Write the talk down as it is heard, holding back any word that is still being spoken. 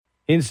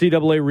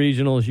NCAA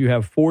Regionals, you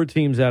have 4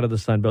 teams out of the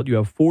Sun Belt. You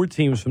have 4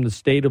 teams from the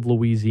state of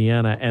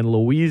Louisiana, and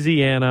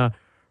Louisiana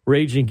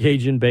Raging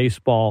Cajun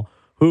baseball,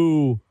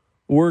 who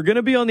were going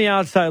to be on the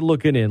outside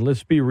looking in.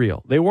 Let's be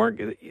real. They weren't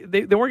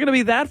going to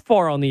be that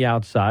far on the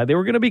outside. They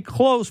were going to be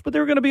close, but they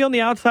were going to be on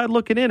the outside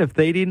looking in if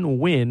they didn't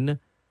win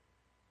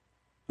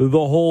the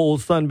whole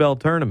Sun Belt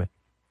tournament.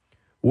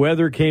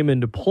 Weather came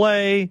into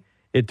play.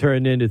 It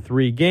turned into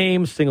 3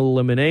 games, single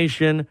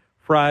elimination,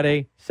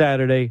 Friday,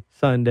 Saturday,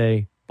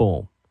 Sunday,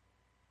 boom.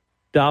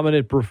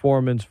 Dominant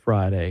performance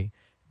Friday.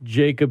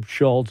 Jacob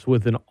Schultz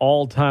with an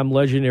all-time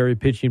legendary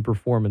pitching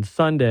performance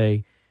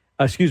Saturday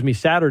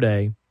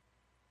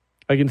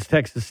against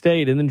Texas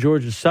State. And then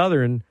Georgia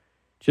Southern,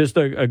 just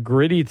a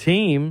gritty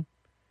team,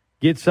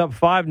 gets up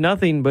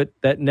 5-0, but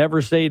that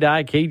never say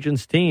die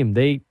Cajuns team.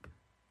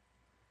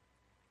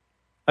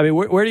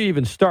 Where do you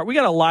even start? We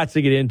got a lot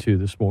to get into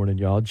this morning,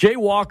 y'all. Jay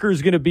Walker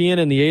is going to be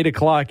in the 8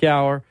 o'clock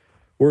hour.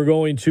 We're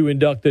going to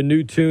induct a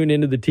new tune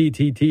into the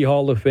TTT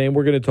Hall of Fame.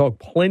 We're going to talk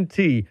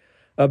plenty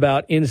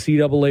about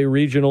NCAA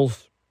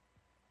Regionals,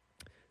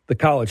 the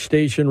College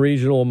Station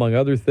Regional, among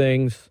other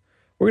things.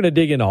 We're going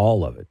to dig into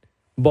all of it.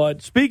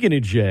 But speaking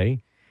of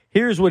Jay,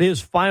 here's what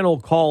his final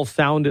call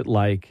sounded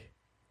like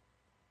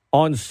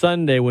on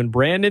Sunday when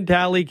Brandon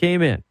Talley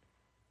came in.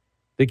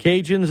 The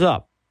Cajuns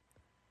up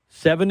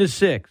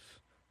 7-6,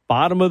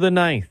 bottom of the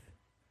 9th,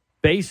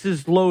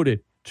 bases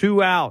loaded,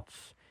 2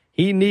 outs.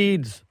 He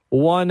needs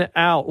 1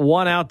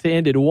 out to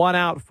end it, 1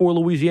 out for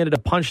Louisiana to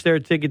punch their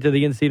ticket to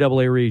the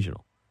NCAA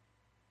Regional.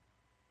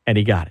 And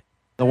he got it.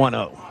 The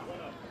 1-0.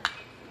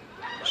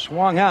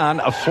 Swung on,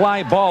 a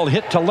fly ball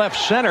hit to left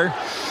center.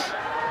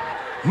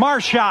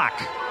 Marshak.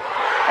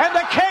 And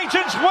the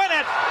Cajuns win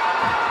it.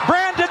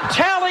 Brandon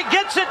Talley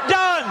gets it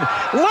done.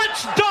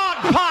 Let's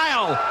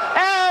dogpile.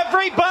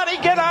 Everybody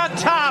get on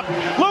top.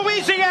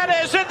 Louisiana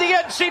is in the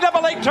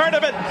NCAA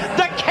tournament.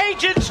 The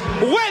Cajuns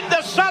win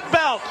the Sun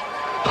Belt.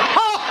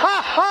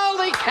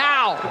 Holy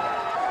cow.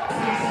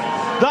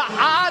 The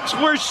odds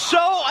were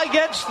so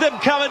against them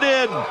coming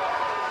in.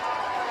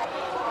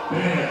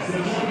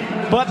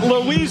 But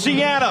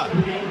Louisiana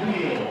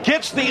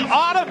gets the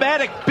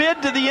automatic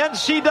bid to the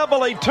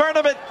NCAA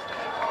tournament.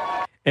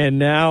 And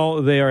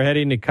now they are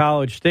heading to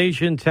College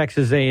Station,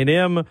 Texas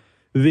A&M,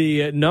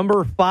 the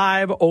number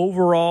 5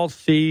 overall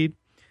seed.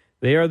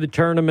 They are the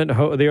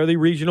they are the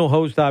regional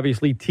host,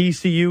 obviously.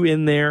 TCU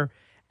in there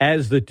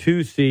as the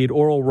 2 seed,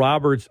 Oral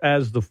Roberts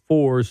as the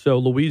 4. So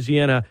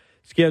Louisiana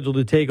scheduled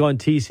to take on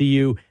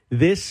TCU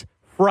this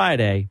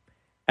Friday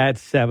at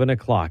 7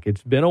 o'clock.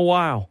 It's been a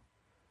while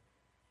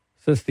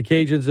since the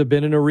Cajuns have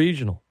been in a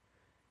regional.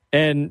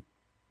 And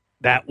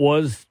that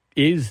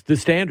is the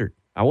standard.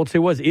 I won't say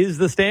is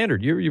the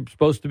standard. You're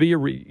supposed to be a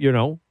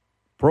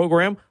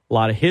program, a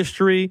lot of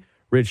history,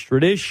 rich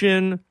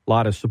tradition, a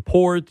lot of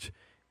support.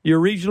 You're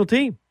a regional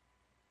team.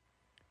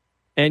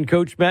 And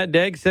Coach Matt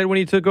Deggs said when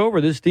he took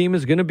over, this team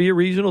is going to be a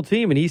regional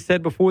team. And he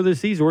said before the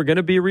season, we're going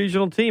to be a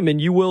regional team.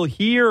 And you will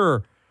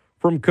hear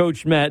from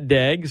Coach Matt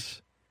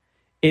Deggs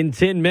in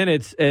 10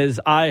 minutes as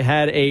I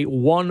had a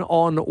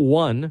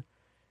one-on-one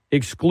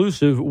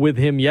exclusive with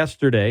him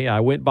yesterday.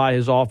 I went by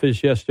his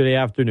office yesterday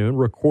afternoon,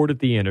 recorded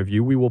the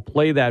interview. We will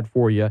play that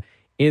for you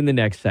in the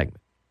next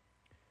segment.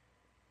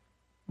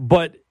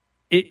 But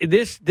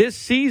this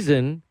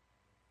season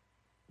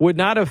would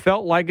not have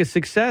felt like a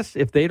success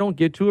if they don't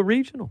get to a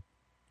regional.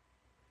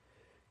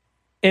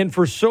 And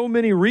for so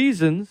many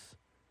reasons,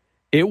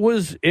 it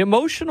was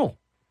emotional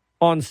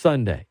on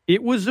Sunday.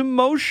 It was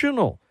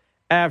emotional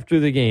after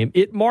the game.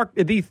 It marked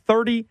the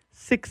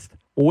 36th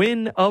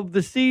win of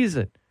the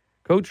season.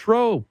 Coach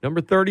Rowe,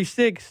 number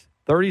 36,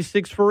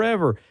 36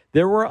 forever.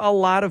 There were a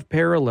lot of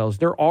parallels.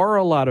 There are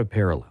a lot of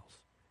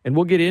parallels. And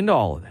we'll get into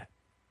all of that.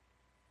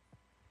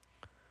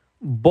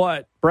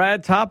 But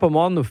Brad Topham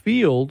on the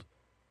field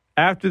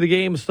after the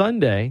game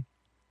Sunday,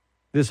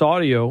 this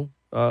audio,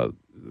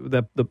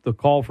 the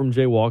call from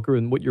Jay Walker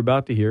and what you're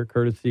about to hear,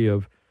 courtesy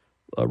of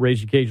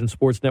Raging Cajun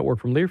Sports Network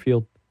from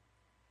Learfield,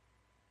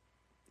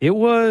 it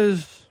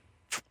was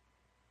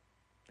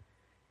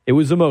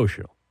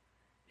emotional.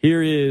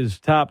 Here is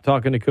Top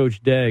talking to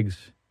Coach Deggs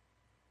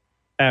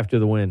after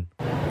the win.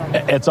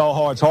 It's all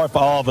hard. It's hard for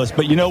all of us.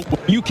 But,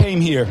 you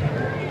came here.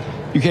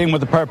 You came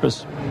with a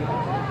purpose.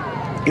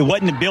 It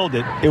wasn't to build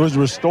it. It was to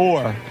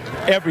restore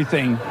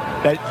everything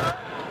that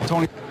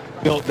Tony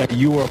built that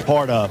you were a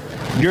part of.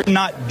 You're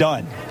not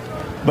done.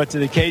 But to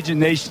the Cajun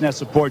Nation that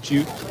supports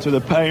you, to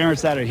the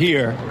parents that are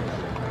here,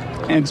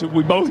 and to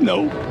we both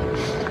know.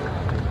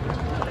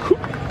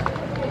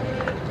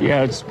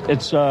 Yeah,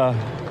 it's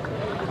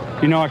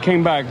I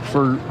came back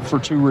for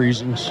 2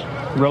 reasons,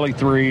 really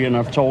 3, and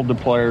I've told the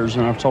players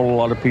and I've told a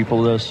lot of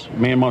people this.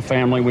 Me and my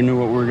family, we knew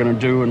what we were going to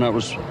do, and that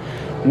was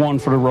 1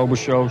 for the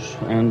Robichaux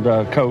and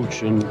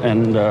Coach and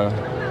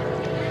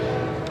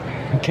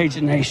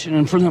Cajun Nation,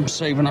 and for them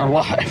saving our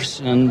lives.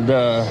 And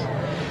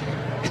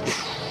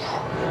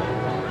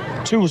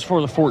 2 was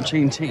for the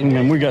 14 team,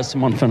 and we got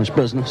some unfinished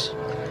business.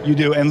 You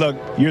do, and look,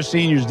 your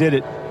seniors did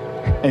it.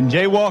 And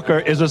Jay Walker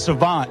is a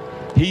savant.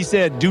 He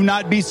said, do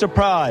not be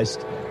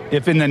surprised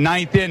if in the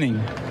 9th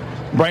inning,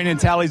 Brandon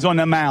Talley's on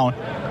the mound,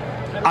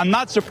 I'm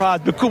not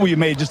surprised, but could we have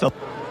made just a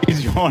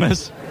easy on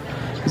us?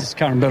 It's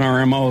kind of been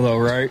our MO, though,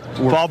 right?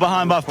 Fall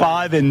behind by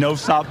 5 and no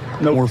stop.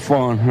 No. We're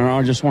fun. And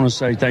I just want to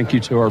say thank you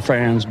to our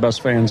fans,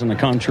 best fans in the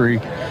country.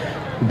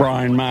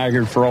 Brian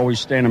Maggard for always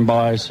standing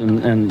by us.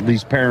 And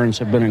these parents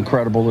have been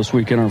incredible this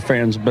weekend. Our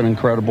fans have been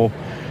incredible.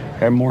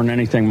 And more than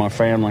anything, my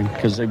family,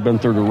 because they've been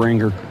through the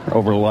ringer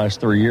over the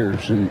last 3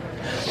 years. And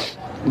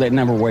they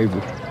never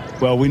wavered.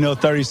 Well, we know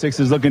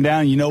 36 is looking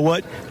down. You know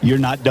what? You're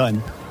not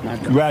done.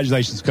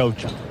 Congratulations,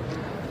 Coach.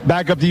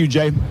 Back up to you,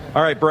 Jay.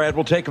 All right, Brad,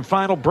 we'll take a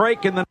final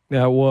break. And then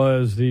that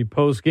was the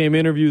post-game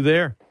interview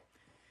there.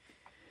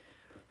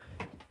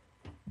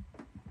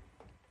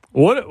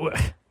 What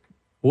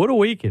a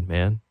weekend,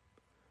 man.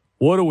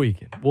 What a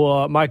weekend.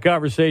 Well, my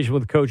conversation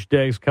with Coach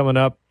Deggs coming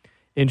up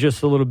in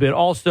just a little bit.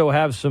 Also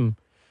have some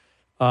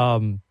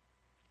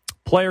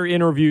player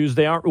interviews.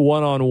 They aren't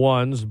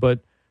one-on-ones,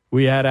 but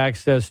we had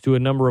access to a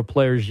number of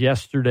players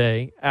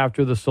yesterday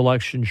after the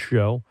selection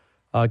show.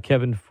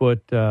 Kevin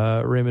Foote,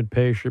 Raymond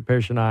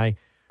Parrish, and I,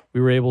 we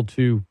were able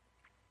to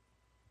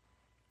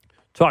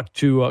talk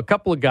to a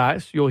couple of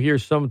guys. You'll hear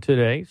some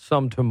today,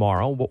 some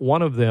tomorrow. But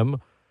one of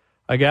them,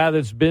 a guy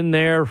that's been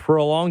there for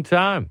a long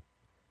time,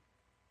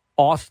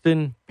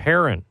 Austin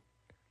Perrin.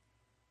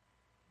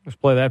 Let's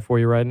play that for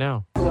you right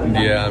now.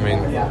 Yeah, I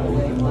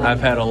mean,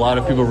 I've had a lot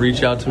of people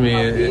reach out to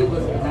me.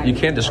 You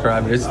can't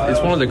describe it. It's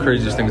one of the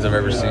craziest things I've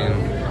ever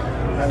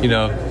seen. You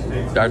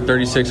know, our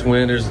 36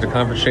 win is the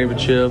conference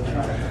championship.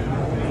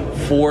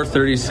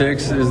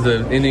 4:36 is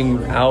the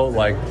inning out.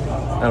 Like,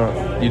 I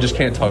don't. You just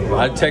can't talk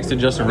about it. I texted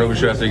Justin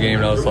Robichaux after the game,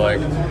 and I was like,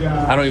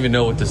 I don't even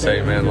know what to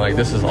say, man. Like,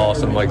 this is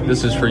awesome. Like,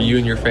 this is for you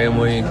and your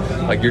family.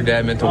 Like, your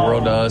dad meant the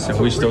world to us, and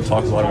we still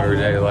talk about him every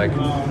day. Like,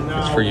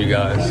 it's for you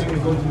guys.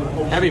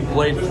 Having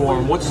played for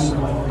him, what's,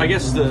 I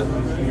guess, the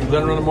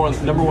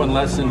number one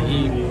lesson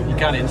he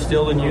kind of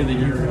instilled in you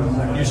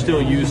that you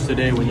still use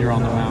today when you're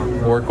on the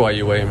mound? Work while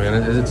you wait,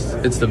 man.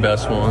 It's the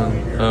best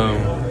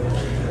one.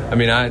 I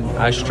mean,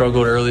 I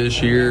struggled early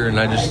this year, and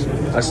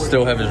I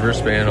still have his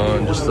wristband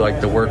on, just like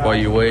the work while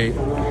you wait.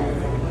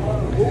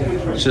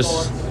 It's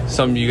just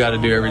something you got to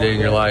do every day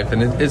in your life,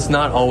 and it's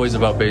not always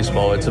about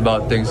baseball. It's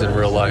about things in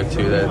real life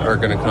too that are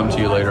going to come to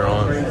you later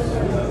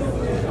on.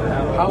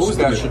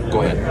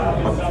 Go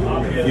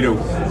ahead. You know,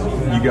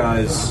 you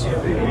guys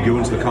go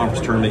into the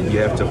conference tournament, you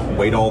have to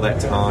wait all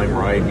that time,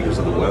 right, because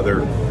of the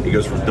weather. It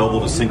goes from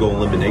double to single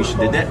elimination.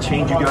 Did that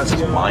change you guys'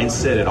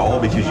 mindset at all?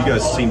 Because you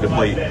guys seem to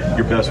play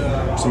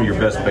some of your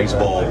best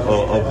baseball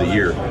of the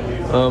year.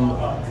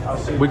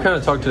 We kind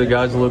of talked to the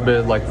guys a little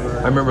bit. Like,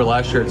 I remember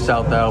last year at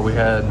South Al, we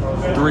had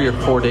 3 or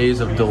 4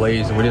 days of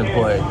delays, and we didn't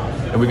play.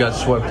 And we got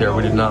swept there.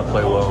 We did not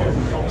play well.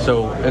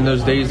 So in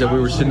those days that we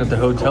were sitting at the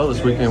hotel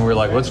this weekend, we were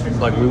like,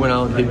 we went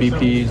out and hit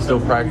BP, still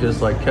practiced,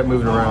 like, kept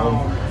moving around.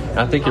 And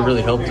I think it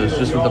really helped us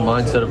just with the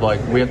mindset of, like,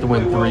 we have to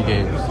win 3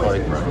 games.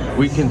 Like,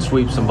 we can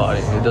sweep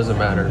somebody. It doesn't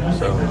matter.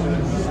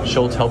 So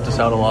Schultz helped us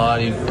out a lot.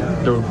 He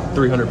threw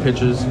 300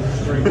 pitches.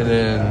 And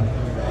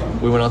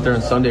then we went out there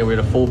on Sunday. We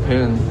had a full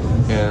pen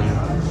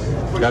and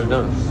got it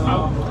done.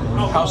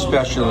 How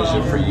special is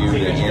it for you to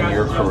end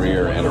your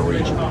career at a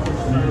regional?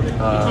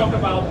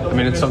 I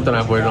mean, it's something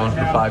I've waited on for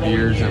 5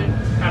 years,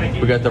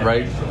 and we got the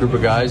right group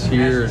of guys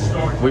here.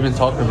 And we've been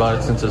talking about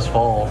it since this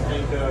fall,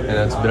 and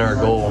that's been our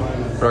goal.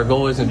 But our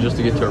goal isn't just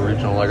to get to a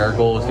regional. Like, our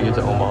goal is to get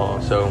to Omaha.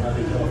 So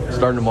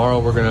starting tomorrow,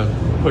 we're going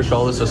to push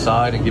all this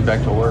aside and get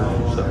back to work.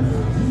 So.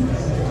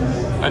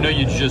 I know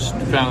you just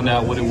found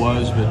out what it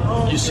was,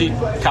 but you see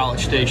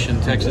College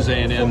Station, Texas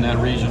A&M, that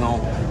regional.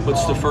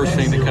 What's the first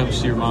thing that comes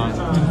to your mind?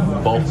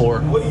 Ball 4.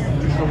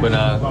 But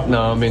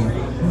no, I mean,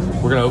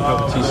 we're going to open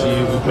up with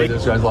TCU. We played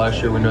those guys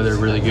last year. We know they're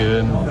really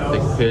good. They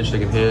can pitch, they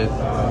can hit.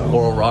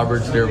 Oral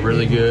Roberts, they're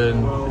really good.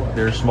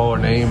 They're a smaller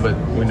name, but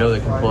we know they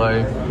can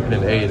play. And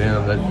then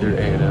A&M, they're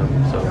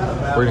A&M. So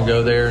we're going to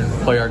go there and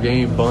play our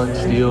game, bunt,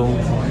 steal,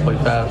 play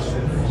fast.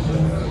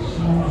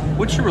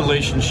 What's your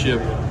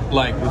relationship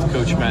like with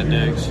Coach Matt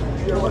Deggs?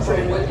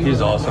 He's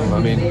awesome. I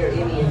mean,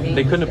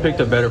 they couldn't have picked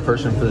a better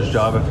person for this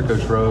job after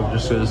Coach Rove,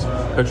 just because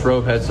Coach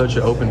Rove had such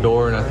an open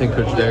door, and I think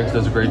Coach Deggs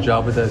does a great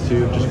job with that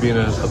too, just being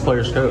a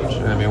player's coach.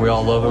 And I mean, we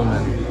all love him,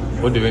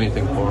 and we'll do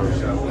anything for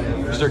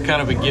him. Is there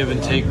kind of a give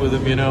and take with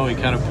him, you know? He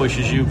kind of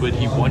pushes you, but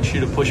he wants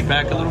you to push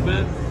back a little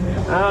bit?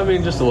 I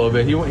mean, just a little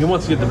bit. He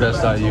wants to get the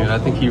best out of you, and I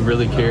think he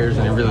really cares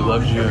and he really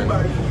loves you.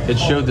 And it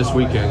showed this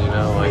weekend, you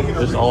know, like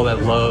just all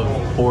that love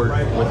poured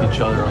with each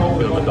other on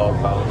the field of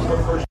dog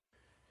piles.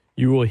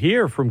 You will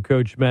hear from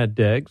Coach Matt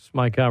Deggs,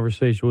 my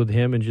conversation with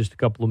him in just a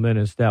couple of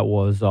minutes. That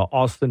was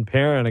Austin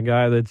Perrin, a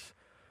guy that's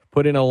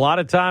put in a lot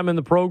of time in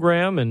the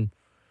program and,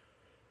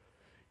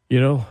 you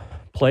know,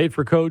 played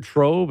for Coach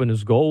Rove, and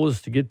his goal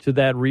was to get to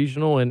that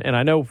regional. And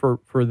I know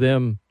for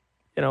them,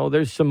 you know,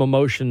 there's some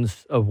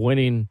emotions of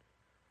winning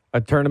a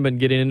tournament,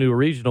 getting into a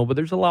regional, but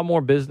there's a lot more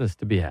business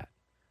to be had.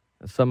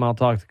 That's something I'll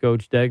talk to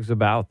Coach Deggs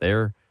about.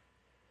 They're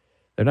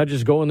not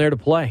just going there to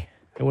play.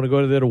 They want to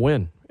go there to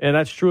win. And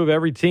that's true of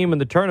every team in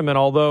the tournament,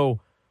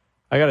 although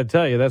I got to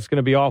tell you, that's going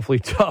to be awfully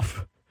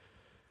tough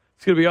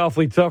It's going to be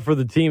awfully tough for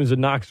the teams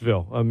in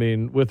Knoxville. I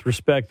mean, with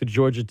respect to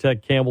Georgia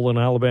Tech, Campbell, and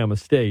Alabama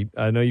State,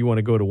 I know you want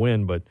to go to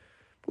win, but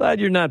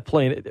glad you're not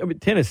playing it. I mean,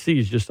 Tennessee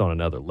is just on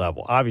another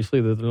level. Obviously,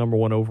 they're the number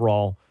 1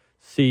 overall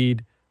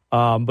seed,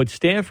 but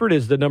Stanford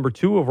is the number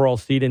 2 overall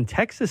seed, and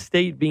Texas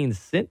State being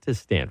sent to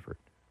Stanford.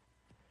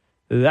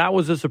 That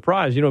was a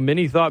surprise. You know,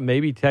 many thought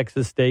maybe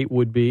Texas State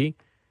would be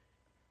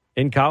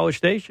in College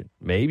Station,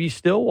 maybe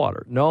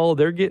Stillwater. No,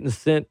 they're getting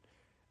sent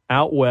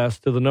out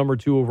west to the number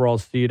 2 overall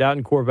seed, out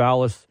in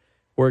Corvallis,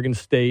 Oregon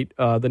State,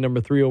 the number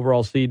 3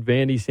 overall seed,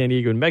 Vandy, San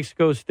Diego, and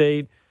Mexico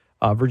State,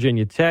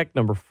 Virginia Tech,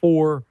 number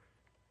 4.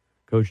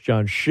 Coach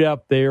John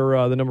Shep,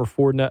 they're the number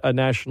 4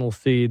 national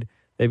seed.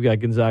 They've got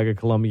Gonzaga,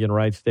 Columbia, and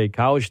Wright State.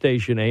 College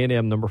Station,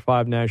 A&M, number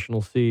 5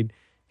 national seed.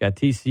 Got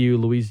TCU,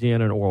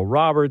 Louisiana, and Oral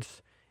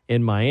Roberts.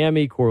 In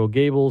Miami, Coral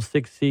Gables,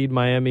 6th seed,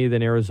 Miami,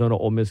 then Arizona,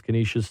 Ole Miss,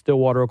 Canisius.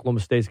 Stillwater,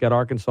 Oklahoma State's got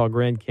Arkansas,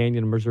 Grand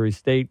Canyon, and Missouri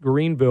State.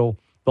 Greenville,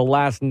 the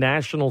last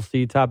national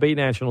seed, top 8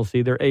 national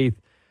seed, they're 8th.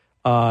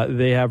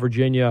 They have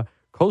Virginia,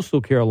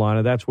 Coastal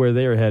Carolina. That's where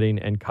they're heading,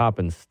 and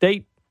Coppin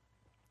State.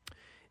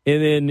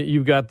 And then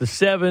you've got the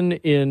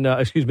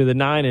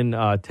 9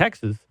 in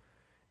Texas.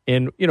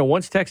 And, you know,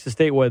 once Texas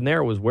State wasn't there,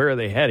 it was where are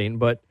they heading?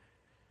 But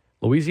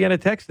Louisiana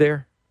Tech's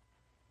there,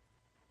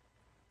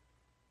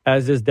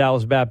 as is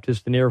Dallas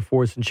Baptist and Air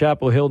Force. In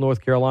Chapel Hill,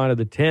 North Carolina,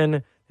 the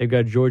 10. They've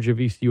got Georgia,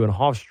 VCU, and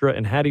Hofstra.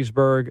 And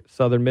Hattiesburg,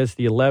 Southern Miss,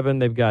 the 11.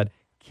 They've got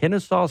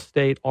Kennesaw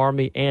State,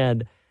 Army,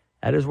 and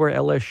that is where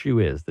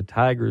LSU is. The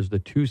Tigers, the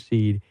 2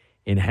 seed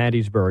in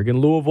Hattiesburg. In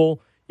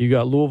Louisville, you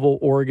got Louisville,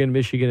 Oregon,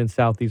 Michigan, and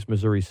Southeast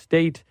Missouri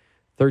State.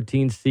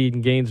 13 seed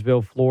in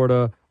Gainesville,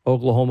 Florida,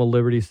 Oklahoma,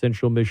 Liberty,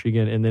 Central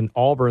Michigan, and then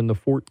Auburn, the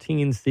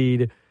 14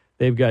 seed.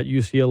 They've got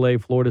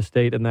UCLA, Florida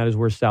State, and that is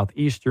where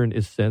Southeastern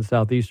is sent.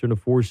 Southeastern, the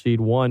 4 seed,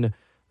 won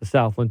the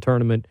Southland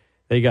tournament.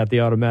 They got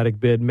the automatic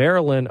bid.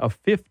 Maryland, a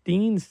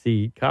 15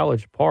 seed,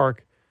 College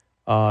Park,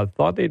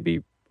 thought they'd be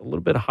a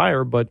little bit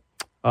higher, but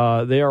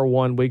they are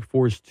 1, Wake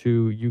Forest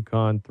 2,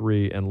 UConn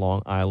 3, and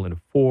Long Island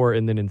 4.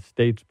 And then in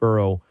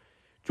Statesboro,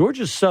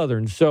 Georgia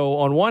Southern. So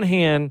on one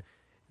hand,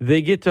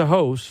 they get to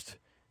host,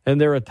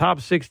 and they're a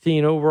top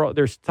 16 overall.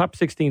 They're top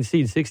 16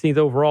 seed, 16th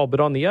overall. But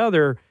on the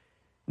other,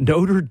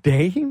 Notre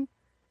Dame,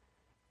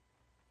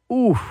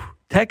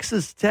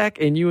 Texas Tech,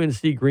 and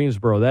UNC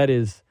Greensboro. That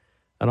is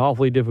an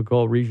awfully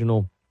difficult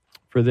regional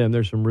for them.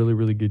 There's some really,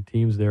 really good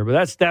teams there.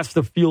 But that's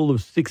the field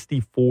of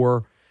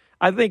 64.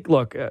 I think,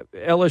 look,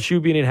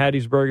 LSU being in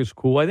Hattiesburg is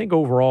cool. I think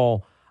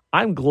overall,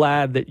 I'm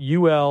glad that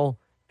UL,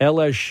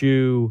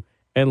 LSU,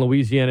 and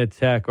Louisiana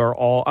Tech are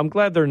all – I'm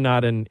glad they're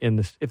not in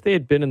this. If they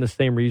had been in the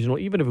same regional,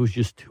 even if it was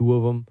just 2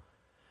 of them,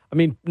 I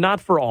mean, not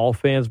for all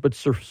fans, but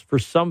for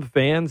some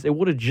fans, it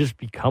would have just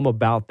become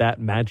about that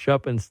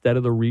matchup instead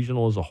of the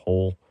regional as a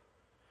whole.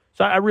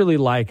 So I really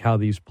like how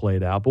these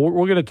played out. But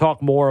we're going to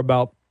talk more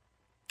about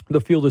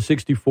the field of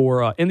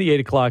 64 in the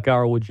 8 o'clock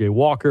hour with Jay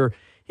Walker.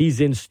 He's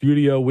in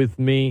studio with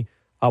me.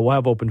 We'll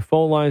have open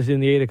phone lines in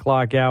the 8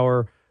 o'clock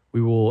hour.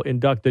 We will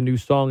induct a new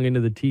song into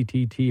the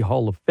TTT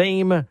Hall of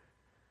Fame.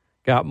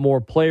 Got more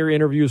player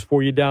interviews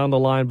for you down the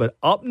line. But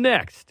up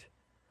next,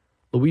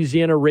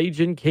 Louisiana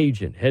Ragin'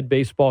 Cajun head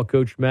baseball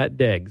coach Matt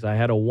Deggs. I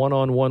had a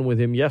one-on-one with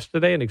him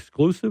yesterday, an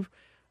exclusive,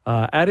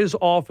 at his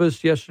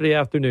office yesterday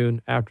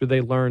afternoon after they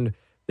learned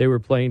they were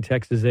playing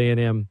Texas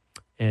A&M.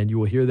 And you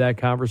will hear that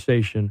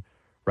conversation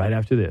right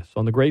after this.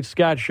 On The Great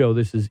Scott Show,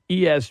 this is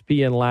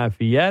ESPN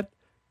Lafayette,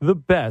 the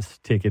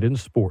best ticket in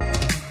sports.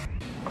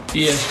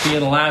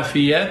 ESPN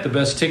Lafayette, the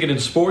best ticket in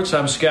sports.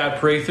 I'm Scott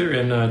Prather,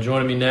 and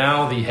joining me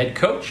now, the head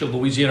coach of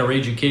Louisiana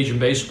Ragin' Cajun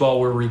Baseball.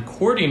 We're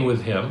recording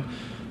with him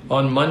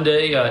on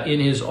Monday in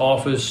his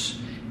office.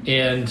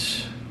 And,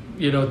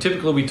 you know,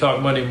 typically we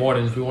talk Monday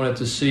mornings. We wanted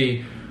to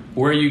see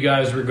where you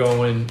guys were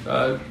going.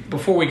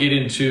 Before we get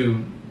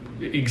into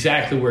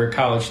exactly where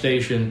College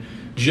Station,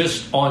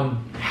 just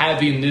on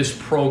having this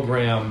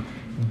program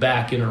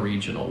back in a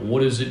regional,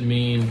 what does it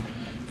mean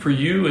for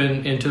you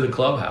and to the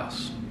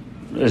clubhouse?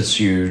 It's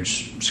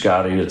huge,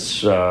 Scotty.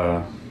 It's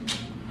very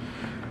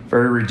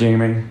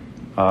redeeming.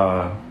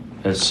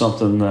 It's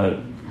something that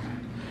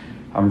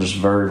I'm just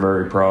very,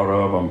 very proud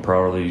of. I'm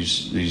proud of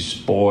these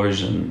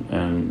boys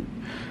and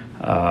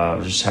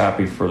just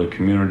happy for the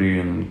community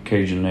and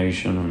Cajun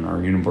Nation and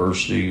our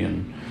university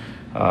and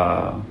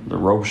the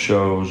rope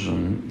shows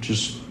and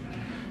just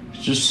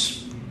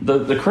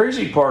the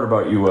crazy part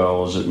about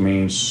UL is it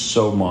means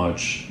so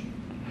much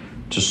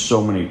to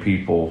so many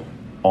people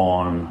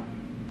on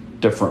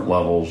different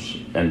levels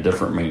and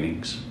different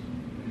meanings.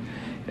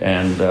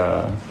 And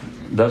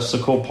that's the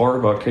cool part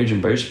about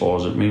Cajun baseball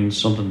is it means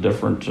something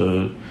different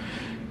to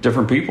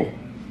different people.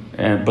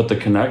 But the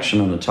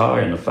connection and the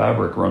tie and the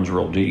fabric runs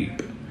real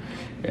deep.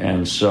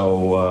 And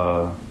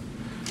so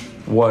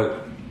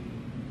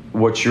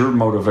what your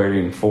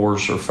motivating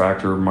force or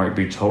factor might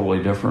be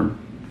totally different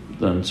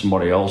than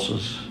somebody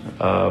else's.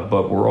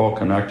 But we're all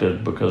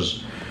connected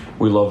because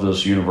we love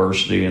this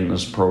university and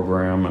this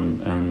program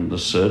and the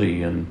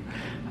city. And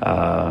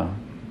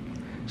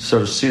so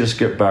to see us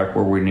get back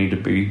where we need to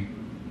be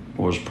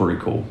was pretty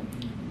cool.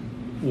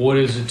 What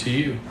is it to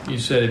you? You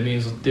said it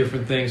means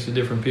different things to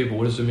different people.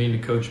 What does it mean to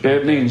coach?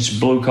 It means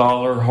blue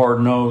collar,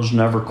 hard nosed,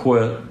 never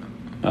quit.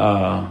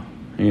 The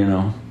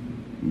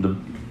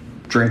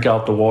drink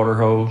out the water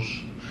hose.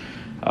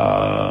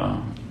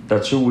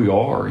 That's who we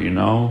are,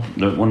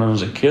 That when I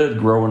was a kid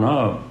growing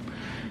up,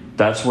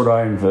 that's what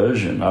I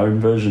envisioned. I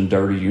envisioned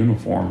dirty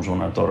uniforms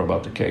when I thought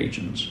about the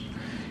Cajuns.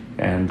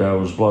 And I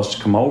was blessed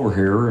to come over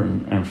here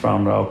and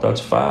found out that's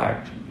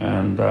fact.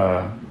 And,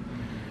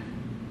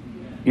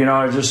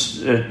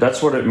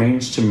 that's what it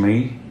means to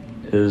me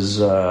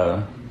is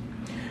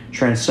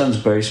transcends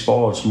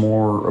baseball. It's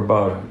more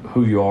about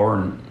who you are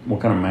and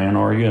what kind of man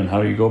are you and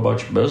how do you go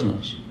about your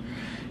business.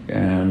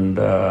 And,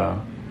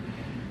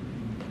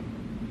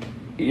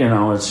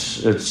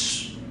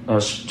 it's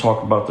us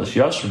talked about this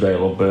yesterday a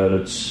little bit.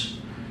 It's,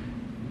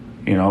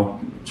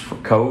 it's for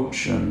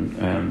coach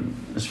and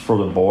it's for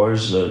the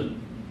boys that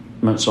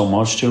meant so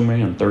much to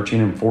me in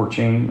 13 and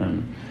 14.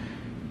 And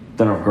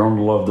then I've grown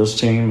to love this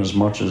team as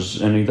much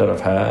as any that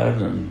I've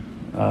had. And,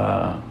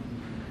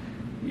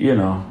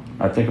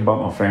 I think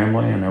about my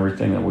family and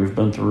everything that we've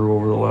been through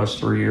over the last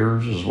 3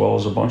 years, as well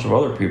as a bunch of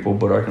other people,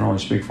 but I can only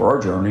speak for our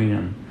journey.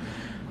 And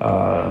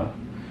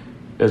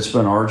it's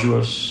been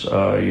arduous,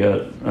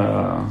 yet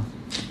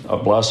a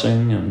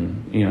blessing.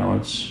 And,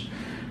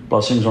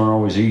 blessings aren't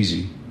always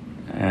easy.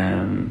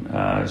 And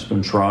it's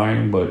been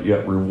trying, but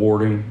yet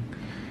rewarding.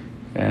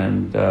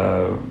 And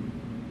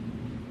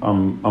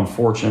I'm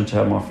fortunate to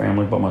have my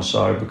family by my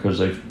side because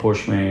they've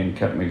pushed me and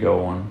kept me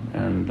going.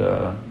 And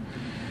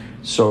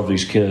so have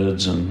these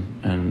kids. And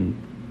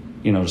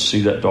to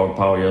see that dog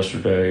pile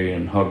yesterday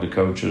and hug the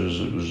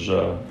coaches, it was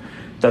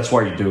that's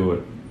why you do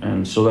it.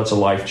 And so that's a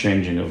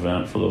life-changing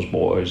event for those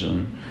boys.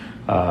 And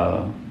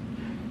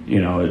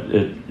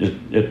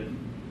it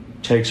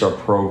takes our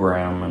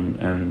program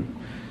and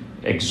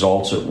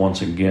exalts it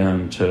once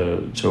again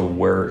to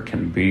where it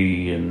can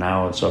be. And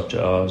now it's up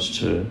to us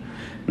to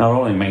not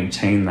only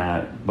maintain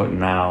that, but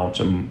now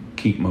to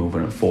keep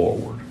moving it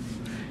forward.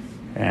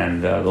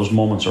 And those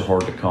moments are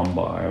hard to come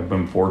by. I've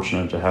been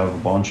fortunate to have a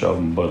bunch of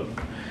them, but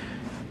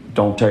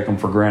don't take them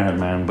for granted,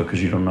 man,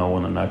 because you don't know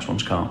when the next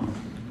one's coming.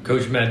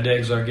 Coach Matt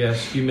Deggs, our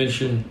guest. You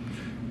mentioned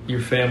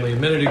your family a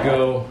minute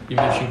ago. You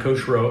mentioned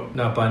Coach Rowe,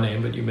 not by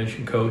name, but you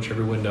mentioned Coach.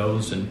 Everyone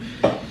knows. And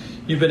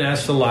you've been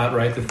asked a lot,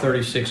 right? The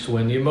 36th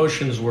win. The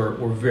emotions were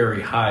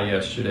very high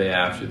yesterday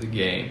after the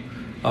game.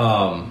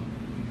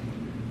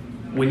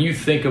 When you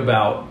think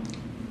about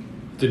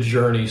the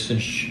journey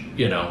since,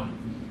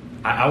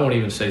 I won't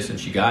even say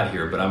since you got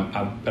here, but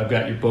I've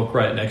got your book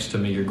right next to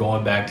me. You're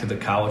going back to the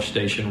College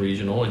Station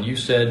Regional, and you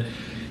said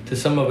to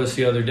some of us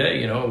the other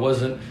day, it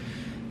wasn't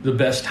the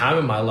best time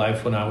in my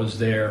life when I was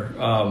there,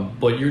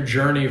 but your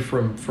journey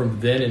from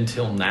then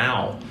until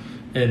now,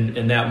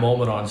 and that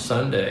moment on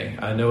Sunday,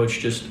 I know it's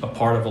just a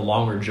part of a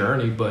longer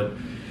journey, but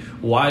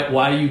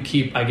why do you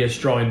keep, I guess,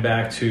 drawing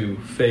back to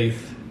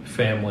faith,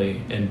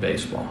 family, and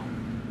baseball?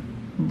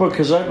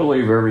 Because I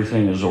believe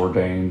everything is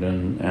ordained,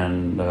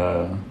 and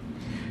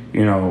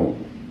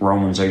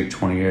Romans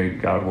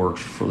 8:28, God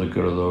works for the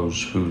good of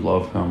those who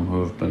love him, who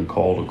have been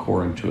called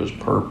according to his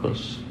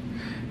purpose.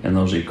 And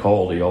those he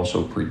called, he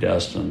also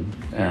predestined.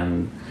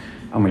 And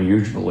I'm a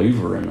huge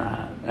believer in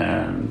that.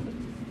 And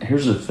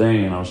here's the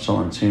thing, and I was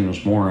telling the team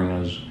this morning,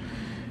 is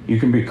you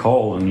can be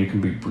called and you can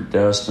be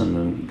predestined,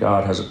 and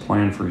God has a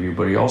plan for you,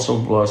 but he also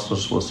blessed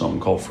us with something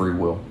called free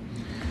will.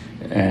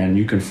 And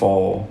you can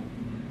fall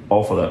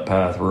off of that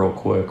path real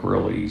quick,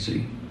 real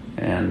easy.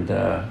 And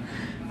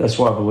that's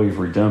why I believe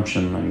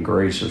redemption and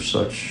grace are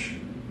such,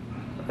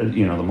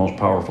 the most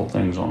powerful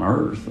things on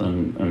earth,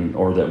 and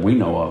or that we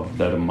know of,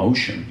 that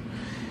emotion.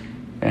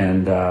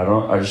 And I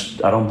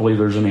don't believe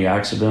there's any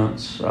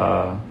accidents.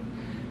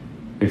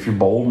 If you're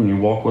bold and you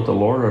walk with the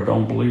Lord, I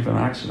don't believe in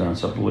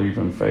accidents. I believe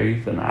in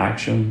faith and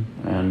action,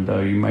 and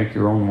you make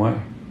your own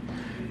way.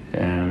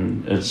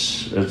 And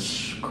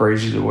it's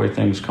crazy the way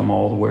things come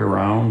all the way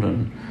around.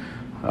 And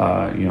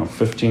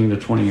 15 to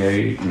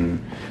 28,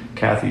 and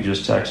Kathy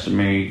just texted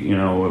me.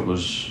 It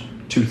was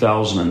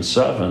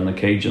 2007. The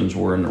Cajuns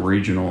were in the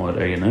regional at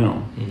A&M.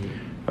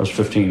 Mm-hmm. That was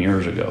 15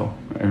 years ago,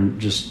 and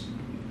just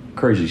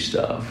crazy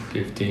stuff.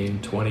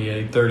 15,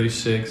 28,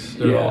 36,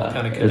 they're all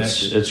kind of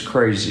connected. It's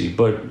crazy,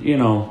 but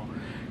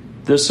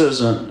this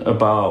isn't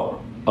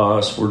about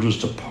us. We're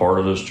just a part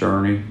of this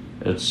journey.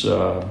 It's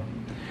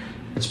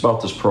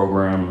about this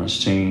program and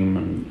this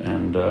team,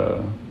 and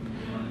the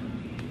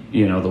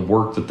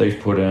work that they've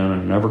put in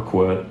and never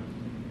quit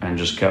and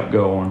just kept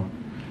going,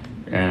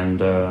 and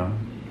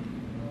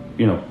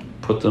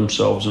put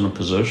themselves in a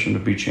position to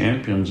be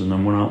champions, and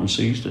then went out and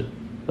seized it.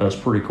 That's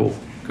pretty cool.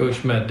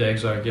 Coach Matt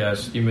Deggs, our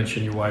guest. You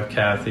mentioned your wife,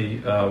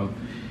 Kathy.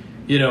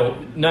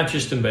 Not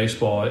just in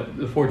baseball.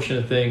 The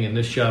fortunate thing in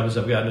this job is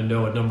I've gotten to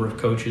know a number of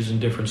coaches in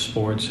different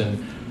sports,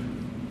 and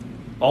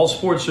all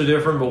sports are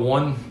different, but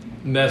one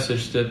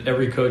message that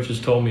every coach has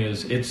told me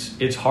is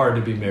it's hard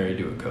to be married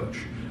to a coach.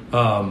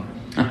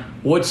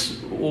 What's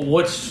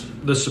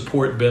the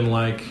support been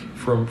like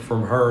from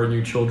her and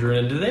your children?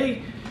 And do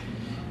they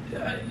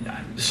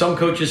some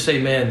coaches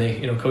say, man,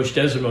 Coach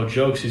Desimo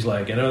jokes. He's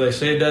like, I know they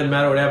say it doesn't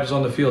matter what happens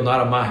on the field,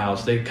 not at my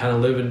house. They kind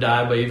of live and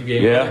die by each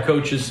game. Yeah. Other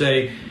coaches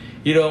say,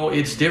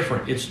 it's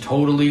different. It's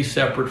totally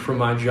separate from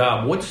my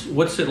job.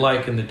 What's it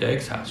like in the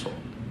Deggs household?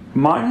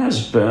 Mine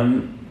has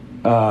been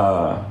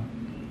a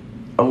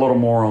little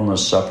more on the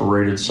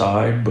separated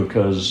side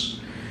because,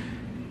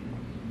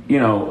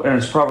 and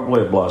it's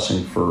probably a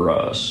blessing for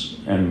us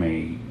and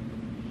me,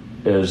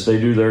 is they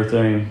do their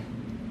thing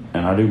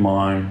and I do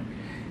mine,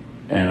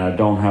 and I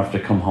don't have to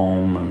come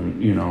home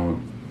and,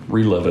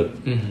 relive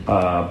it.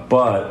 Mm-hmm.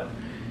 But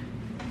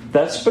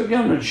that's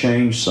begun to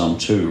change some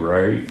too,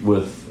 right?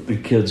 With the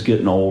kids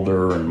getting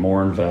older and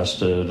more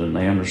invested, and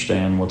they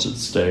understand what's at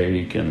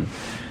stake. And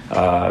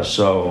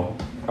so,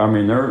 I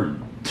mean, they're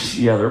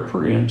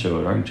pretty into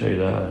it, I can tell you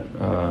that.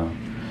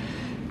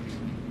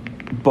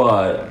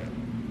 But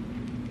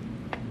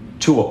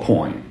to a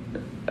point,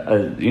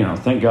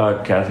 thank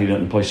God Kathy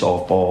didn't play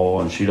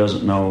softball and she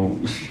doesn't know.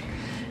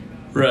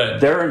 Right.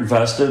 They're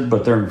invested,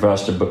 but they're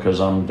invested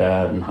because I'm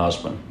dad and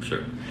husband.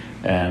 Sure.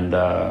 And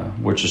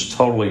which is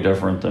totally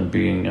different than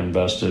being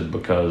invested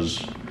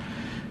because,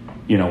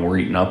 we're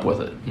eating up with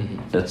it.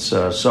 Mm-hmm. It's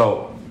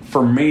so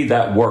for me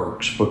that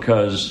works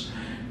because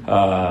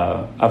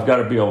I've got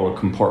to be able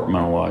to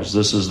compartmentalize.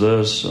 This is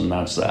this and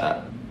that's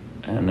that.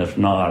 And if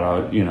not,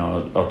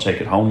 I'll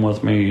take it home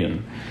with me,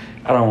 and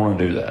I don't want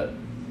to do that.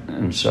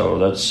 And so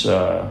that's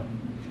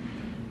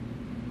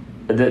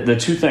the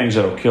two things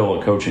that'll kill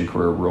a coaching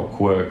career real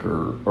quick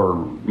are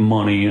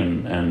money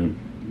and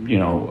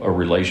a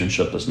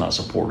relationship that's not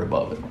supportive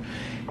of it.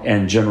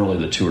 And generally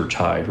the two are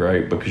tied,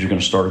 right? Because you're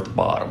going to start at the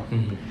bottom.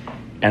 Mm-hmm.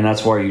 And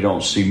that's why you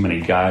don't see many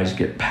guys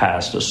get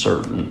past a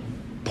certain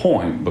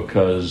point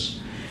because,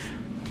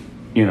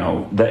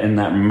 that in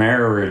that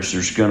marriage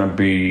there's going to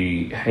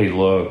be, hey,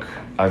 look,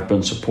 I've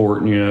been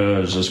supporting you.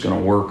 Is this going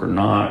to work or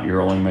not?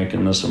 You're only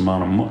making this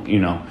amount of money,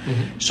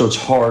 Mm-hmm. So it's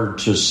hard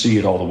to see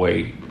it all the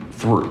way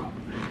through.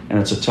 And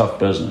it's a tough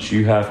business.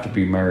 You have to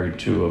be married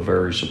to a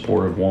very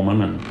supportive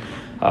woman, and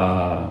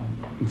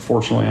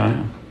unfortunately I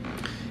am.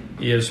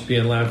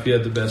 ESPN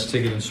Lafayette, the best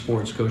ticket in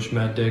sports. Coach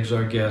Matt Deggs,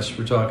 our guest.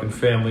 We're talking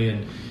family,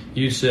 and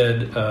you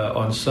said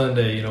on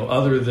Sunday,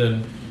 other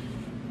than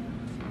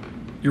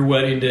your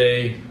wedding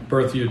day,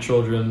 birth of your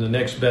children, the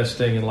next best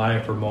thing in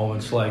life are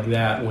moments like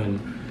that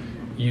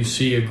when you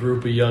see a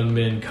group of young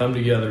men come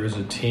together as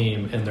a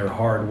team and their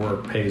hard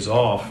work pays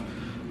off.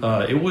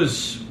 It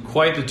was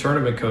quite the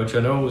tournament, Coach. I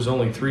know it was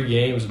only 3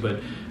 games,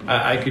 but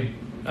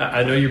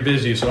I know you're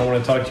busy, so I don't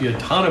want to talk to you a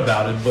ton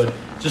about it, but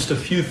just a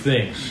few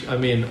things. I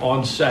mean,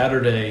 on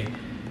Saturday,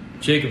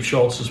 Jacob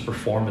Schultz's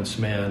performance,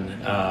 man,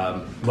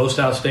 most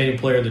outstanding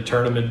player of the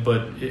tournament,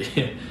 but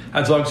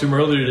I talked to him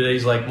earlier today.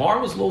 He's like, Mar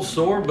was a little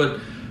sore, but,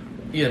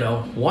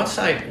 once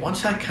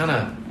I kind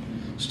of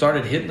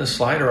started hitting the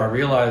slider, I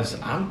realized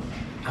I'm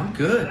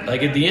good.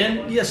 Like at the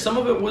end, yeah, some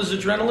of it was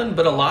adrenaline,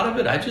 but a lot of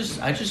it, I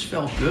just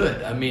felt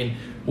good. I mean,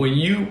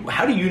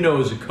 how do you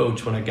know as a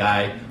coach when a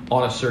guy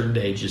on a certain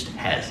day just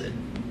has it?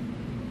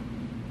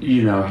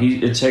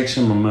 It takes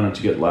him a minute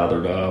to get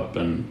lathered up,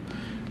 and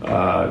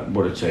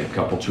what did it take, a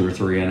couple, 2 or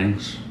 3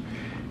 innings?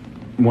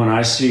 When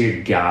I see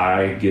a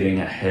guy getting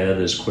ahead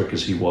as quick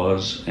as he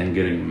was and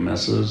getting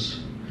misses,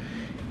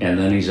 and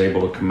then he's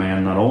able to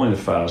command not only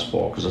the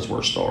fastball, because that's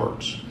where it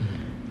starts,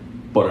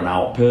 but an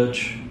out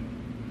pitch,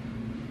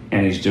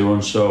 and he's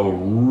doing so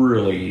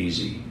really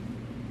easy,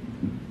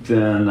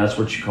 then that's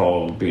what you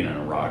call being in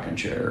a rocking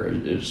chair.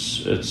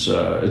 It's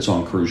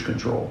on cruise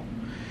control.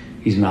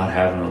 He's not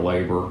having to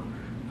labor.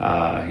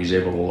 He's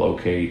able to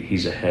locate.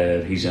 He's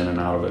ahead. He's in and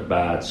out of at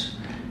bats,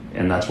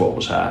 and that's what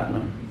was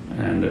happening.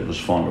 And it was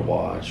fun to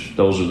watch.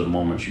 Those are the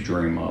moments you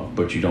dream of,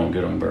 but you don't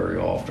get them very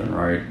often,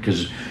 right?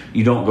 Because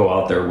you don't go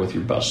out there with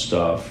your best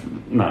stuff,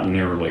 not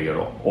nearly at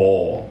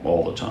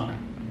all the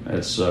time.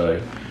 It's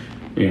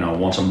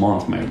once a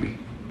month maybe.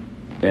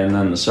 And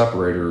then the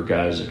separator are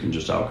guys that can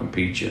just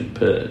outcompete you and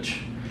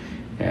pitch.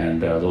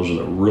 And those are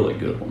the really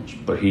good ones.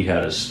 But he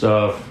had his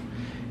stuff.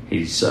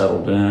 He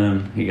settled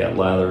in. He got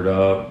lathered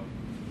up.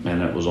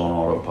 And it was on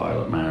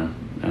autopilot, man.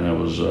 And it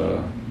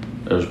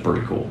was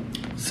pretty cool.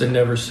 It's a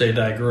never say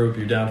die group.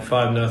 You're down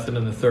 5-0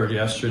 in the third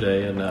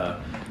yesterday. And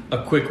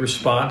a quick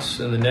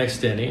response in the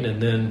next inning.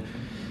 And then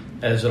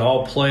as it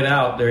all played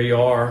out, there you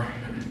are,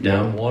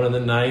 down 1 in the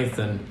ninth.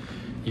 And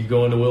you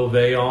go into Will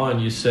Veillon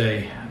and you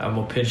say, I'm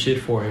going to pinch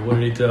hit for you. What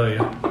did he tell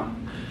you?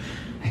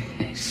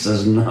 He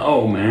says,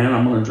 no, man,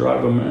 I'm going to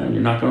drive him in.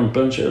 You're not going to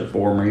pinch hit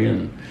for me.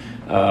 And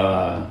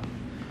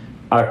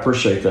I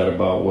appreciate that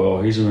about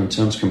Will. He's an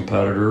intense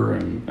competitor,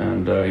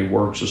 and he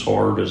works as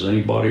hard as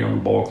anybody on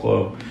the ball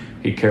club.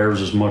 He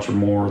cares as much or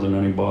more than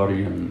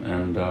anybody,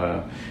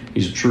 and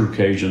he's a true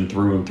Cajun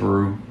through and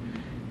through.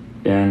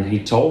 And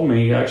he told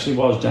me, actually,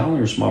 while I was down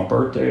there, it's my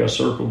birthday. I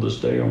circled this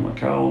day on my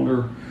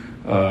calendar.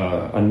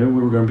 I knew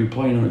we were going to be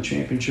playing in the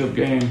championship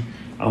game.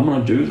 I'm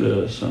going to do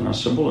this. And I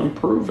said, well,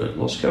 improve it.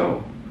 Let's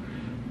go.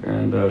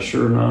 And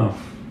sure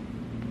enough,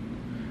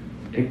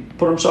 he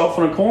put himself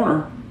in a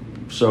corner.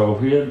 So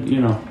he had,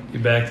 He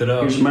backed it up.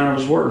 He was a man of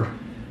his word.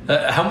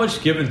 How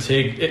much give and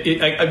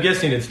take? I'm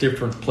guessing it's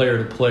different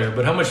player to player,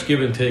 but how much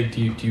give and take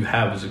do you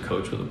have as a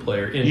coach with a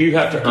player? You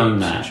have to earn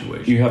that.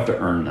 Situation? You have to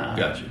earn that.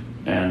 Gotcha.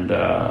 And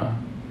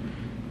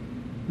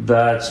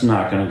that's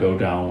not going to go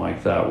down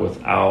like that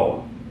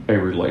without a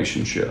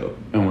relationship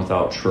and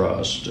without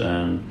trust.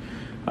 And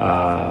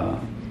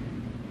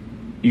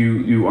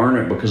you earn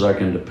it because I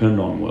can depend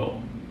on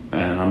Will.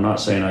 And I'm not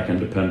saying I can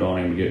depend on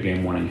him to get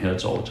game-winning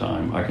hits all the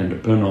time. I can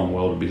depend on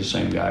Will to be the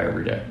same guy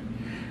every day.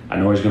 I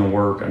know he's going to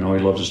work. I know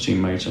he loves his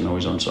teammates. I know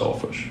he's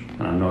unselfish.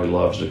 And I know he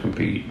loves to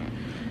compete.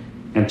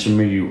 And to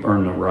me, you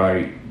earn the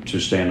right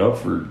to stand up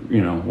for,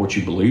 what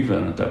you believe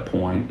in at that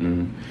point.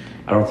 And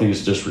I don't think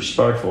it's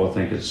disrespectful. I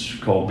think it's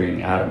called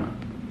being adamant.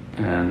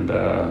 And,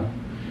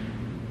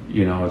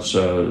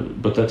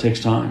 but that takes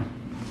time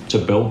to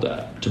build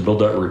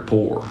that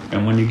rapport.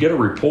 And when you get a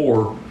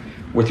rapport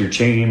with your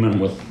team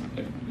and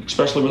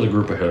especially with a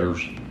group of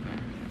hitters,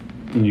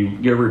 and you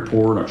get a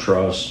rapport and a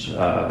trust,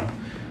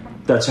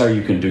 that's how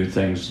you can do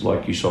things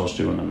like you saw us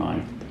do in the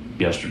ninth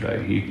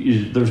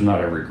yesterday. There's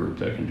not every group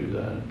that can do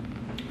that.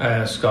 I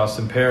asked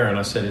Austin Perrin,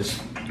 I said,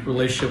 his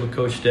relationship with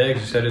Coach Deggs,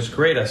 he said, it's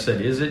great. I said,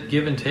 is it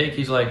give and take?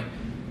 He's like,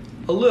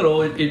 a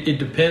little. It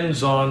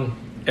depends on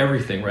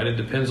everything, right? It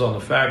depends on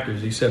the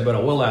factors. He said, but I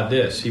will add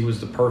this. He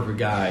was the perfect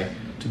guy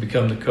to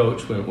become the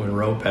coach when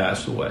Rowe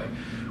passed away.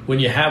 When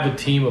you have a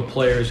team of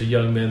players, of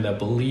young men that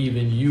believe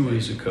in you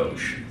as a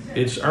coach,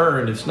 it's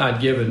earned. It's not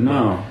given.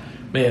 No.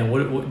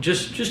 Man,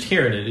 just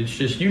hearing it, it's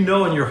just, in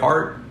your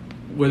heart,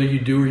 whether you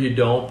do or you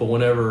don't, but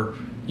whenever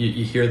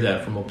you hear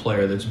that from a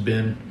player that's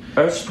been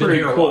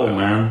pretty cool,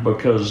 man,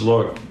 because,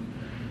 look,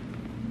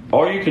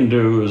 all you can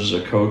do as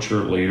a coach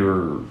or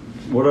leader,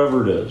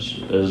 whatever it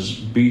is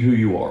be who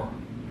you are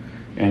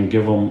and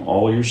give them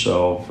all of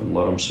yourself and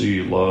let them see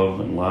you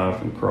love and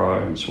laugh and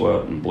cry and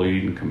sweat and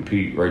bleed and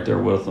compete right there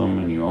with them,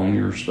 and you own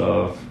your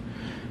stuff.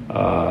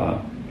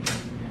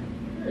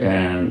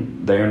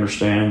 And they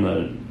understand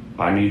that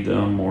I need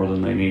them more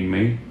than they need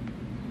me,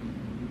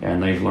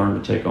 and they've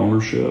learned to take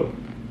ownership.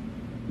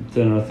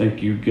 Then I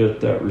think you get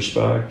that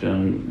respect,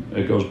 and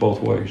it goes both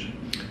ways.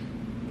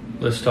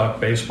 Let's talk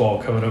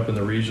baseball coming up in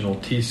the regional.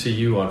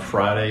 TCU on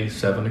Friday,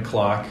 7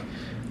 o'clock.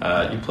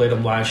 You played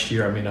them last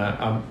year. I mean,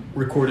 I'm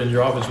recording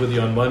your office with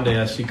you on Monday.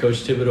 I see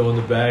Coach Thibodeau in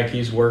the back.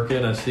 He's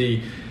working. I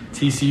see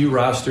TCU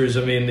rosters.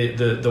 I mean,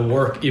 the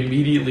work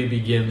immediately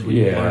begins when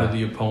you learn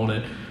the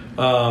opponent.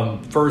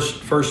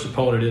 First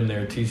opponent in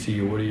there,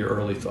 TCU. What are your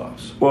early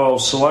thoughts? Well,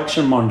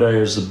 Selection Monday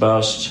is the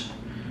best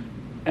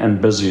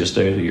and busiest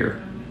day of the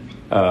year.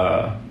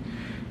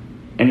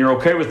 And you're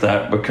okay with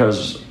that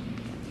because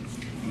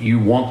you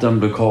want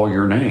them to call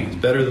your name. It's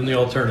better than the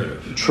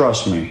alternative.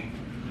 Trust me.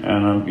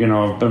 And,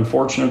 I've been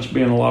fortunate to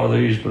be in a lot of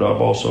these, but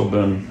I've also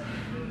been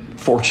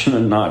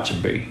fortunate not to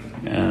be.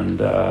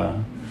 And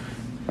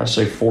I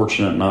say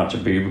fortunate not to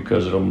be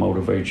because it'll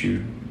motivate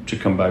you to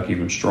come back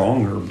even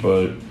stronger.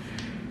 But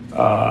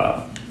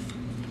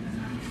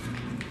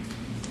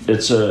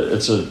it's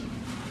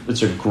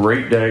a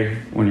great day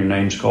when your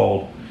name's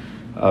called.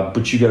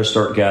 But you got to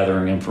start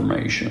gathering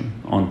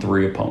information on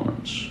 3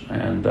 opponents.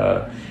 And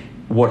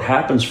what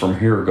happens from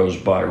here goes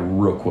by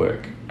real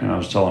quick. And I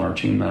was telling our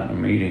team that in a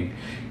meeting.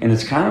 And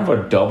it's kind of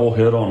a double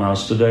hit on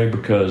us today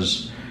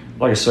because,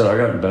 like I said, I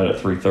got in bed at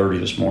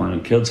 3:30 this morning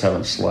and kids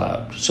haven't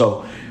slept.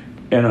 So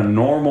in a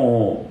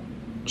normal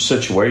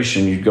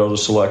situation, you'd go to the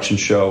selection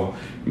show,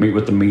 meet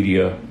with the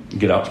media,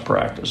 get out to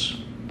practice.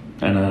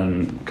 And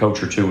then a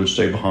coach or two would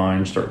stay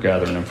behind, start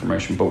gathering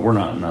information. But we're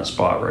not in that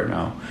spot right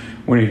now.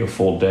 We need a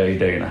full day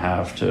and a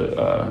half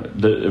to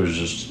it was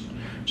just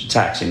a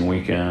taxing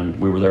weekend.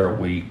 We were there a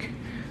week.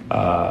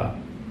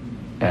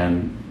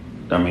 And,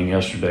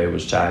 yesterday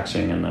was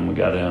taxing, and then we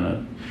got in at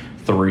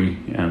 3,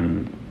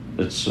 and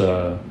it's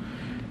going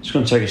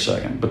to take a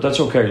second. But that's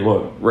okay.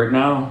 Look, right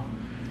now,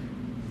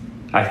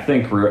 I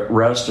think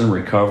rest and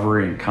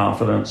recovery and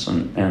confidence,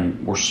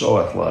 and we're so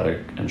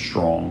athletic and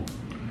strong.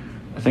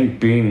 I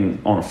think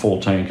being on a full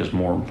tank is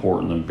more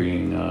important than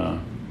being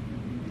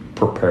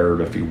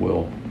prepared, if you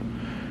will.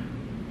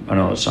 I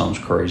know that sounds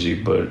crazy,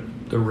 but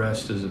the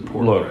rest is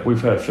important. Look, right?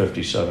 We've had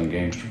 57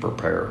 games to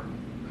prepare.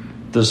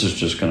 This is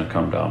just going to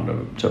come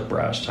down to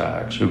brass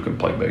tacks. Who can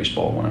play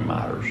baseball when it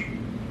matters?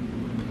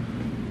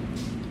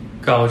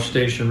 College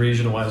Station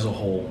Regional as a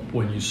whole,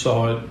 when you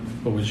saw it,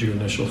 what was your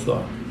initial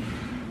thought?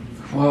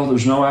 Well,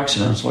 there's no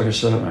accidents. Like I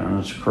said, man,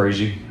 it's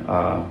crazy.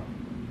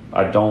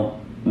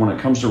 When it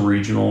comes to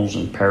regionals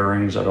and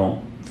pairings, I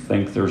don't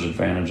think there's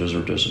advantages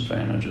or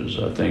disadvantages.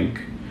 I think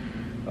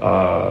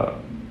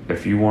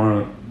if you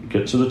want to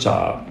get to the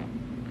top,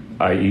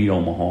 i.e.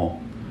 Omaha,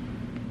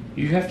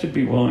 you have to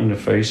be willing to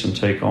face and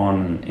take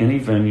on any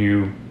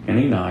venue,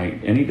 any night,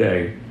 any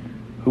day,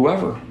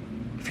 whoever.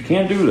 If you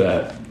can't do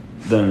that,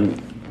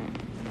 then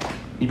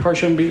you probably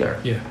shouldn't be there.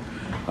 Yeah.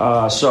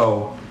 I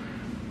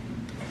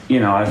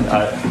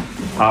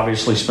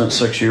obviously spent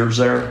 6 years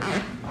there.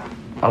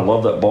 I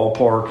love that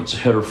ballpark. It's a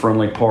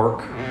hitter-friendly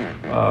park.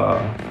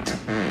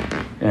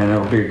 And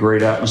it'll be a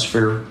great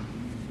atmosphere.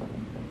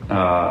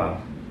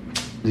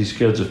 These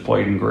kids have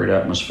played in great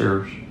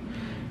atmospheres.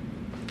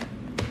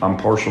 I'm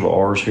partial to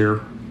ours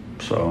here,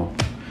 so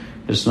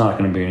it's not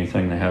going to be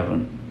anything they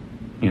haven't,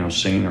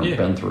 seen or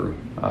been through.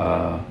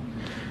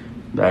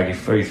 The Aggie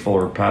faithful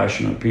are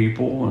passionate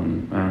people,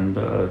 and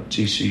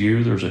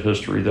TCU, there's a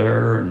history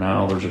there, and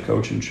now there's a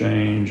coaching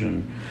change,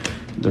 and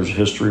there's a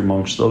history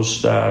amongst those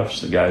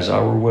staffs. The guys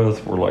I were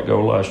with were let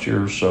go last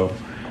year, so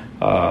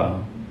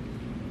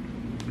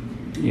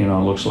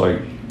it looks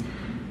like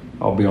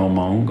I'll be on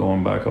my own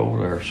going back over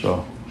there.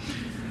 So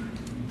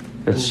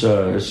it's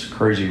a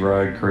crazy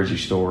ride, crazy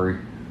story.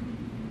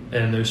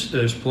 And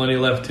there's plenty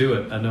left to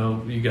it. I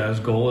know you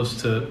guys' goal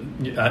is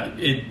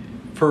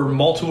for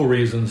multiple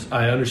reasons.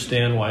 I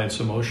understand why it's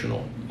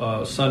emotional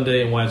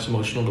Sunday and why it's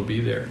emotional to be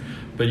there.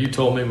 But you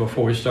told me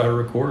before we started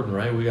recording,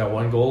 right? We got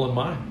one goal in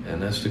mind,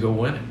 and that's to go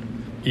win it.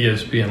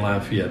 ESPN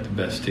Lafayette, the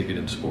best ticket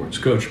in sports.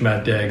 Coach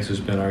Matt Deggs has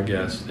been our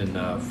guest.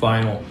 And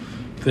final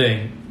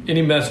thing,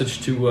 any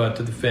message to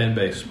the fan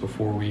base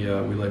before we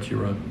let you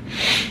run?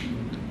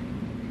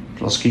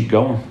 Let's keep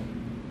going.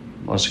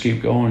 Let's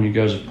keep going. You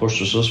guys have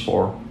pushed us this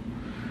far.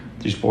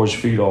 These boys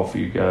feed off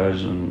of you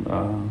guys, and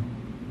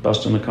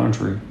best in the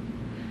country.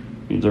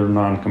 They're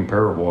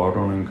non-comparable. I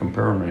don't even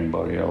compare them to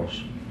anybody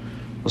else.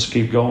 Let's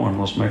keep going.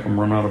 Let's make them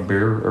run out of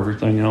beer,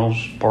 everything else,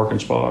 parking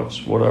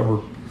spots,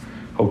 whatever,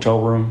 hotel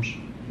rooms.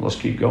 Let's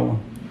keep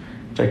going.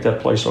 Take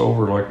that place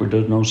over like we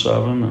did in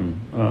 07. And,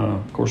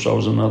 of course, I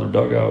was in another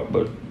dugout,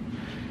 but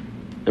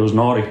it was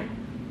naughty.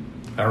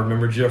 I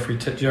remember Jeffrey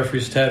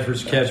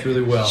Tadford's catch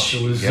really well.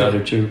 It was I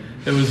do too.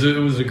 It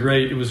was a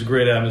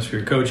great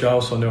atmosphere. Coach, I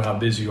also know how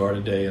busy you are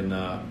today, and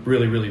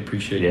really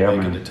appreciate you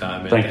making the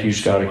time. Thank you,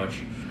 Scotty. So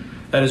much.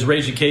 That is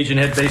Raging Cajun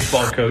head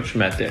baseball coach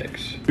Matt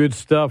Deggs. Good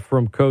stuff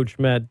from Coach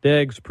Matt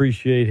Deggs.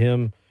 Appreciate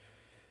him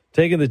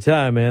taking the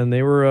time, man.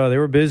 They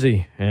were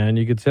busy, and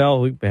you could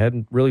tell they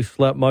hadn't really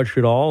slept much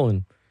at all.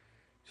 And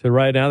said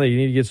right now they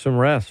need to get some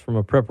rest from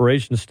a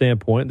preparation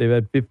standpoint. They've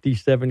had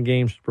 57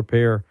 games to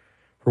prepare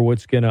for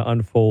what's going to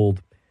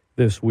unfold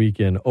this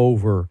weekend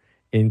over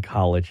in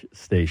College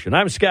Station.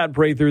 I'm Scott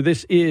Prather.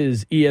 This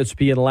is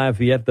ESPN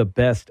Lafayette, the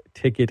best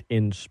ticket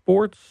in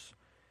sports.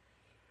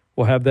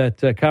 We'll have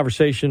that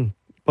conversation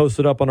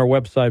posted up on our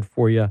website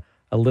for you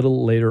a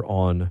little later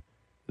on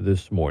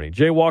this morning.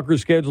 Jay Walker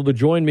is scheduled to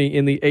join me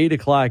in the 8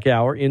 o'clock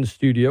hour in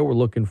studio. We're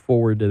looking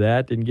forward to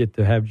that. Didn't get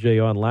to have Jay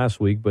on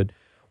last week, but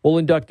we'll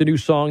induct a new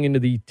song into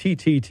the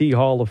TTT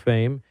Hall of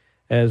Fame,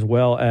 as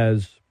well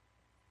as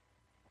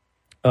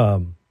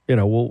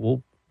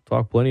we'll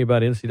talk plenty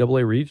about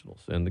NCAA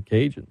Regionals and the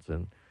Cajuns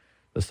and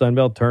the Sun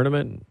Belt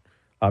Tournament, and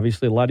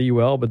obviously a lot of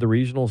UL, but the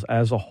regionals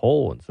as a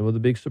whole and some of the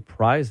big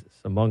surprises,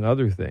 among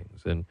other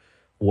things, and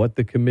what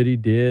the committee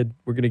did.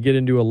 We're going to get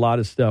into a lot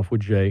of stuff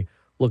with Jay.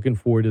 Looking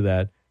forward to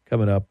that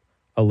coming up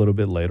a little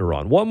bit later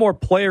on. One more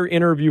player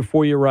interview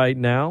for you right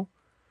now.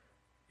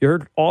 You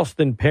heard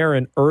Austin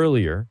Perrin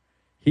earlier.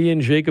 He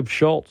and Jacob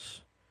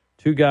Schultz,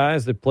 two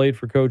guys that played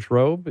for Coach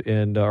Robe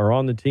and are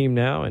on the team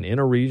now and in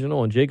a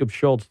regional. And Jacob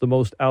Schultz, the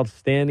most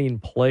outstanding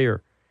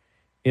player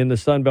in the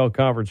Sun Belt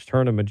Conference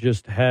tournament,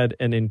 just had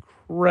an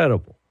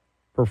incredible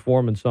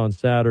performance on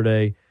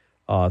Saturday.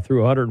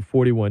 Through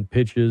 141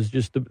 pitches,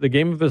 just the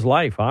game of his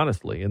life,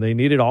 honestly. And they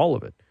needed all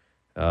of it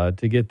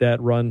to get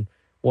that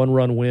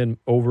one-run win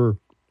over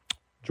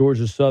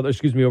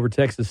over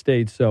Texas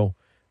State. So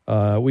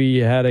we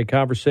had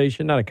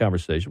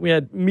we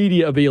had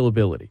media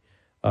availability.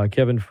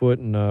 Kevin Foote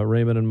and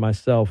Raymond and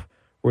myself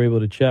were able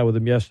to chat with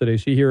him yesterday.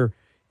 So you hear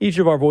each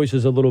of our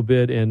voices a little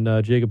bit,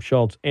 and Jacob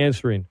Schultz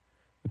answering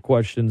the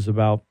questions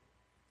about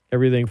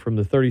everything from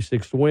the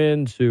 36th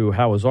win to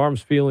how his arm's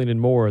feeling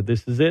and more.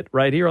 This is it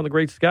right here on the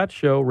Great Scott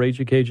Show.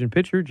 Raging Cajun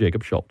pitcher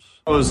Jacob Schultz.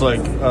 I was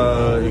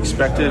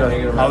expected.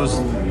 I was,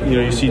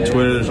 you see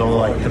Twitter, there's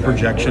all the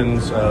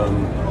projections.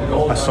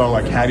 I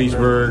saw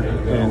Hattiesburg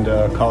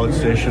and College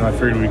Station. I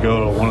figured we'd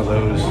go to one of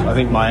those. I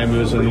think Miami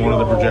was in one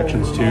of the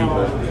projections too,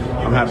 but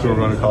I'm happy we're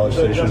going to College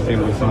Station. I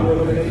think it'll be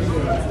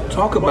fun.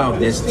 Talk about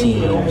this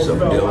team's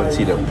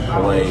ability to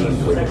play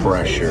with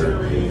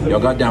pressure. Y'all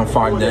got down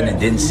 5-0 and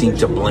didn't seem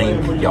to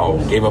blink. Y'all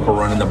gave up a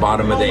run in the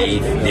bottom of the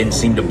 8th, didn't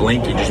seem to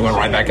blink. You just went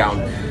right back out.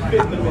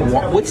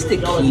 What's the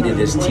key to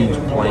this team's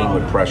playing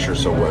with pressure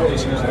so well?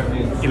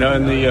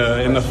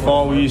 In the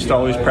fall we used to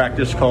always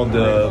practice called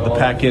the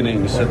pack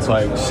innings. It's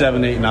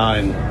 7, 8,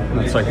 9.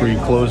 It's where you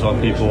close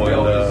on people,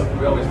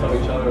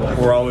 and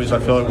we're always, I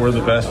feel like we're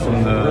the best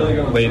in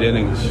the late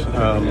innings.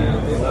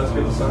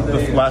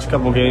 The last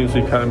couple games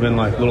we've kind of been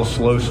a little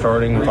slow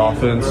starting with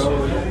offense,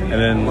 and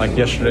then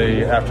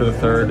yesterday after the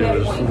third,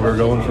 we were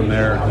going from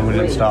there and we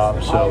didn't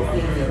stop. So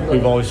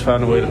we've always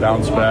found a way to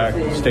bounce back,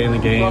 stay in the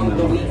game,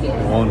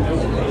 and won.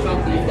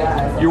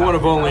 You're one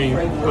of only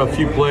a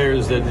few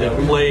players that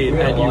played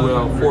at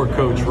UL for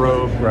Coach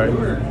Robe. Right.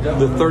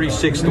 The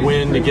 36th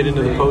win to get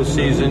into the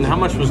postseason, how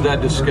much was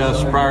that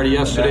discussed prior to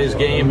yesterday's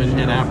game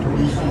and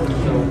afterwards?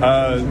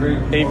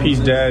 AP's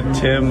dad,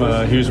 Tim,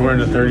 he was wearing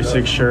a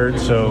 36 shirt,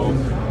 so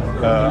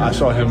I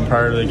saw him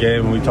prior to the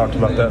game, and we talked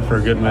about that for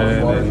a good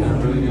minute.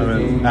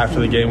 And after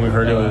the game, we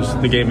heard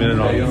the game ended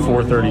on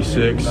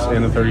 436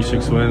 and the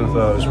 36th win. I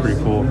thought it was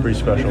pretty cool, pretty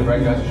special.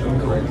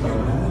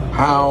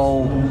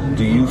 How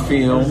do you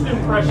feel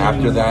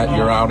after that,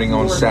 your outing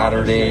on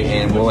Saturday,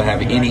 and will it have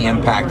any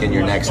impact in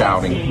your next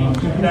outing?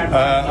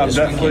 I'm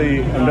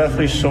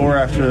definitely sore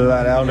after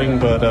that outing,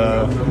 but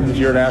if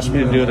you were to ask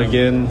me to do it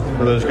again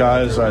for those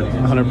guys, I'd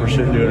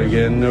 100% do it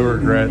again. No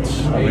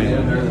regrets. I mean,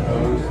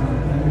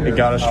 it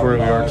got us to where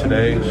we are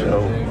today,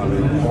 so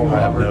I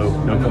have no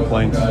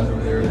complaints.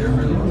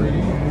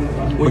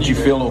 But you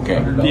feel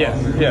okay? Yeah,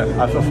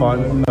 I feel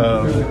fine.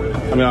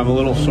 I mean, I'm a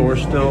little sore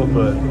still,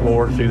 but we'll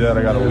work through that.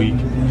 I got a week,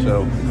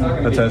 so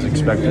that's as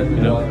expected, you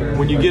know.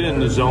 When you get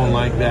in the zone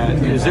like that,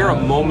 is there a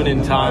moment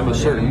in time, a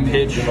certain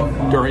pitch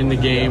during the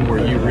game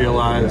where you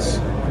realize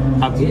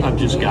I've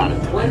just got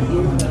it?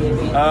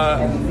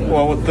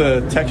 Well, with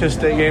the Texas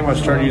State game, I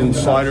started using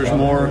sliders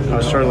more.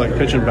 I started like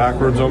pitching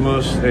backwards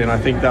almost, and I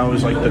think that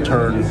was like the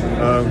turn.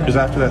 Because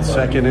after that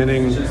second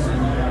inning,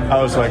 I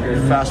was like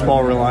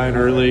fastball reliant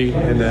early,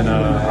 and then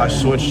I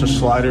switched to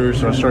sliders,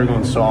 so I started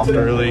going soft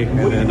early,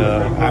 and then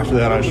after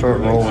that I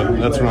started rolling.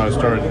 That's when I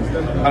started.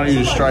 I don't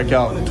usually strike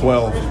out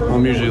 12.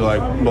 I'm usually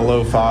like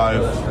below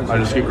 5. I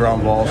just get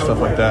ground balls, stuff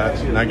like that,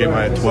 and that game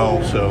I had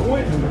 12, so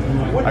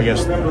I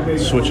guess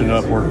switching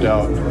up worked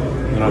out,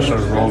 and I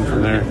started rolling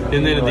from there.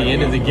 And then at the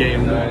end of the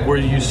game, were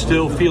you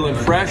still feeling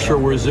fresh, or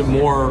was it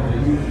more,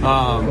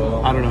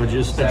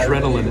 just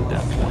adrenaline at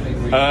that point?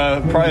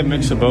 Probably a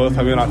mix of both.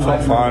 I mean, I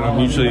felt fine. I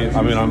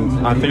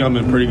think I'm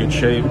in pretty good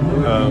shape. It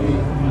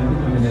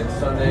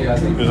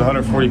was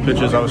 140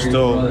 pitches. I was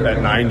still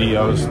at 90.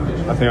 I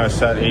think I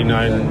sat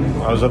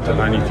 89. I was up to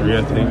 93,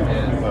 I think.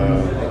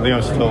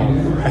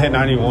 I had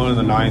 91 in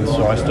the ninth,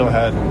 so I still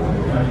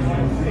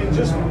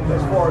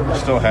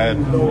had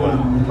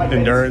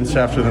endurance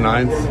after the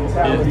ninth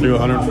through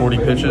 140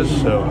 pitches.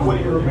 So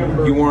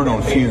you weren't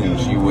on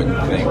fumes, you wouldn't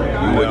think.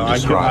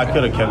 I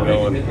could have kept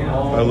going.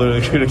 I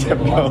literally could have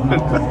kept going.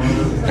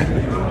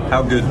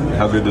 How good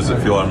does it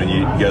feel? I mean,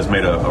 you guys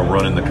made a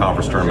run in the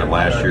conference tournament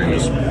last year and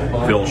just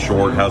fell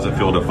short. How does it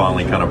feel to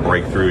finally kind of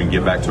break through and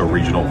get back to a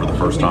regional for the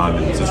first time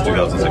since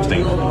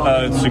 2016?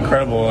 It's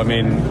incredible. I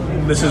mean,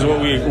 this is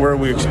where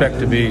we expect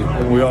to be.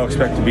 We all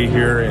expect to be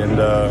here, and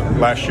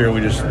last year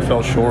we just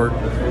fell short.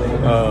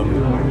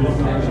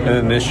 And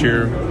then this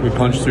year we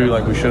punched through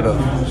like we should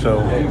have.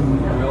 So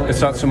it's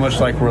not so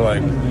much like we're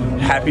like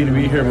happy to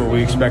be here, but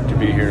we expect to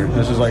be here.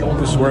 This is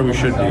where we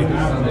should be.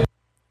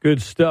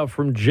 Good stuff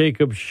from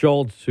Jacob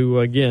Schultz, who,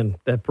 again,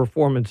 that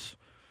performance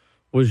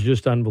was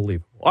just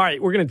unbelievable. All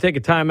right, we're going to take a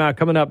timeout.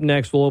 Coming up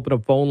next, we'll open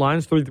up phone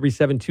lines,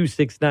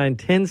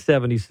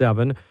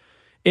 337-269-1077.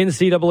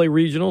 NCAA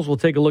Regionals, we'll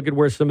take a look at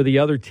where some of the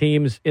other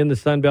teams in the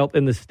Sun Belt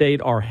in the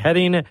state are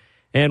heading,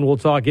 and we'll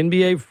talk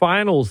NBA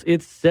Finals.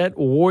 It's set,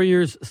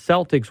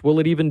 Warriors-Celtics. Will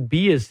it even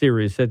be a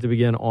series set to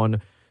begin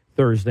on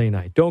Thursday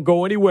night? Don't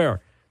go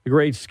anywhere. The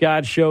Great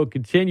Scott Show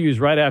continues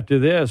right after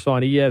this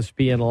on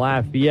ESPN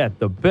Lafayette,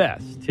 the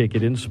best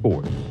ticket in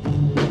sports.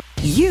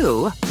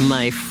 You,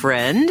 my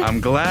friend.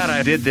 I'm glad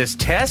I did this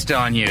test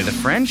on you, the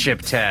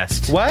friendship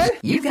test. What?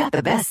 You got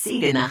the best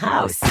seat in the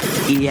house.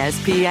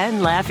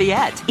 ESPN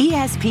Lafayette.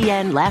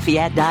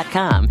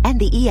 ESPNLafayette.com and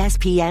the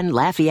ESPN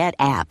Lafayette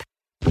app.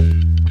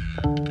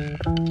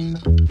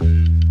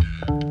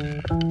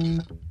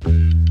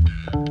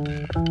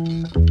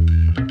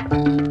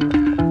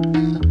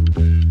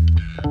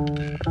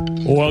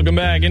 Welcome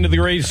back into the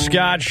Great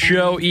Scott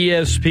Show,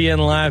 ESPN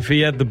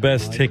Lafayette, the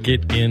best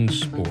ticket in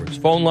sports.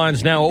 Phone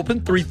lines now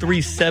open,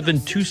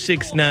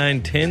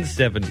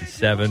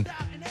 337-269-1077.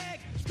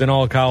 It's been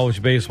all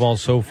college baseball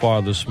so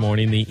far this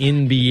morning. The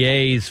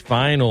NBA's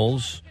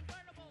finals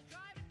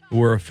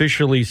were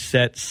officially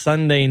set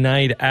Sunday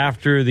night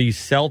after the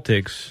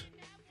Celtics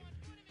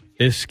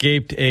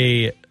escaped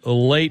a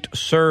late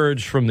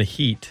surge from the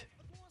Heat.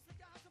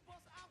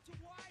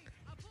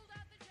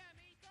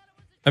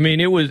 I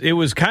mean, it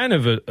was kind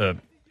of a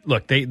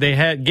look. They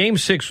had Game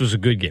 6 was a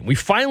good game. We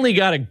finally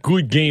got a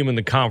good game in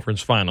the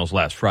conference finals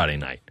last Friday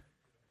night.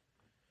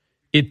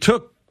 It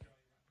took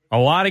a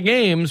lot of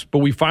games, but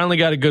we finally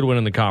got a good one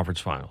in the conference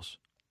finals.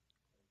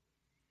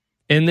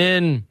 And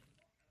then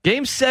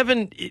Game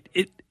 7,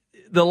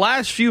 the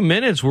last few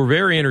minutes were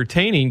very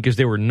entertaining because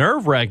they were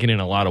nerve-wracking in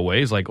a lot of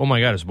ways. Like, oh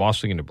my God, is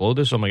Boston going to blow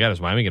this? Oh my God, is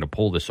Miami going to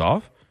pull this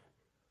off?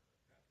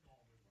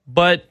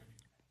 But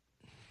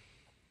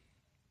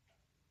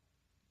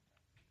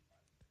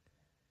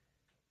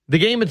the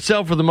game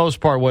itself, for the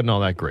most part, wasn't all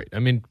that great. I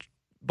mean,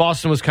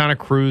 Boston was kind of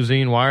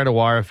cruising, wire to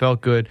wire,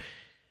 felt good.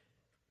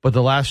 But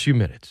the last few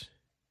minutes,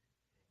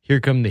 here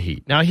come the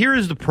Heat. Now, here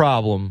is the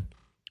problem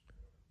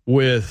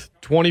with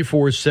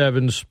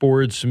 24/7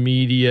 sports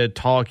media,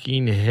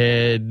 talking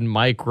head,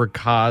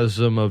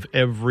 microcosm of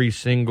every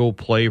single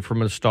play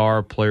from a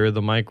star player,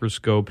 the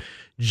microscope.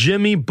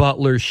 Jimmy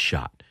Butler's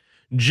shot.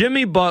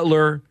 Jimmy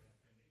Butler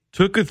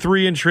took a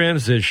three in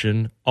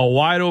transition, a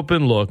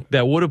wide-open look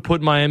that would have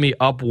put Miami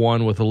up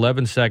 1 with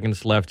 11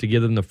 seconds left to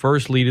give them the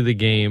first lead of the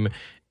game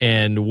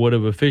and would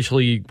have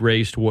officially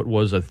erased what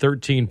was a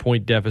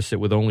 13-point deficit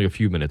with only a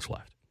few minutes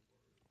left.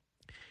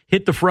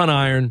 Hit the front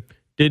iron,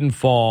 didn't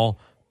fall.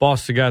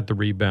 Boston got the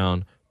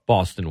rebound.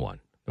 Boston won.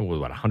 It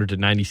was,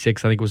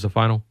 100-96, I think was the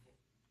final?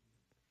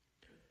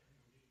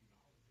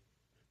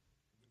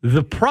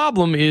 The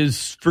problem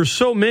is, for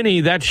so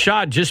many, that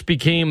shot just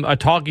became a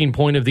talking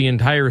point of the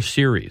entire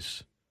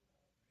series.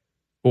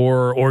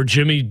 Or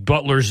Jimmy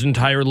Butler's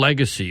entire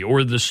legacy,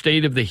 or the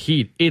state of the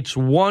Heat. It's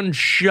one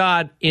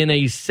shot in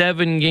a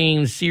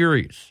 7-game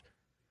series.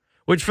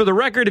 Which, for the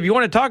record, if you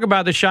want to talk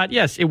about the shot,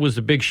 yes, it was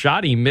a big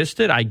shot. He missed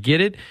it. I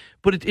get it.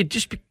 But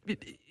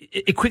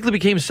it quickly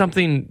became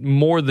something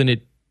more than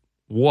it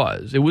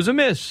was. It was a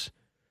miss.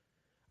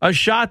 A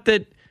shot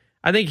that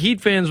I think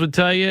Heat fans would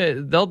tell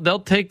you they'll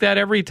take that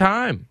every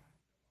time.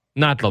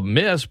 Not the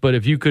miss, but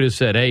if you could have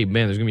said, hey,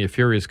 man, there's going to be a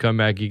furious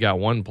comeback. You got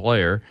one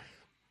player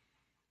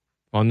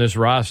on this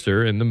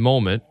roster in the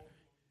moment.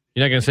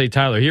 You're not going to say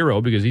Tyler Hero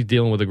because he's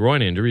dealing with a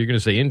groin injury. You're going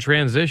to say in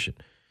transition.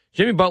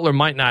 Jimmy Butler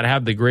might not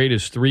have the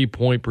greatest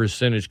three-point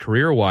percentage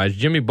career-wise.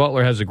 Jimmy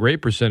Butler has a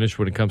great percentage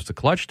when it comes to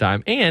clutch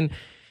time. And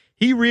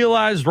he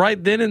realized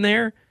right then and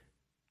there,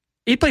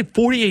 he played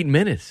 48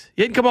 minutes.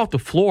 He hadn't come off the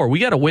floor. We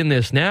got to win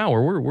this now,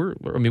 or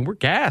we're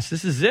gassed.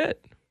 This is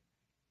it.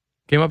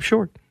 Came up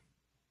short.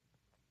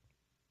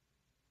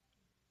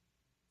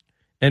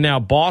 And now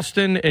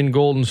Boston and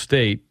Golden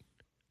State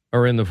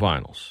are in the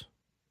finals.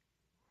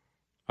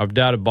 I've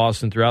doubted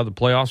Boston throughout the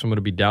playoffs. I'm going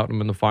to be doubting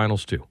them in the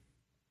finals too.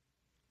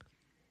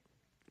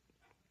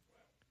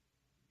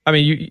 I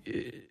mean,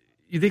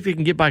 you think they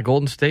can get by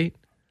Golden State?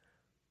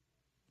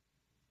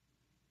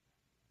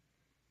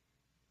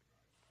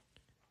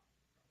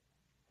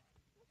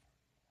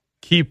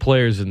 Key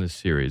players in this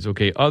series,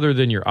 okay, other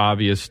than your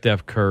obvious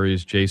Steph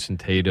Curry's, Jason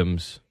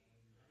Tatum's,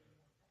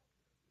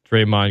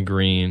 Draymond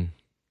Green,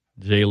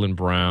 Jaylen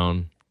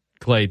Brown,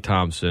 Klay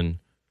Thompson,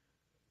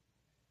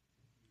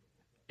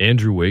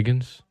 Andrew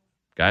Wiggins,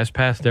 guy's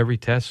passed every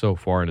test so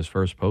far in his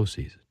first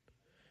postseason.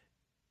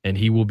 And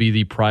he will be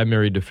the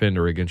primary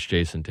defender against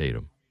Jason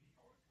Tatum.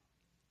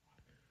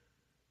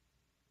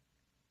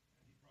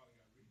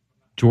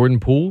 Jordan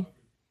Poole?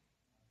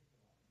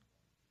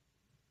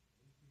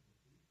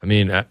 I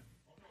mean,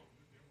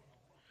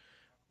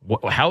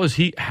 how is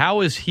he?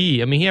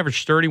 I mean, he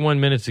averaged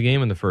 31 minutes a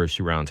game in the first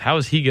 2 rounds. How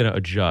is he going to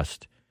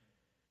adjust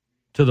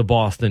to the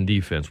Boston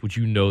defense, which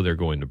you know they're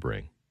going to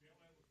bring?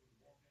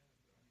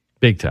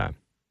 Big time.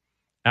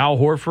 Al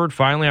Horford,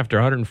 finally, after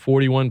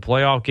 141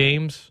 playoff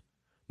games,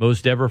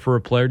 most ever for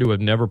a player to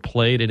have never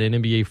played in an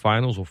NBA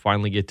Finals, will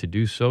finally get to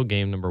do so.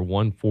 Game number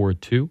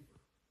 142.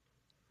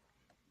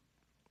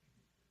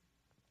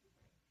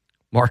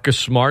 Marcus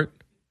Smart.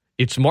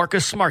 It's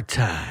Marcus Smart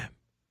time,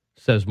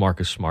 says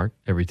Marcus Smart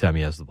every time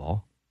he has the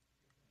ball.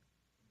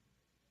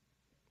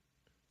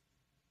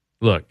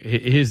 Look,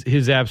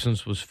 his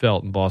absence was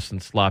felt in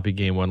Boston's sloppy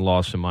Game 1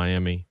 loss in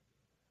Miami.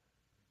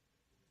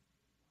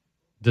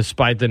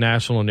 Despite the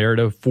national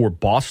narrative for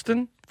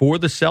Boston, for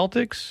the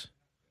Celtics,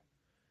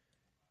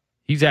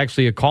 he's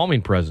actually a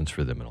calming presence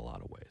for them in a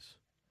lot of ways.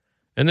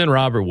 And then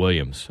Robert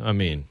Williams. I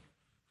mean,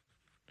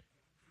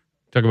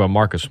 talk about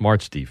Marcus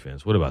Smart's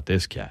defense. What about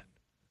this cat?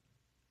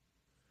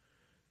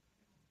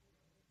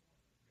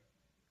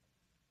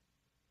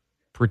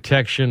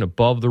 Protection,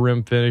 above the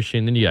rim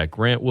finishing. Then you got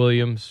Grant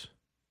Williams.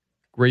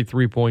 Great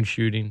three-point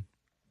shooting.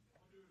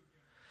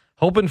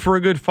 Hoping for a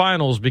good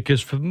finals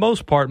because for the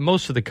most part,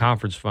 most of the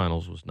conference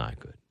finals was not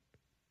good.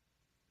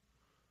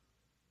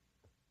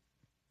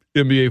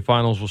 NBA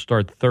finals will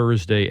start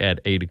Thursday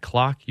at 8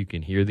 o'clock. You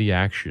can hear the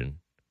action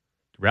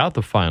throughout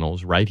the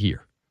finals right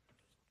here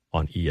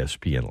on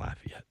ESPN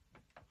Lafayette.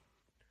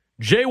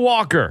 Jay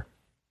Walker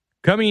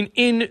coming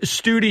in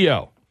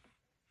studio.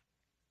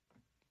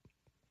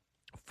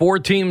 4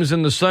 teams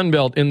in the Sun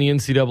Belt in the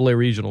NCAA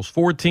Regionals.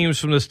 4 teams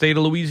from the state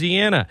of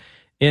Louisiana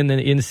in the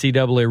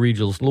NCAA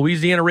Regionals.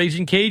 Louisiana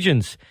Raging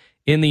Cajuns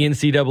in the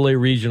NCAA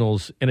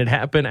Regionals. And it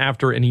happened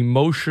after an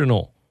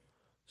emotional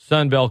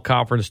Sun Belt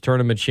Conference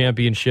Tournament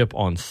Championship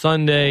on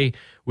Sunday.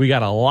 We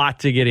got a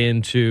lot to get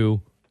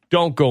into.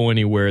 Don't go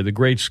anywhere. The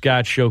Great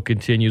Scott Show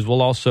continues.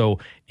 We'll also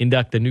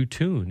induct a new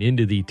tune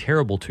into the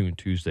Terrible Tune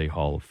Tuesday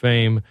Hall of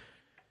Fame.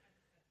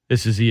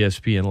 This is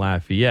ESPN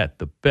Lafayette,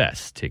 the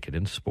best ticket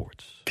in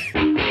sports.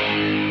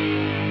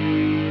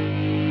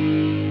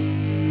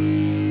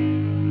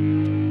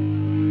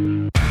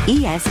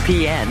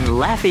 ESPN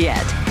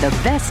Lafayette, the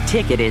best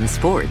ticket in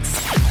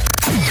sports.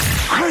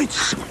 Great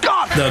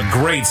Scott! The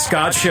Great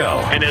Scott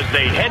Show. And as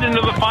they head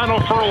into the final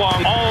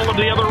furlong, all of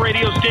the other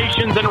radio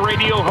stations and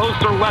radio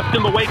hosts are left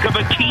in the wake of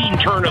a keen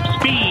turn of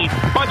speed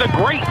by the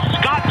Great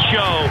Scott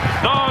Show,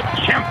 the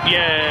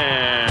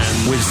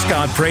champion. With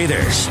Scott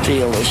Prather.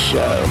 Steal the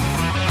show.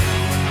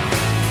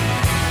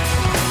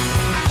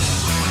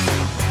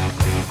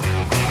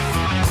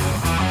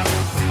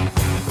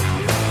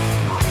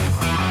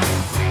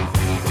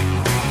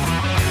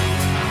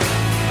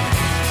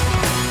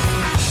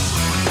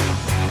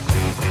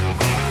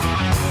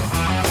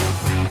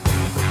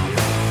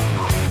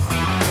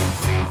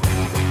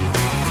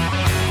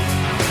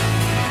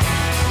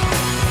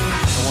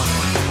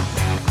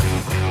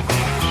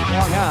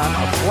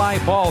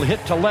 Fly ball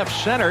hit to left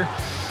center.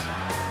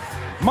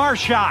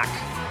 Marshak.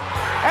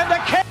 And the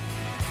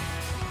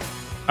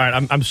All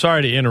right, I'm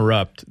sorry to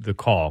interrupt the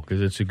call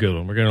because it's a good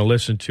one. We're going to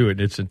listen to it in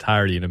its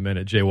entirety in a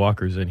minute. Jay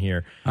Walker's in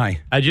here.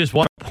 Hi. I just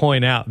want to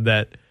point out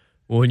that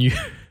when you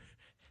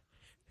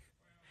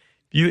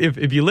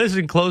if you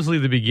listen closely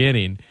at the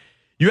beginning,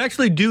 you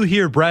actually do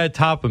hear Brad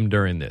Topham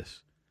during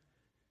this.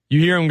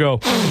 You hear him go,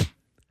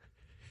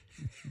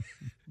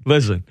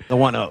 listen. The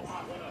 1-0.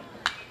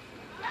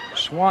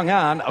 Swung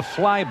on, a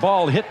fly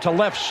ball hit to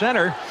left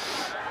center.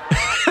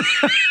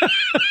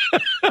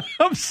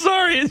 I'm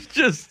sorry, it's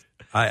just...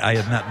 I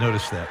had not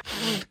noticed that.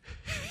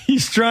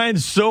 He's trying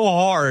so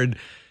hard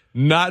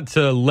not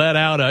to let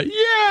out a,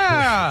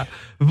 yeah!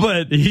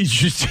 But he's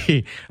just...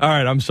 all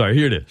right, I'm sorry,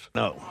 here it is.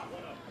 No.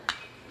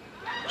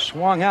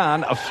 Swung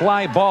on, a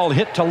fly ball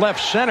hit to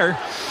left center.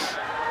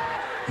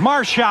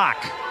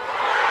 Marshak.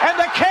 And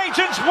the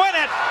Cajuns win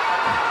it.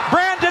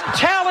 Brandon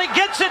Talley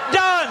gets it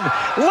done.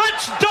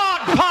 Let's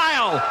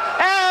dogpile.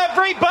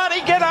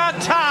 Everybody get on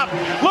top.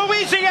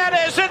 Louisiana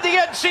is in the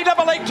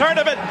NCAA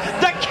tournament.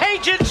 The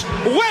Cajuns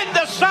win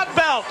the Sun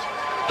Belt.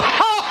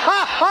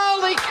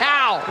 Holy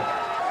cow.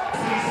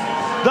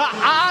 The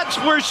odds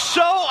were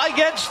so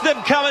against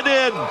them coming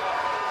in.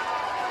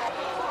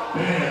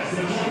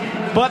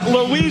 But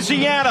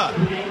Louisiana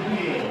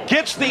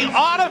gets the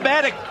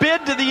automatic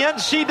bid to the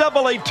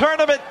NCAA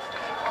tournament.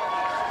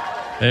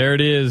 There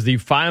it is, the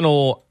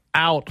final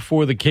out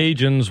for the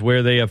Cajuns,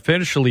 where they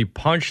officially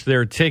punched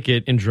their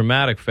ticket in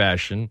dramatic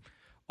fashion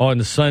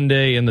on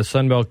Sunday in the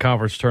Sun Belt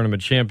Conference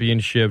Tournament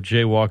Championship.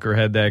 Jay Walker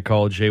had that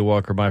call. Jay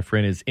Walker, my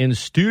friend, is in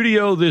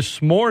studio this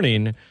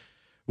morning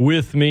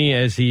with me,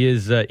 as he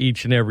is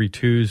each and every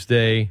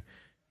Tuesday.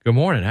 Good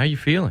morning. How you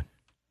feeling?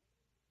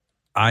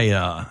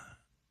 I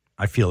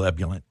feel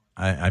ebullient.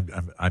 I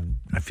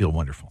feel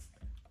wonderful.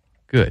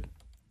 Good.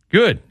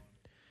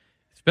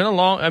 It's been a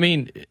long. I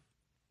mean.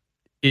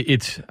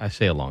 I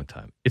say a long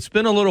time. It's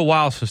been a little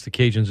while since the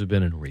Cajuns have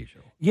been in a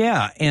regional.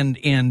 Yeah, and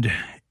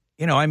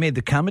I made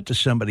the comment to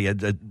somebody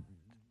that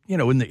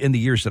in the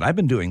years that I've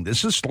been doing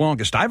this is the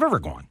longest I've ever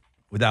gone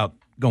without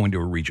going to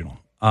a regional.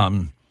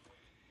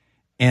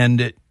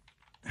 And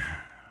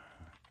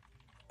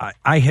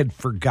I had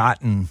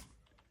forgotten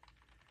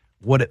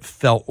what it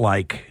felt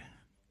like,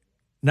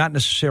 not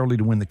necessarily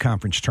to win the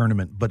conference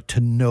tournament, but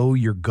to know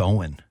you're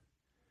going.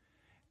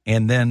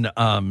 And then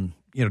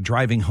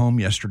driving home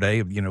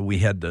yesterday, we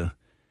had the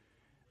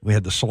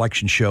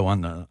selection show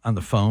on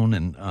the phone,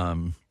 and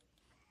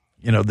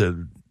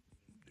the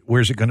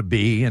where's it going to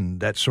be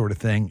and that sort of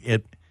thing.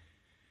 It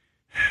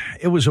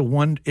was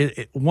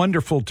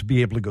wonderful to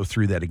be able to go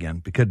through that again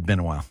because it'd been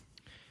a while.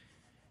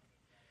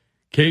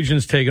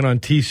 Cajuns taking on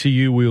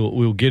TCU.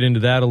 We'll get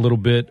into that a little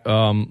bit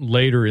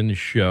later in the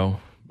show,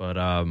 but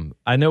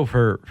I know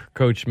for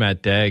Coach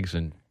Matt Deggs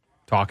and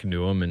talking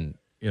to him, and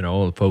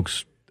the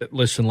folks that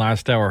listened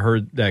last hour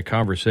heard that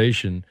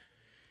conversation.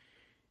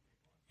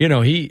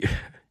 He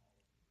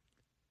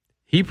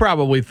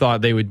probably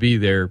thought they would be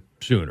there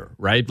sooner,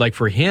 right? Like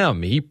for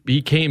him,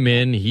 he came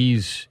in.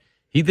 He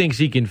thinks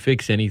he can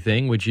fix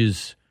anything, which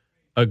is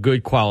a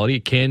good quality.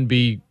 It can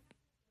be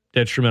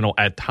detrimental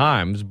at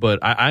times, but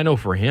I know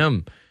for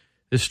him,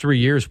 this 3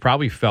 years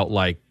probably felt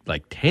like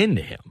 10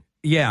 to him.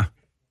 Yeah,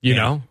 you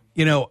know.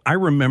 I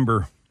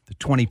remember the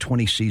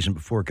 2020 season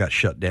before it got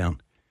shut down.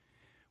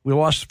 We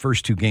lost the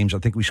first two games. I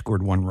think we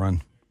scored one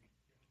run.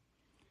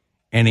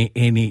 And I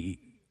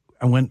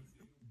went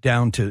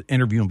down to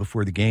interview him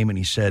before the game, and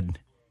he said,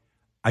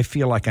 I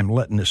feel like I'm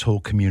letting this whole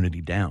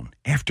community down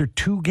after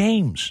 2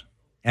 games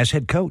as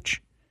head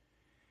coach.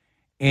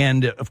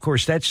 And, of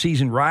course, that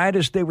season, right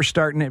as they were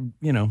starting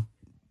to,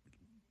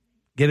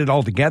 get it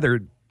all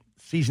together,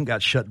 season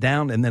got shut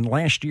down. And then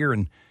last year,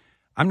 and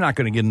I'm not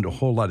going to get into a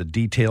whole lot of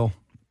detail,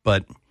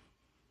 but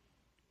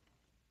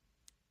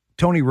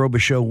Tony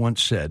Robichaux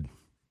once said,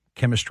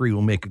 chemistry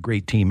will make a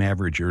great team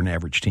average or an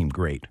average team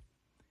great.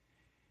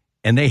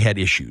 And they had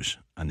issues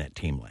on that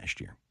team last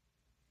year.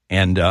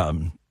 And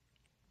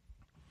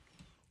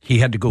he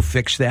had to go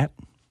fix that,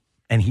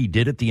 and he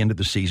did at the end of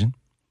the season.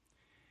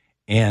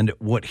 And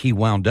what he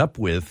wound up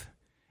with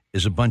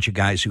is a bunch of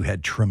guys who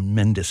had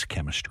tremendous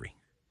chemistry.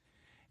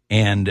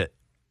 And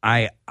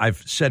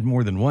I've said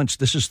more than once,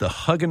 this is the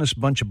huggingest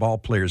bunch of ball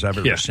players I've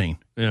ever seen.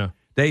 Yeah.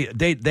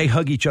 They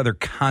hug each other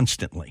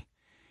constantly.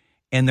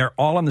 And they're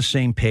all on the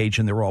same page,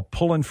 and they're all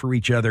pulling for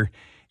each other.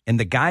 And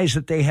the guys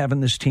that they have in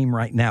this team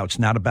right now, it's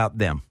not about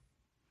them.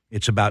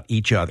 It's about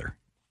each other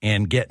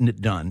and getting it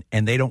done.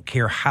 And they don't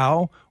care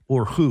how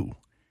or who.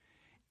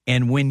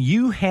 And when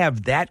you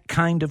have that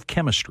kind of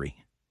chemistry,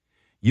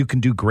 you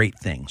can do great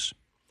things.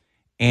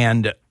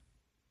 And,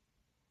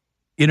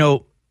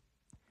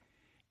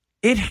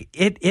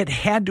 it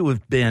had to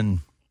have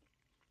been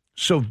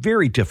so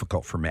very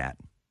difficult for Matt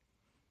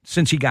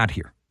since he got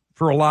here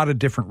for a lot of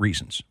different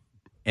reasons.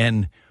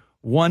 And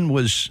one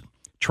was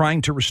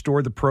trying to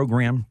restore the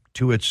program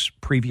to its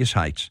previous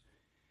heights.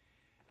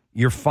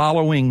 You're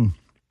following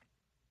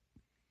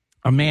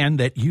a man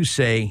that you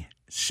say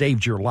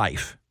saved your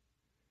life,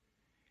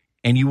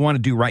 and you want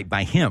to do right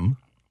by him.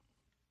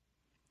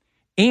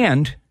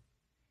 And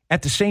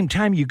at the same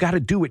time, you got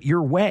to do it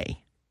your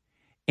way.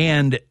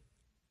 And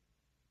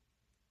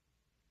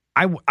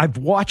I've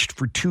watched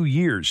for 2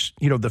 years,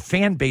 the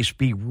fan base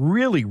be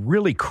really,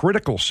 really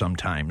critical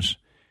sometimes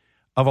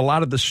of a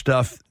lot of the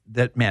stuff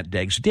that Matt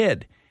Deggs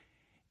did.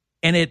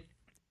 And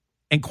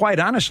quite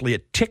honestly,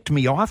 it ticked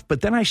me off.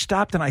 But then I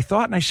stopped and I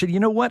thought, and I said,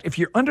 you know what? If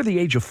you're under the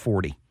age of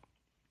 40,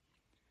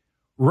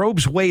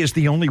 Robe's way is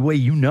the only way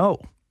you know.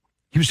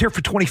 He was there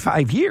for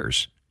 25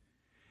 years.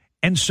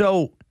 And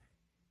so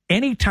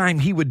anytime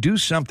he would do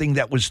something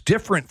that was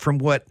different from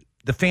what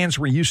the fans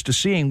were used to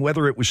seeing,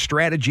 whether it was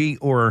strategy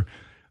or,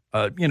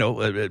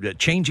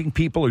 changing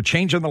people or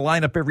changing the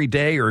lineup every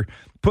day or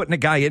putting a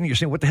guy in, and you're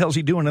saying, what the hell's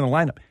he doing in the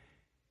lineup?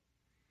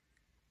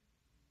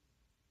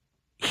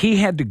 He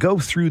had to go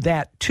through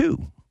that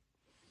too.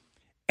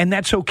 And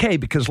that's okay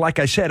because, like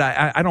I said,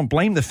 I don't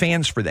blame the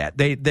fans for that.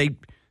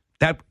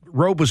 That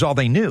Robe was all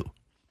they knew.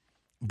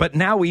 But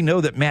now we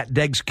know that Matt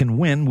Deggs can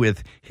win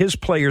with his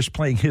players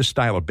playing his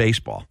style of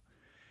baseball.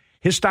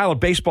 His style of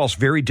baseball is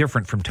very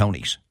different from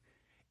Tony's,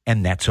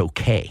 and that's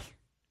okay.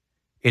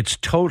 It's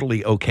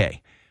totally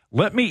okay.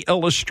 Let me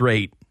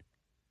illustrate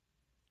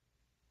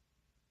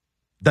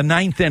the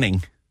 9th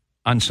inning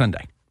on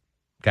Sunday,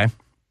 okay?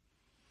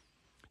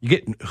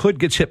 Hood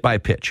gets hit by a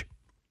pitch.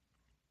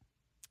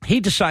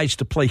 He decides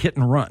to play hit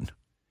and run,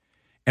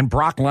 and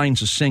Brock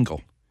lines a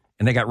single,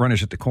 and they got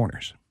runners at the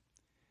corners.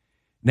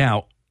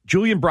 Now,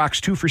 Julian Brock's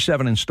 2 for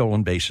 7 in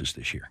stolen bases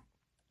this year.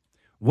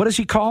 What does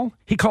he call?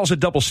 He calls a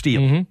double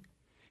steal. Mm-hmm.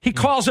 He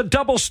calls a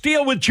double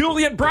steal with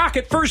Julian Brock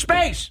at first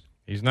base.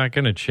 He's not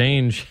going to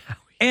change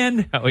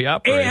how he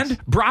operates.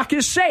 And Brock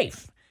is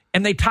safe,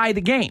 and they tie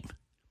the game.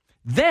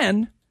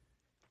 Then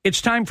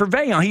it's time for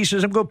Veillon. He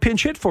says, I'm going to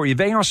pinch hit for you.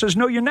 Veillon says,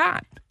 no, you're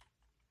not.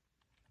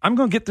 I'm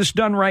going to get this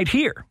done right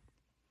here.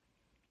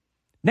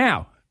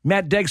 Now,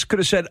 Matt Deggs could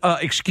have said,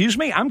 excuse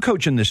me, I'm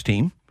coaching this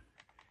team.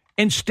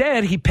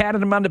 Instead, he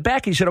patted him on the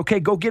back. He said, okay,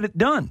 go get it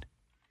done.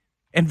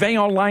 And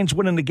Veillon lines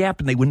one in the gap,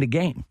 and they win the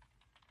game.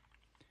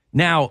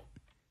 Now,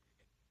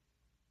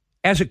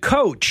 as a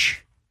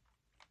coach,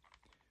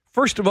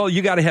 first of all,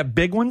 you got to have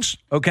big ones,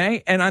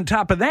 okay? And on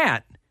top of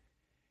that,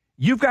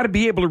 you've got to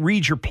be able to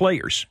read your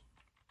players.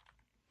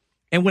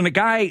 And when a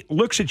guy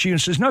looks at you and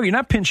says, no, you're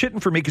not pinch hitting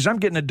for me because I'm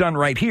getting it done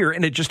right here,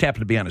 and it just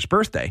happened to be on his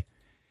birthday,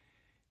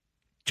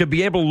 to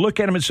be able to look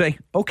at him and say,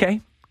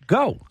 okay,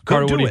 go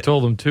Carter, do what it. he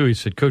told him, too, he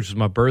said, Coach, it's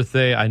my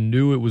birthday. I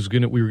knew we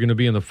were going to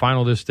be in the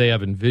final this day.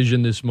 I've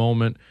envisioned this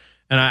moment.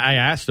 And I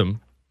asked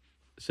him,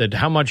 said,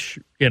 how much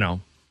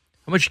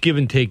give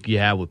and take do you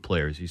have with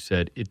players? He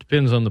said, it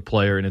depends on the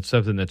player, and it's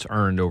something that's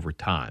earned over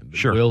time. But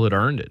sure. Will had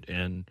earned it.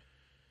 And,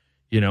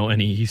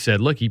 and he said,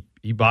 look,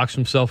 he boxed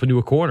himself into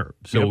a corner.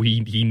 So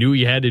he knew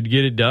he had to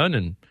get it done,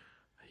 and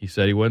he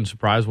said he wasn't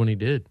surprised when he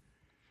did.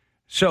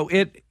 So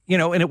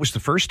and it was the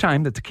first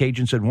time that the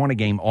Cajuns had won a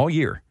game all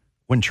year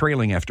when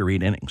trailing after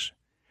 8 innings.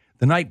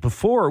 The night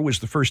before was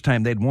the first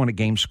time they'd won a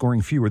game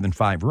scoring fewer than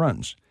 5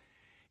 runs.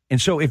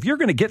 And so if you're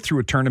going to get through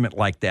a tournament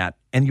like that,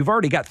 and you've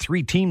already got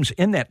 3 teams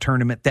in that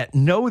tournament that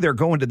know they're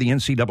going to the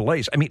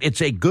NCAAs, I mean,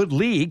 it's a good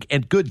league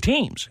and good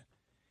teams,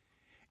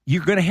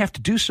 you're going to have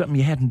to do something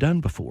you hadn't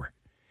done before.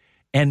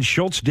 And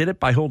Schultz did it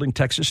by holding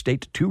Texas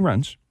State to 2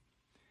 runs.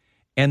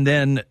 And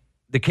then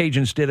the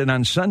Cajuns did it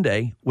on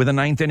Sunday with a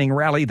 9th inning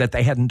rally that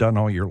they hadn't done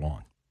all year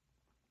long.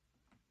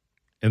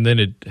 And then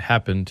it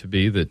happened to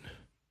be that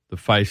the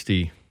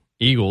feisty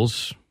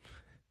Eagles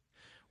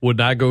would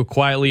not go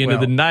quietly into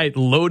the night,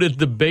 loaded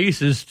the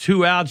bases,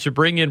 2 outs to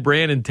bring in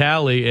Brandon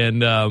Talley,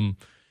 and,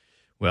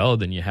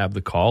 then you have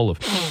the call of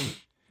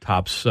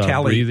Top's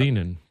breathing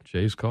and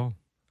Jay's call.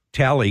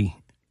 Talley,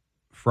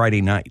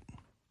 Friday night,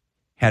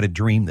 had a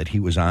dream that he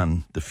was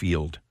on the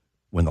field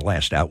when the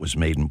last out was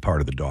made and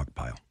part of the dog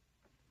pile.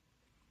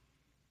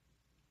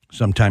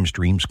 Sometimes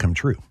dreams come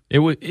true.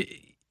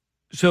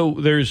 So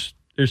there's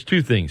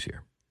 2 things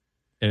here.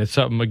 And it's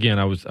something, again,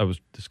 I was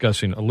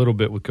discussing a little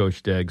bit with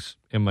Coach Deggs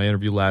in my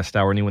interview last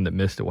hour. Anyone that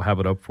missed it, we'll have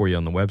it up for you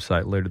on the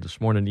website later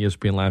this morning,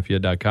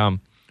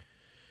 ESPNLafayette.com.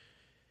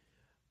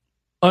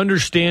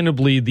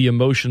 Understandably, the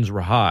emotions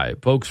were high.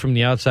 Folks from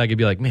the outside could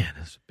be like, man,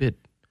 it's a bit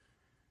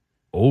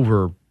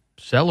over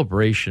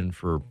celebration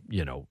for,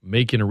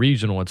 making a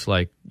regional. It's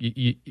like,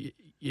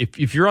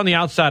 if you're on the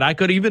outside, I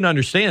could even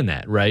understand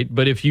that, right?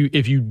 But if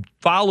you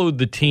followed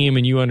the team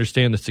and you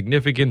understand the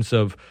significance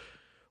of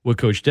what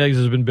Coach Deggs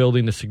has been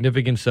building, the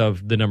significance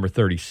of the number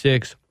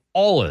 36,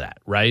 all of that,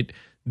 right?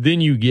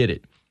 Then you get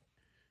it.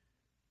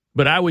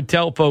 But I would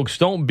tell folks,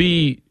 don't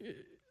be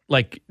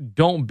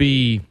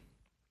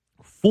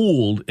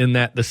fooled in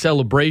that the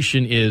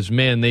celebration is,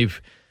 man,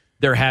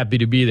 they're happy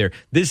to be there.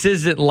 This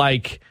isn't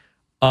like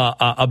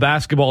a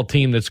basketball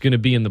team that's going to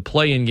be in the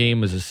play-in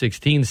game as a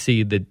 16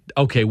 seed that,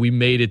 okay, we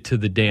made it to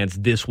the dance.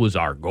 This was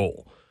our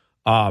goal.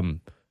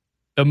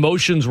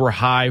 Emotions were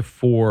high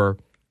for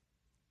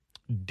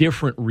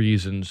different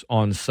reasons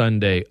on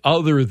Sunday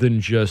other than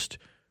just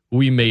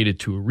we made it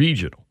to a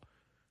regional.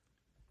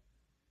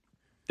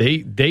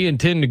 They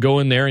intend to go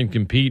in there and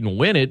compete and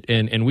win it,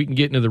 and we can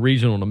get into the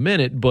regional in a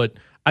minute, but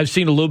I've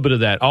seen a little bit of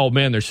that. Oh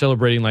man, they're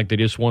celebrating like they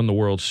just won the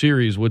World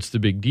Series. What's the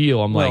big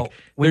deal? I'm like,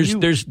 there's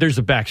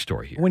a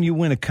backstory here. When you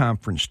win a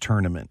conference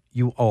tournament,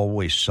 you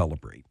always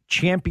celebrate.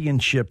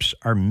 Championships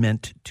are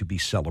meant to be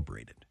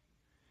celebrated.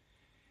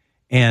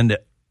 And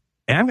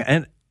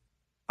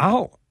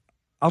I'll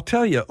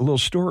tell you a little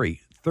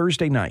story.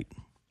 Thursday night,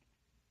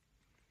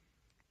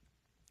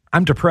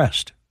 I'm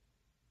depressed.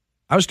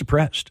 I was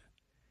depressed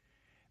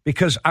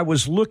because I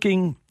was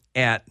looking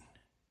at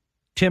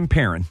Tim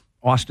Perrin,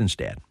 Austin's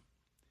dad.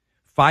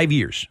 5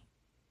 years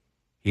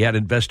he had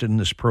invested in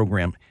this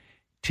program.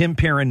 Tim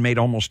Perrin made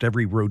almost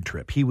every road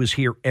trip. He was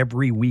here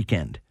every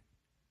weekend.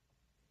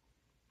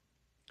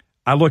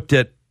 I looked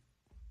at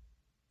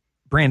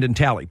Brandon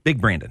Talley,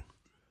 Big Brandon,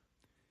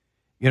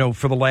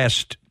 for the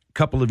last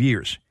couple of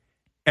years.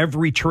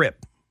 Every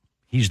trip,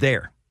 he's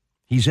there.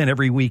 He's in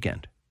every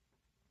weekend.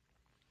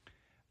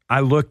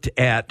 I looked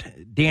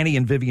at Danny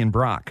and Vivian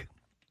Brock,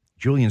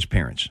 Julian's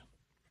parents.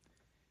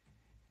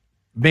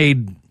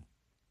 Made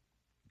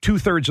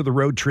 2/3 of the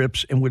road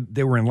trips, and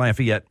they were in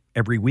Lafayette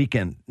every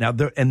weekend. Now,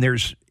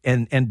 there's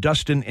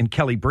Dustin and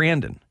Kelly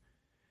Brandon,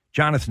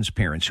 Jonathan's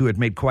parents, who had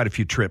made quite a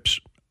few trips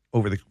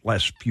over the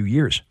last few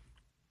years.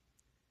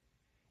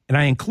 And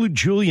I include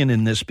Julian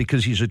in this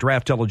because he's a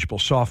draft-eligible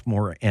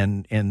sophomore,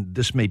 and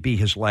this may be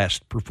his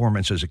last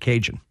performance as a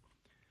Cajun.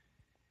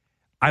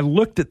 I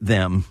looked at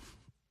them,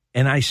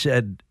 and I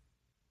said,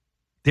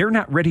 they're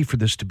not ready for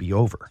this to be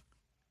over.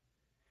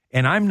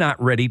 And I'm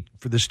not ready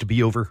for this to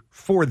be over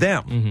for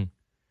them. Mm-hmm.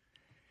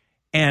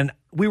 And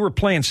we were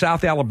playing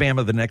South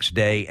Alabama the next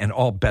day, and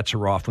all bets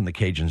are off when the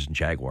Cajuns and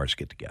Jaguars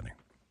get together.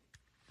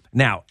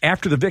 Now,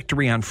 after the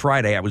victory on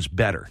Friday, I was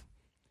better.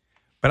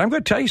 But I'm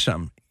going to tell you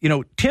something.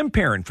 Tim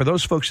Perrin, for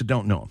those folks that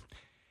don't know him,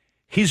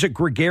 he's a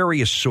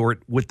gregarious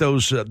sort with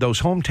those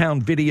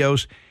hometown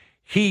videos.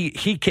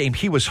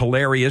 He was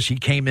hilarious. He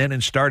came in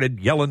and started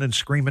yelling and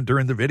screaming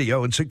during the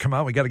video and said, come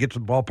on, we got to get to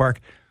the ballpark.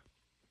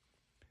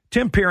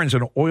 Tim Perrin's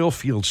an oil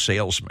field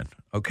salesman,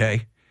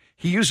 okay?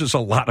 He uses a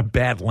lot of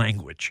bad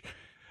language.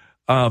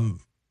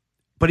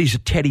 But he's a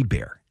teddy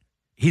bear.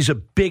 He's a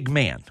big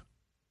man.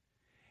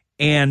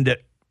 And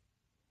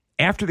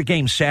after the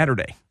game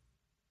Saturday,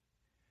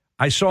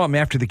 I saw him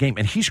after the game,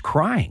 and he's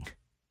crying.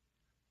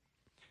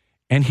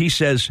 And he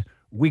says,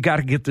 we got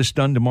to get this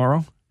done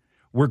tomorrow.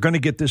 We're going to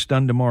get this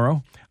done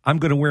tomorrow. I'm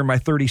going to wear my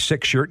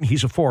 36 shirt, and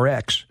he's a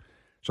 4X.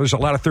 So there's a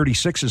lot of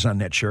 36s on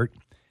that shirt.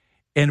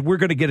 And we're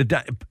going to get it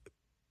done.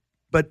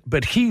 But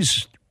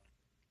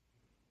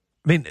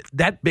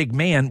that big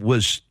man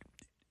was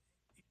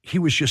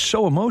just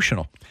so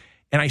emotional.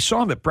 And I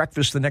saw him at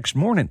breakfast the next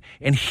morning,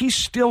 and he's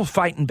still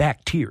fighting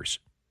back tears.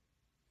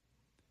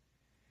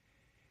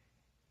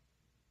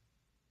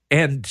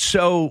 And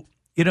so,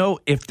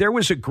 if there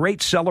was a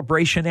great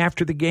celebration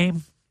after the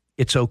game,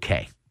 it's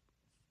okay.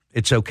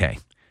 It's okay.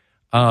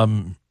 I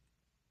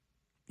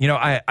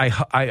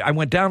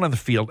went down on the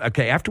field,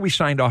 okay, after we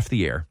signed off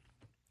the air,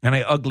 and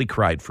I ugly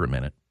cried for a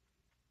minute.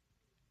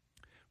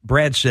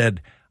 Brad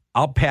said,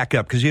 I'll pack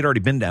up, because he had already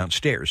been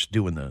downstairs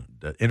doing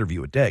the interview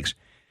with Deggs.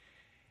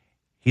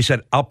 He said,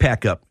 I'll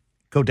pack up,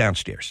 go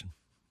downstairs.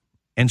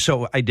 And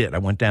so I did. I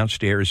went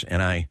downstairs,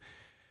 and I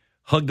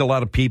hugged a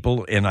lot of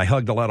people, and I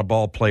hugged a lot of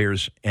ball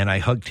players, and I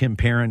hugged Tim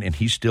Perrin, and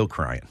he's still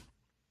crying.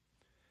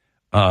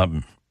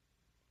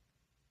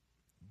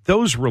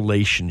 Those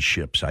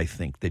relationships, I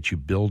think, that you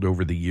build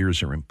over the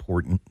years are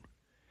important.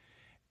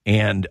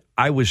 And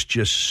I was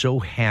just so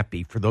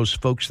happy for those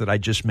folks that I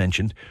just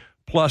mentioned,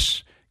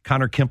 plus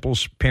Connor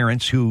Kimple's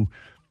parents, who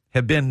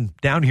have been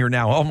down here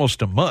now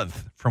almost a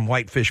month from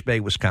Whitefish Bay,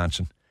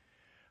 Wisconsin.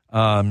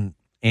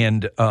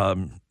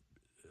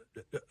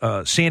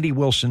 Sandy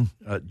Wilson,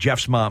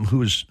 Jeff's mom, who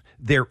was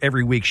there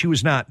every week.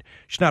 She's not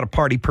a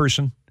party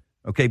person,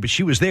 okay, but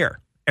she was there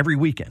every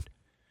weekend.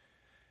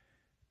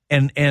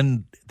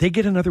 And they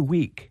get another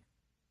week.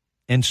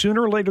 And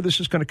sooner or later, this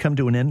is going to come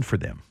to an end for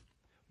them.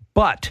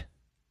 But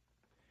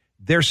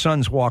their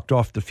sons walked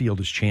off the field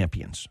as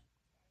champions.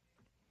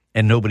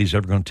 And nobody's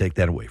ever going to take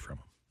that away from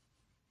them.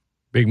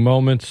 Big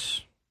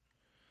moments.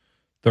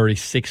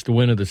 36th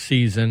win of the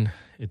season.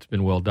 It's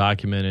been well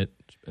documented.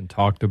 It's been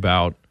talked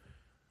about.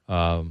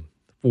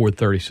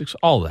 436,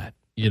 all that.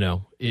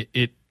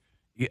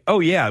 Oh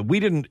yeah, we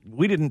didn't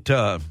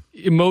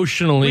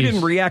emotionally. We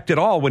didn't react at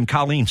all when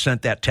Colleen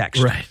sent that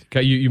text. Right.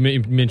 You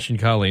mentioned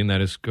Colleen.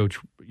 That is Coach.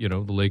 The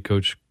late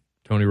Coach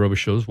Tony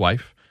Robichaux's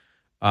wife.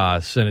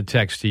 Sent a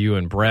text to you,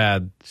 and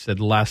Brad said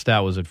the last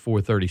out was at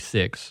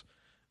 436.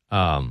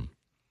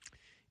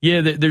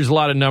 There's a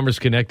lot of numbers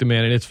connected,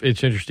 man, and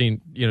it's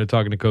interesting,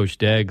 talking to Coach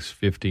Deggs,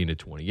 15 to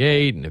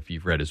 28, and if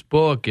you've read his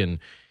book, and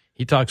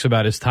he talks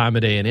about his time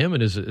at A&M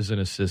and as an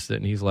assistant,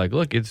 and he's like,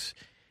 look, it's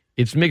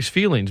mixed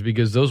feelings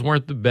because those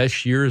weren't the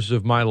best years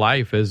of my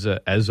life as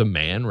a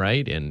man,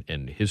 right,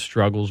 and his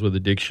struggles with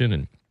addiction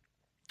and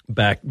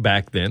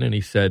back then, and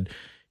he said,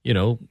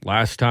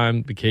 last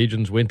time the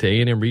Cajuns went to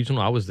A&M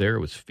Regional, I was there, it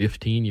was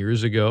 15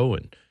 years ago,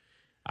 and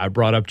I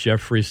brought up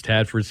Jeffrey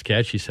Tadford's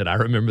catch. He said, I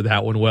remember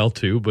that one well,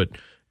 too. But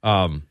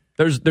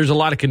there's a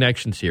lot of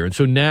connections here. And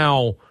so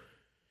now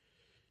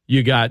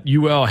You got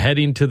UL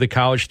heading to the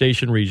College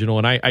Station Regional,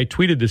 and I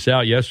tweeted this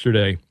out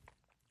yesterday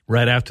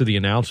right after the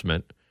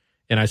announcement,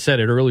 and I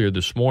said it earlier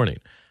this morning.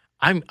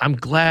 I'm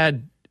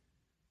glad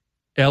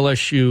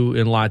LSU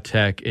and La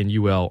Tech and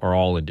UL are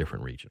all in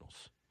different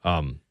regionals.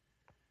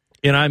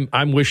 And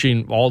I'm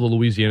wishing all the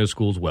Louisiana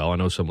schools well. I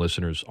know some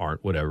listeners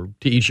aren't, whatever,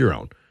 to each your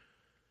own.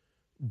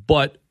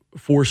 But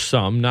for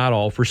some, not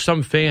all, for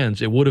some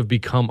fans, it would have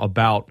become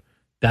about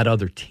that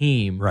other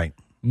team, right,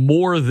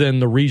 more than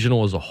the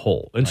regional as a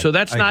whole. And right. so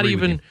that's not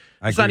even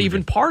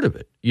part of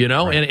it, you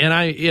know.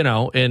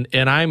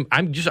 Right.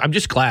 I'm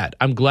just glad.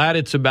 I'm glad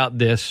it's about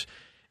this.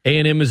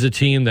 A&M is a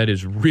team that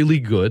is really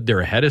good.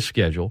 They're ahead of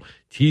schedule.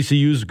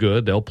 TCU's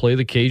good. They'll play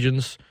the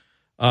Cajuns,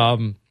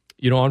 on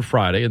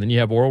Friday. And then you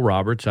have Oral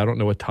Roberts. I don't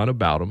know a ton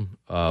about him,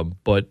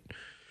 but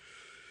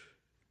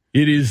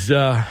it is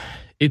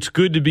it's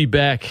good to be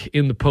back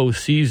in the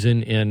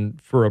postseason. And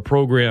for a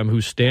program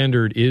whose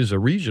standard is a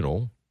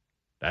regional,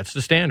 that's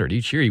the standard.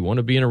 Each year you want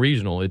to be in a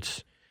regional.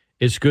 It's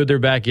good they're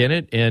back in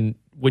it. And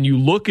when you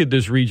look at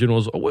this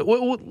regionals,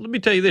 let me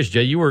tell you this,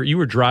 Jay. You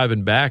were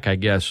driving back, I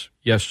guess,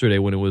 yesterday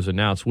when it was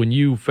announced. When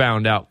you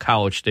found out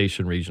College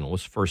Station Regional,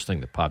 what's the first thing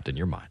that popped in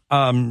your mind?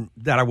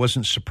 That I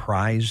wasn't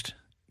surprised.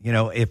 You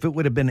know, if it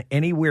would have been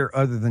anywhere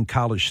other than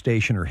College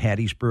Station or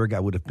Hattiesburg,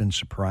 I would have been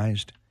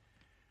surprised.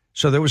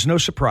 So there was no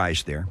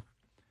surprise there.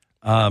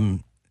 I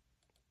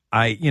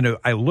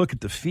look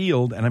at the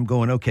field and I'm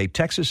going, okay,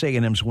 Texas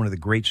A&M is one of the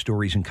great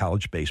stories in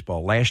college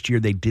baseball. Last year,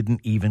 they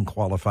didn't even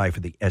qualify for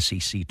the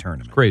SEC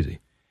tournament. Crazy.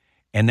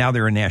 And now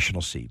they're a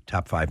national seed,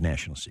 top 5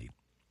 national seed.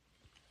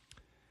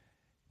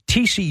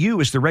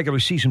 TCU is the regular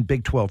season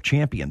Big 12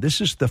 champion.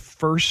 This is the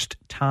first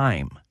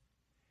time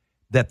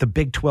that the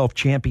Big 12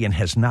 champion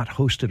has not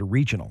hosted a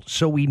regional.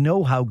 So we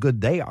know how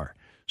good they are.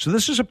 So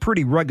this is a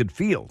pretty rugged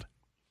field.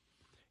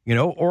 You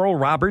know, Oral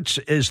Roberts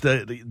is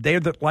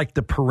they're like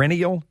the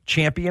perennial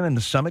champion in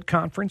the Summit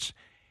Conference,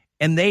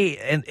 and they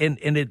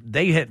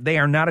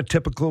are not a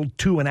typical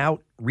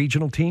 2-and-out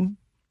regional team.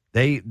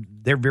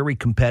 They're very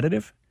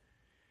competitive.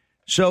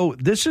 So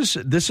this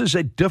is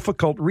a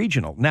difficult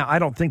regional. Now, I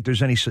don't think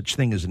there's any such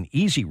thing as an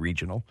easy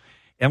regional.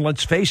 And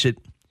let's face it,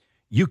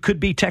 you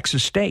could be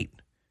Texas State,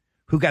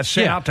 who got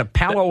sent out to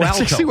Palo Alto. That's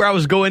actually where I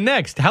was going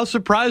next. How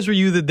surprised were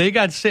you that they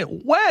got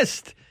sent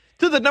west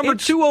to the number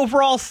 2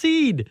 overall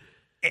seed?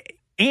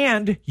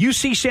 And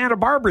UC Santa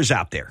Barbara's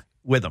out there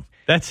with them.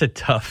 That's a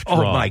tough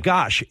draw. Oh, my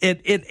gosh.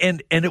 And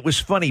it was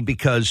funny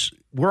because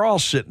we're all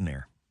sitting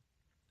there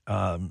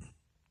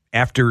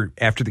after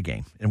the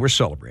game, and we're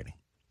celebrating.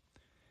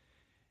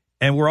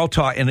 And we're all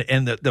talking,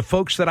 and the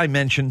folks that I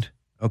mentioned,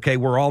 okay,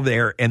 we're all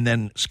there, and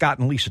then Scott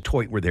and Lisa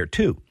Toit were there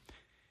too.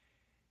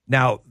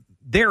 Now,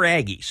 they're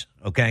Aggies,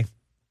 okay?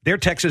 They're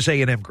Texas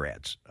A&M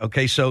grads,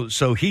 okay? So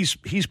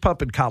he's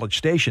pumping College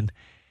Station,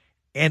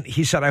 and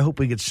he said, I hope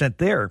we get sent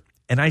there.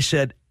 And I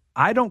said,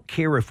 I don't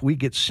care if we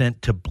get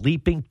sent to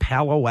bleeping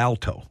Palo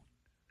Alto.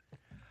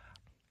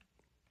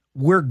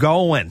 We're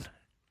going.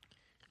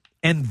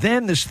 And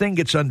then this thing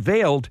gets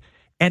unveiled,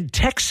 and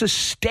Texas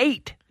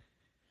State,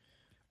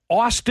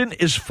 Austin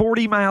is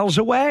 40 miles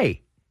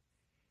away.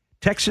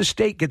 Texas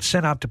State gets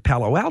sent out to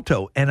Palo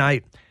Alto, and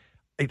I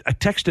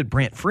texted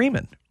Brant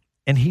Freeman,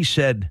 and he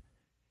said,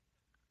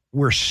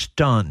 we're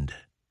stunned.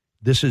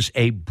 This is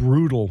a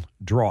brutal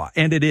draw,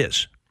 and it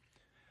is.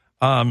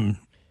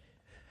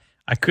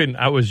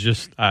 I was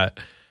just I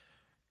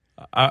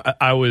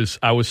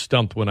was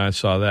stumped when I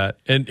saw that,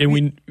 and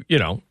we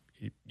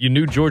you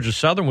knew Georgia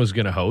Southern was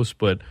going to host,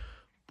 but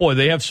boy,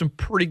 they have some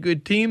pretty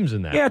good teams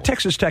in that. Yeah,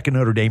 Texas Tech and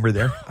Notre Dame are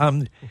there.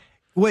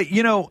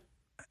 Well,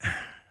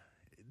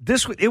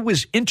 it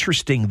was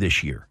interesting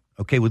this year,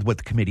 okay, with what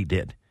the committee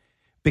did,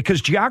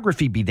 because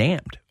geography be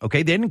damned,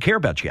 okay, they didn't care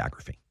about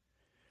geography.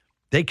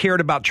 They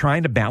cared about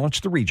trying to balance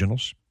the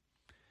regionals.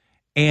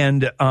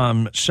 And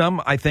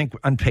some, I think,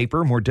 on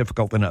paper, more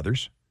difficult than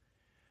others.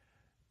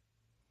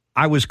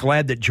 I was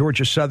glad that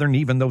Georgia Southern,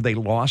 even though they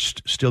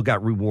lost, still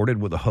got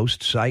rewarded with a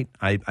host site.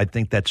 I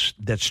think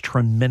that's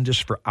tremendous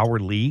for our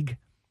league.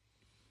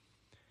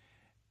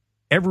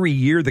 Every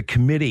year, the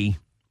committee,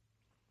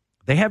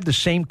 they have the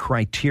same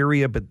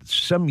criteria, but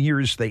some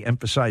years they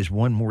emphasize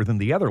one more than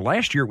the other.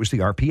 Last year, it was the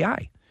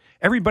RPI.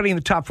 Everybody in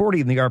the top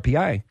 40 in the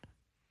RPI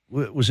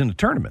was in the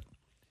tournament.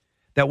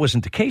 That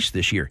wasn't the case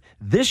this year.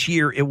 This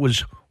year, it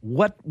was,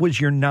 what was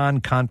your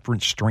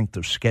non-conference strength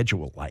of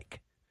schedule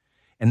like?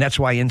 And that's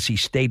why NC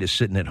State is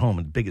sitting at home,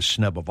 the biggest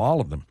snub of all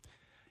of them.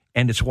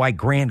 And it's why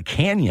Grand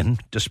Canyon,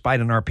 despite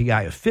an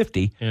RPI of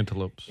 50,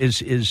 Antelopes,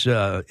 is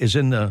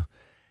in the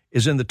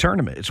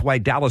tournament. It's why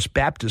Dallas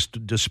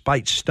Baptist,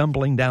 despite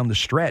stumbling down the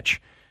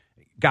stretch,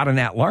 got an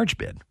at-large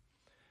bid.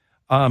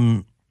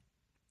 So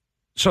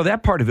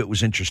that part of it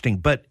was interesting,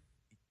 but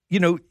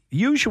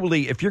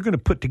usually if you're going to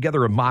put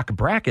together a mock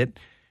bracket,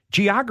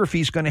 geography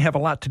is going to have a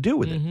lot to do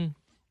with it.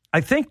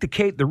 I think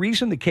the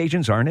reason the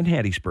Cajuns aren't in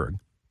Hattiesburg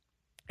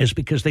is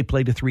because they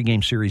played a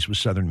 3-game series with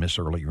Southern Miss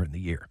earlier in the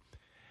year.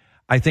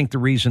 I think the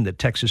reason that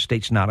Texas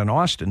State's not in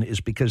Austin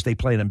is because they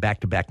played on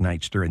back-to-back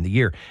nights during the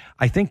year.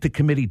 I think the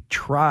committee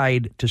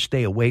tried to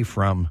stay away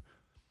from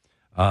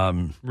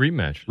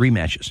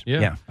rematches.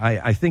 Yeah.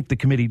 I think the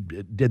committee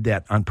did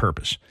that on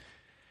purpose.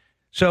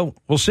 So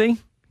we'll see.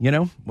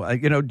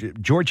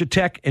 Georgia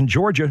Tech and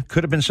Georgia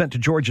could have been sent to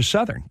Georgia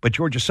Southern, but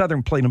Georgia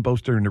Southern played them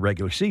both during the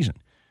regular season.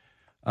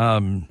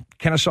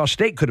 Kennesaw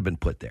State could have been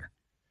put there,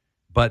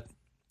 but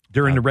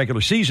during the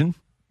regular season,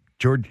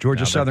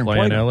 Georgia Southern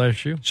played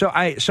LSU. So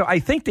I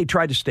think they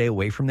tried to stay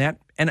away from that,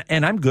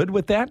 and I'm good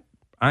with that.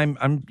 I'm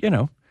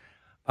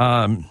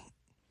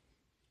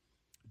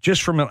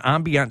just from an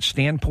ambiance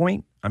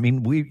standpoint. I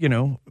mean, we're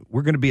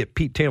going to be at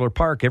Pete Taylor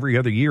Park every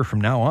other year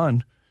from now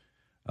on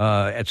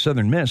at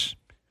Southern Miss.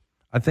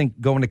 I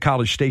think going to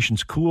College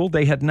Station's cool.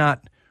 They had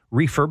not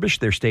refurbished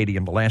their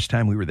stadium the last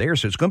time we were there,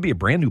 so it's going to be a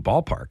brand new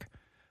ballpark.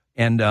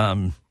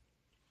 And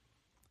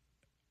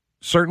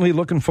certainly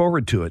looking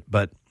forward to it.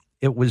 But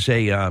it was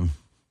I'm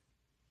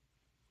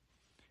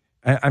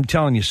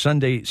telling you,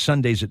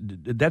 Sundays.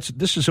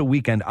 This is a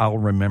weekend I'll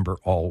remember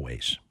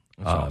always.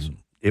 That's awesome.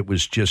 It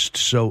was just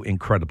so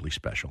incredibly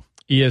special.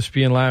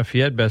 ESPN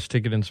Lafayette, best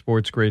ticket in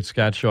sports, Great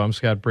Scott Show. I'm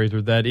Scott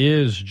Prather. That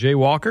is Jay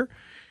Walker.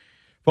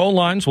 Phone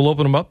lines, we'll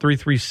open them up,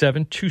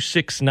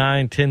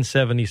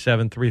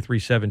 337-269-1077,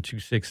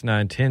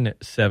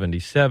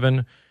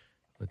 337-269-1077.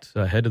 Let's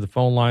head to the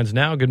phone lines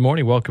now. Good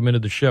morning. Welcome into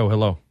the show.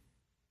 Hello.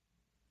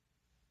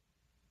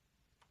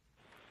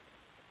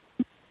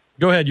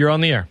 Go ahead. You're on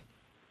the air.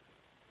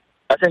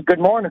 I said, good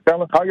morning,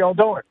 fellas. How y'all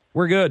doing?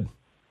 We're good.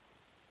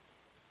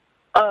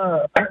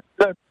 Look,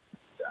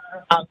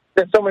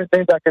 there's so many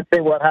things I could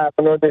say what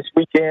happened on this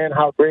weekend,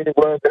 how great it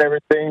was and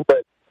everything,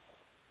 but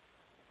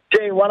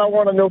Jay, what I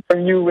want to know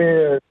from you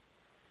is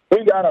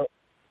we got a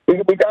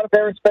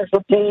very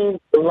special team,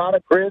 a lot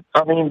of grit.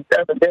 I mean,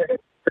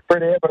 it's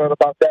pretty evident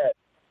about that.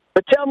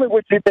 But tell me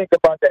what you think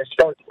about that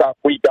shortstop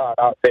we got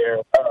out there,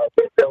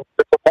 the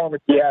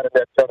performance he had in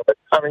that tournament.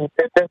 I mean,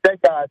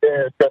 that guy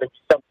there is going to be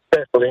something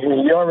special. I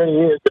mean, he already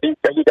is,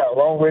 but he got a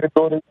long way to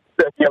go to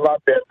be a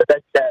lot better. But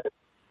that guy,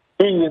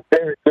 he is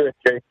very good,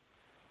 Jay.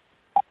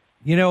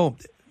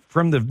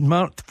 From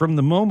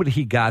the moment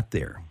he got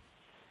there,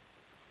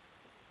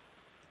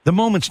 the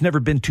moment's never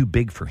been too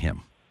big for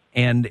him.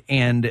 And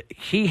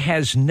he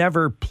has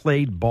never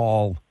played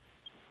ball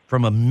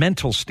from a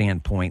mental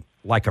standpoint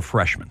like a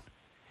freshman.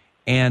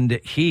 And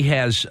he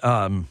has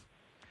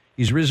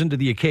he's risen to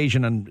the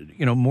occasion on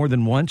more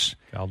than once.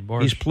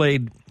 He's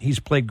played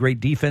great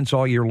defense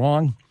all year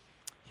long.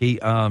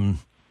 But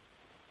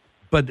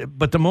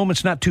the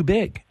moment's not too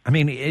big. I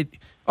mean,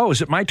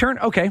 is it my turn?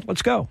 Okay,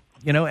 let's go.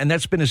 And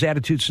that's been his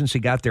attitude since he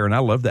got there, and I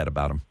love that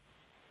about him.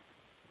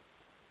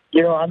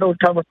 I know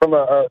coming from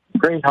a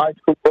great high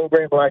school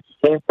program like he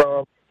came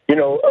from,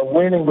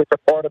 winning was a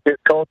part of his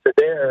culture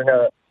there. And,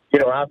 I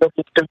know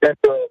he took that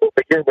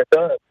over here with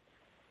us.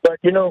 But,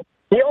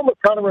 he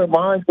almost kind of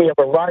reminds me of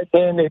a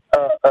right-handed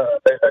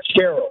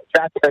Sherrill,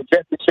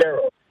 Jesse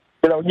Sherrill.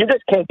 You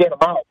just can't get him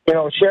out.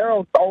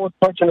 Sherrill's always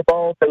punching the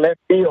ball to left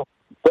field.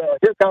 Well,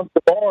 here comes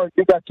the ball.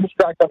 You got 2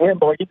 strikes on him,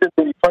 boy. He just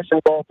be punching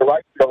the ball to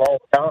right field all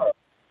the time.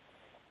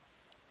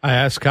 I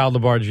asked Kyle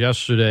DeBarge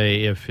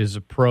yesterday if his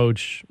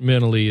approach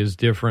mentally is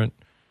different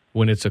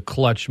when it's a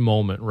clutch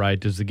moment, right?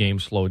 Does the game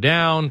slow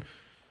down?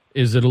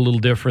 Is it a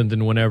little different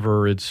than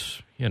whenever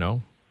it's,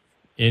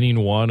 inning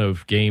 1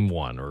 of game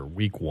 1 or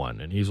week 1?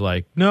 And he's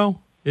like,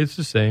 no, it's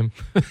the same.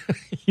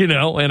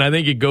 And I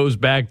think it goes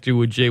back to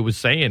what Jay was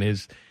saying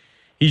is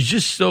he's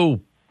just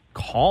so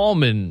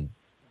calm and,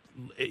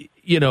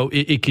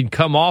 it can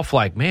come off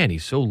like, man,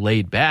 he's so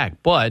laid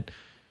back, but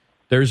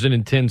there's an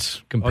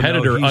intense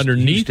competitor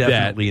underneath he's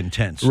definitely that.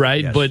 Intense,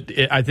 right? Yes. But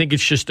I think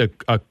it's just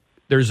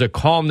there's a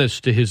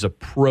calmness to his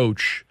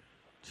approach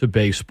to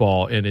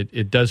baseball, and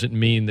it doesn't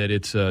mean that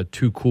it's a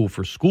too cool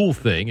for school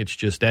thing. It's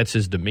just that's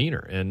his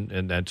demeanor,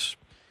 and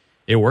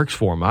it works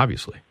for him,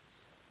 obviously.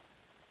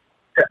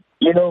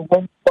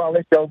 Before I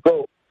let y'all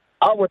go,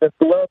 I would have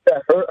loved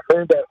to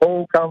heard that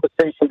whole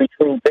conversation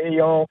between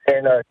Dayon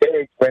and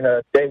Deggs when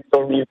Deggs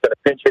told me he was going to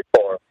pinch hit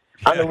for him.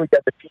 I know we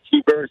got the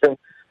PG version.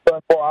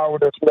 But for I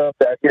would have loved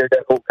to hear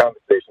that whole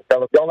conversation.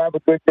 Fellas, y'all have a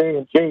good day,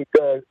 and Jay,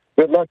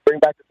 good luck. Bring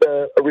back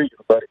the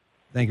regional, buddy.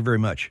 Thank you very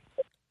much.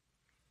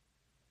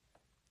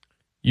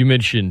 You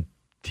mentioned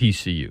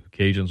TCU.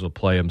 Cajuns will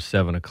play them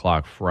 7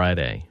 o'clock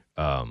Friday.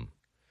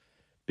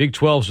 Big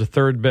 12's the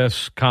third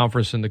best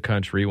conference in the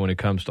country when it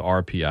comes to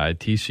RPI.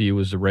 TCU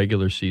is the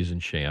regular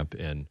season champ,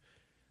 and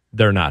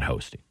they're not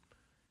hosting.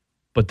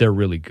 But they're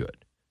really good.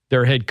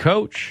 Their head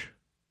coach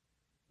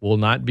will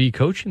not be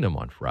coaching them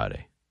on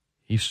Friday.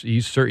 I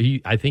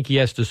think he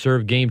has to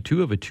serve game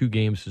 2 of a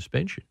 2-game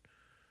suspension.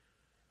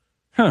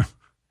 Huh.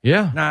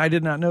 Yeah. No, I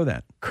did not know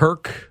that.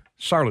 Kirk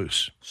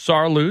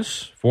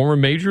Sarloos, former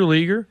major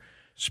leaguer.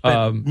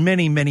 Spent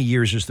many, many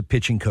years as the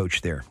pitching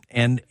coach there.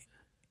 And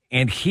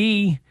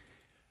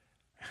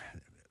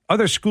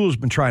other schools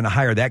have been trying to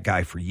hire that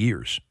guy for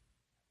years.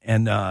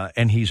 And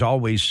he's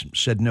always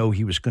said no,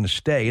 he was going to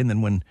stay. And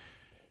then when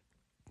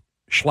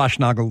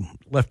Schlossnagel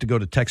left to go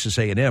to Texas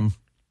A&M,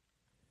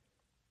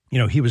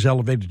 he was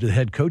elevated to the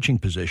head coaching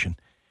position.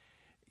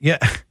 Yeah.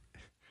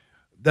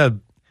 There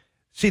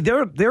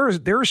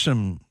are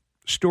some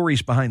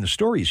stories behind the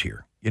stories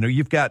here. You know,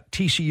 you've got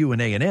TCU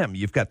and A&M.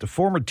 You've got the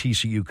former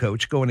TCU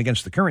coach going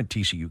against the current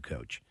TCU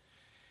coach.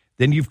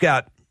 Then you've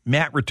got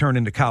Matt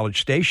returning to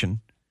College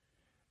Station,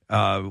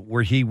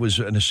 where he was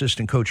an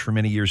assistant coach for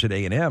many years at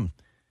A&M.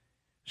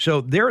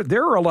 So there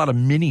are a lot of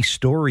mini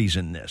stories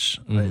in this.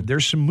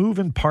 There's some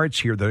moving parts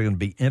here that are going to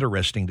be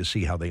interesting to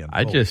see how they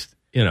unfold.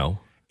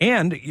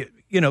 And,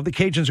 the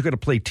Cajuns are going to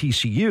play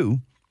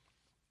TCU.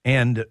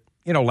 And,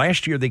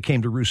 last year they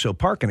came to Russo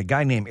Park, and a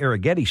guy named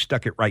Arrighetti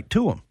stuck it right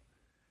to them.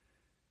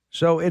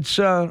 So it's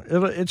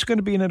going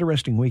to be an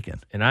interesting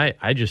weekend. And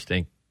I just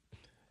think,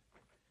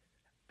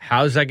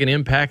 how is that going to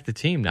impact the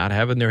team, not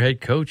having their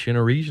head coach in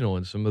a regional?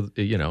 And some of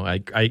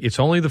it's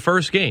only the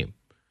first game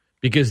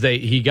because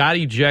he got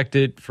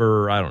ejected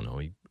for, I don't know,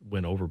 he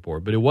went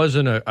overboard. But it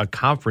wasn't a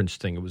conference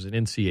thing. It was an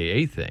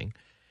NCAA thing.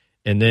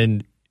 And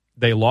then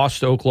they lost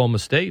to Oklahoma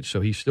State,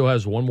 so he still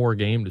has one more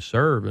game to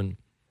serve. And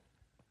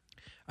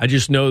I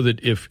just know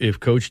that if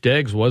Coach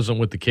Deggs wasn't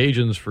with the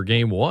Cajuns for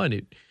game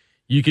one,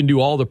 you can do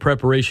all the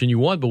preparation you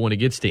want, but when it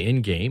gets to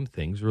in-game,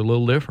 things are a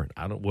little different.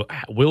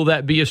 Will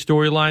that be a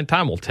storyline?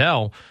 Time will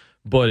tell,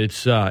 but it's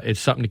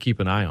something to keep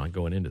an eye on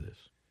going into this.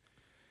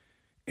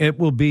 It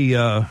will be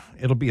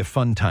it'll be a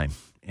fun time,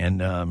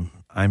 and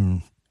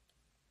I'm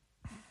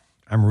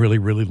really,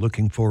 really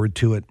looking forward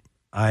to it.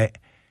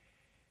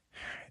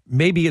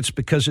 Maybe it's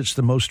because it's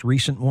the most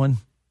recent one,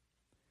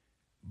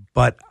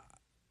 but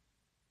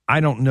I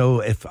don't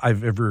know if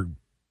I've ever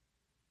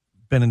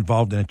been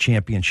involved in a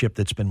championship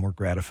that's been more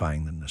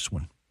gratifying than this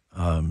one.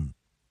 And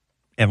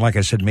like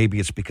I said, maybe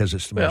it's because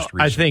it's the most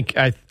recent.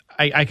 I think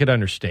I could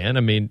understand.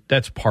 I mean,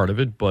 that's part of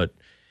it, but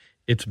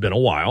it's been a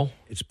while.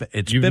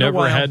 You've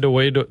never had to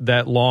wait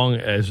that long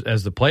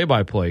as the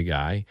play-by-play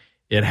guy.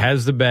 It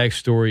has the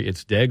backstory.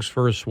 It's Deggs'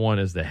 first one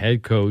as the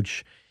head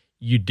coach.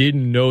 You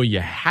didn't know you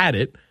had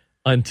it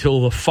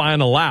until the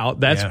final out.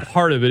 That's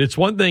part of it. It's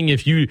one thing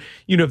if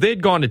if they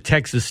had gone to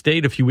Texas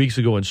State a few weeks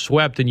ago and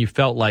swept and you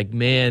felt like,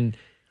 man,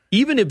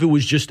 even if it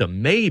was just a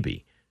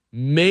maybe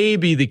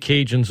the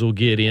Cajuns will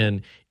get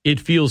in. It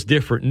feels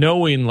different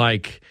knowing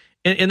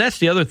and that's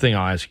the other thing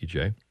I'll ask you,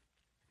 Jay.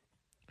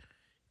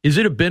 Is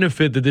it a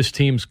benefit that this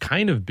team's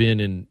kind of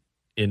been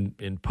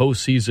in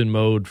postseason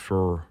mode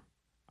for,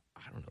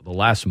 I don't know, the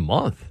last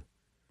month?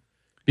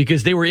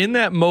 Because they were in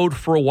that mode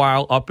for a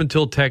while up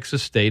until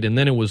Texas State, and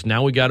then it was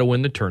now we got to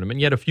win the tournament.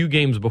 You had a few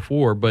games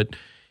before, but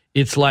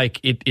it's like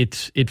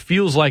it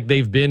feels like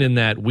they've been in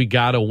that we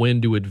got to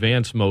win to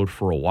advance mode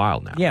for a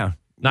while now. Yeah,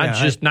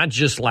 not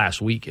just last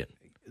weekend.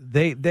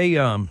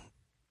 I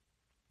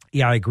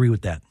agree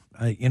with that.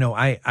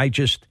 I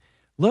just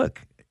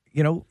look,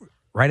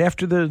 right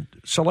after the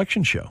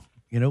selection show,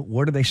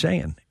 what are they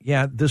saying?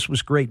 Yeah, this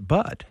was great,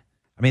 but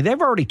I mean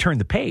they've already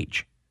turned the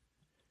page.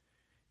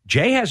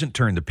 Jay hasn't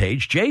turned the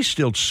page. Jay's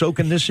still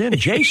soaking this in.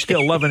 Jay's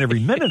still loving every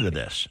minute of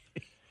this.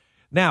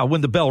 Now,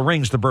 when the bell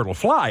rings, the bird will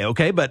fly.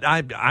 Okay, but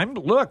I'm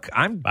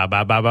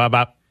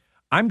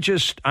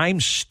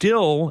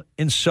still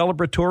in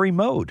celebratory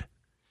mode,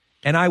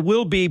 and I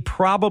will be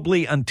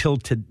probably until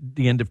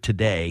the end of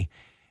today.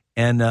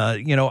 And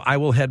I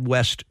will head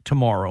west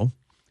tomorrow,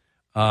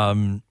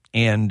 and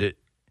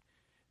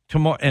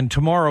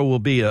tomorrow will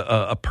be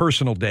a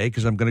personal day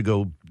because I'm going to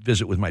go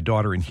visit with my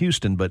daughter in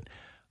Houston, but.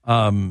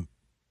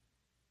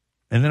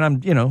 And then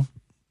I'm,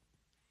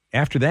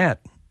 after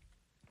that,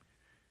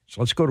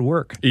 so let's go to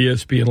work.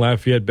 ESPN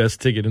Lafayette,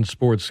 best ticket in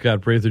sports. Scott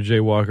Prather, Jay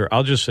Walker.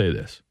 I'll just say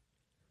this.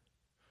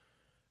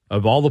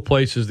 Of all the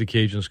places the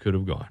Cajuns could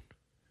have gone,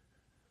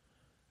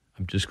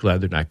 I'm just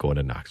glad they're not going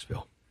to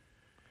Knoxville.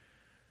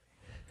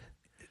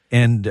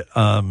 And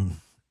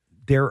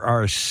there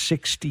are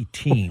 60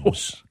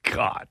 teams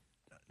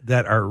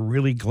that are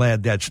really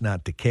glad that's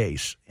not the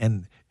case.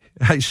 And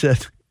I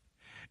said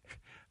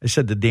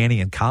to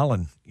Danny and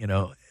Colin,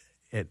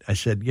 I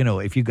said,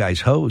 if you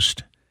guys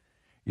host,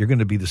 you're going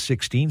to be the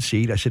 16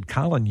 seed. I said,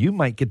 Colin, you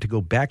might get to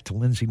go back to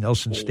Lindsey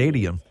Nelson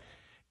Stadium.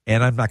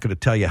 And I'm not going to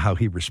tell you how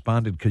he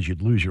responded because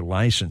you'd lose your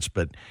license.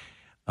 But,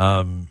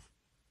 those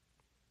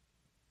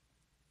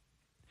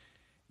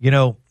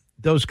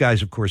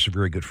guys, of course, are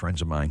very good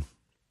friends of mine.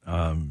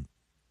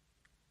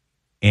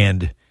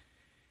 And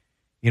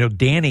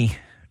Danny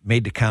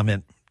made the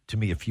comment to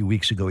me a few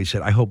weeks ago. He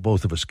said, I hope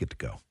both of us get to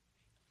go.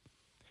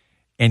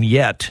 And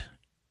yet,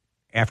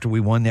 after we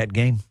won that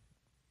game,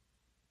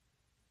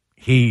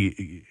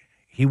 he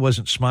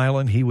wasn't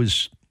smiling. He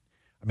was,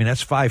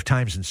 that's 5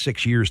 times in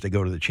 6 years to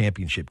go to the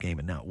championship game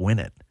and not win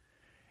it.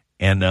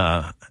 And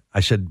I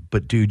said,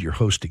 but dude, you're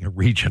hosting a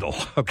regional,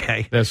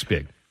 okay? That's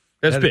big.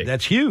 That's big.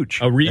 That's huge.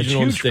 A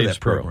regional huge stage for that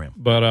program.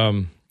 But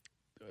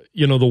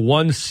the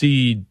 1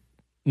 seed,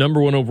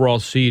 number 1 overall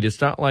seed,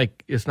 it's not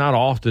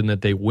often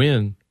that they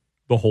win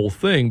the whole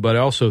thing, but I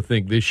also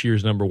think this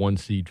year's number 1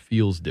 seed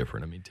feels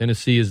different. I mean,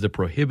 Tennessee is the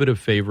prohibitive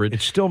favorite.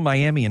 It's still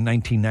Miami in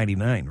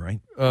 1999, right?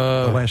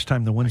 The last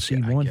time the 1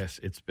 seed won? I guess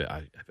it's been.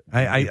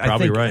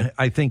 Probably think, right.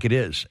 I think it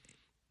is.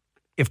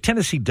 If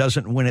Tennessee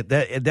doesn't win it,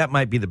 that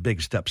might be the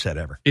biggest upset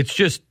ever. It's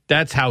just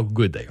that's how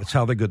good they are. That's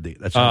how good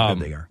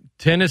they are.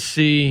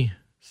 Tennessee,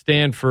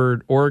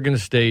 Stanford, Oregon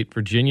State,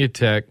 Virginia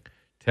Tech,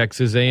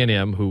 Texas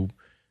A&M, who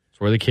is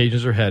where the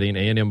Cajuns are heading.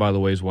 A&M, by the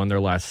way, has won their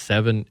last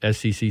 7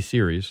 SEC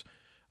series.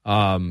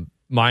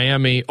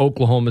 Miami,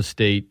 Oklahoma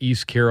State,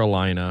 East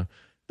Carolina.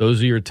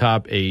 Those are your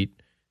top 8.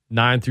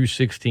 9 through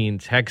 16,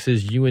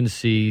 Texas,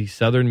 UNC,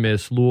 Southern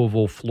Miss,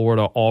 Louisville,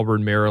 Florida,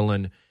 Auburn,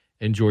 Maryland,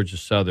 and Georgia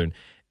Southern.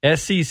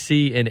 SEC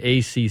and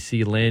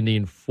ACC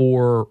landing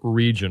 4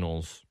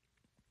 regionals.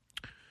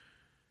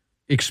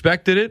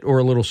 Expected it or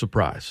a little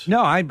surprised?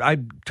 No, I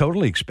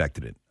totally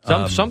expected it.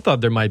 Some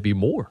thought there might be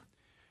more.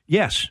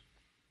 Yes.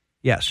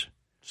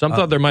 Some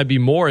thought there might be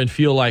more and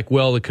feel like,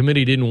 well, the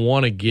committee didn't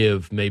want to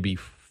give maybe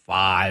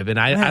 5, and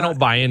I don't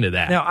buy into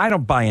that. No, I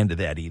don't buy into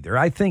that either.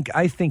 I think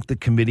the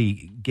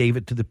committee gave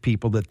it to the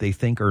people that they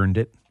think earned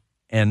it,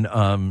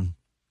 and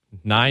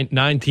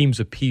 9 teams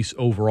apiece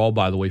overall,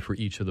 by the way, for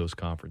each of those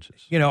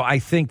conferences. I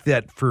think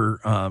that for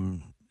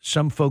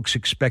some folks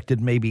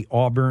expected maybe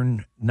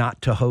Auburn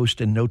not to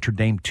host and Notre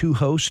Dame to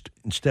host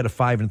instead of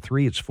 5 and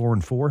 3. It's 4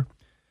 and 4.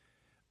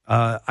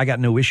 I got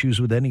no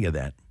issues with any of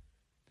that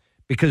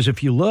because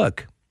if you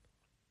look.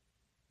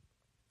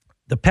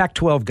 The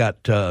Pac-12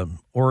 got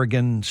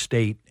Oregon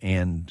State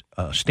and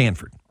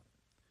Stanford.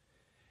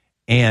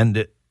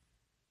 And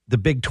the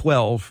Big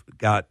 12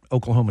 got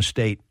Oklahoma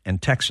State and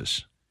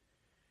Texas.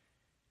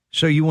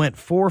 So you went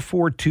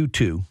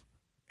 4-4-2-2,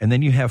 and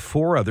then you have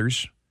 4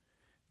 others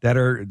that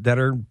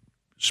are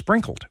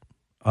sprinkled.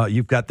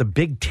 You've got the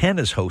Big 10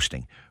 is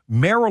hosting.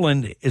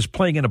 Maryland is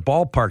playing in a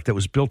ballpark that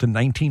was built in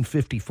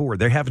 1954.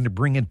 They're having to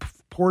bring in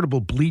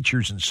portable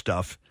bleachers and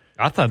stuff.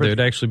 I thought they would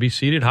actually be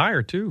seated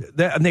higher, too.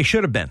 And they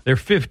should have been. They're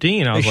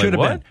 15. I was like,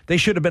 what? They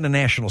should have been a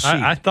national seed.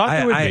 I thought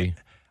they would be.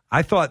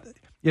 I thought,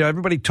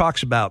 everybody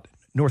talks about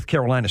North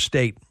Carolina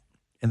State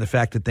and the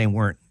fact that they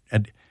weren't.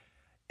 And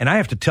I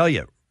have to tell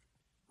you,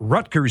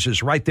 Rutgers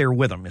is right there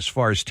with them as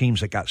far as teams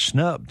that got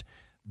snubbed.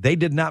 They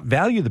did not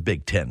value the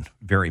Big Ten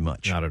very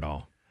much. Not at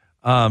all.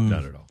 Not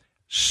at all.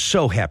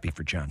 So happy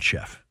for John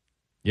Sheff.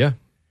 Yeah.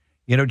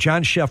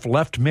 John Sheff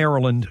left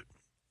Maryland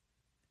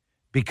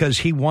because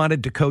he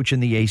wanted to coach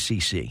in the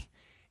ACC,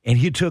 and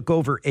he took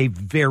over a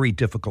very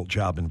difficult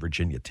job in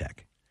Virginia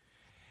Tech.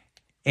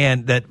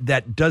 And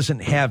that doesn't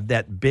have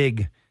that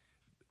big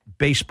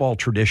baseball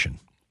tradition.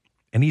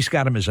 And he's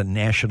got him as a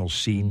national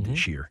seed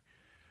this year.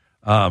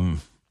 I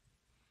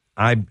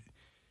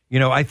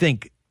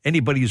think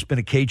anybody who's been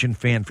a Cajun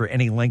fan for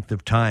any length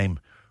of time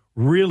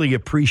really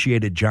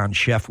appreciated John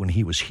Sheff when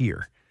he was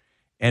here.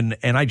 And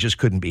I just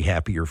couldn't be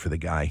happier for the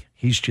guy.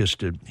 He's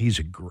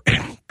a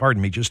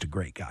great, just a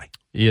great guy.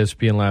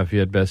 ESPN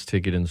Lafayette, best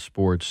ticket in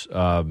sports.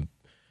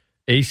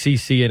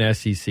 ACC and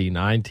SEC,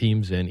 9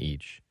 teams in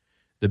each.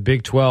 The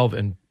Big 12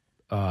 and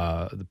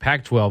the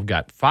Pac-12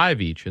 got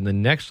 5 each, and the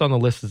next on the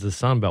list is the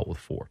Sun Belt with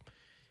 4.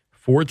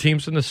 4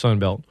 teams from the Sun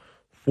Belt,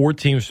 4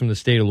 teams from the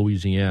state of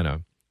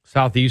Louisiana.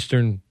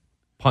 Southeastern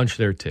punched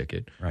their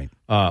ticket. Right.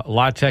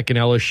 La Tech and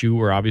LSU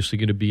are obviously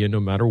going to be in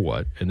no matter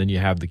what, and then you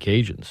have the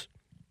Cajuns.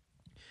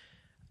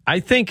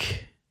 I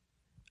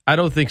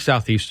don't think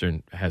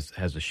Southeastern has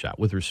a shot,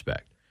 with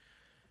respect.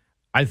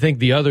 I think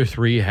the other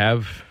 3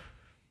 have.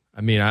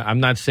 I'm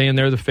not saying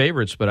they're the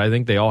favorites, but I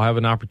think they all have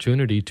an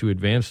opportunity to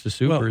advance to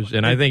supers.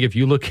 And I think if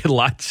you look at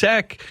La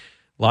Tech,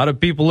 a lot of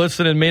people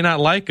listening may not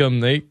like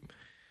them.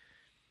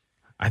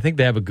 I think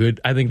they have a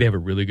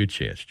really good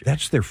chance. Jay.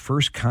 That's their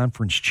first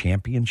conference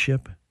tournament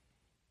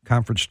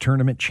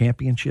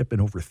championship in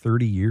over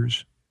 30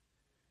 years.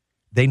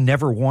 They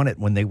never won it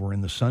when they were in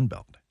the Sun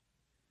Belt.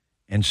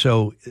 And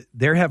so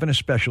they're having a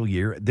special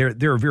year.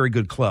 They're a very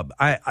good club.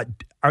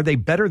 Are they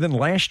better than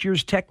last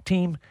year's Tech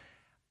team?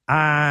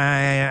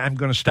 I'm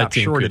going to stop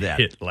short of that.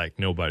 Hit like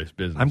nobody's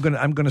business. I'm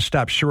going to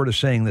stop short of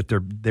saying that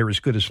they're as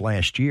good as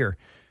last year.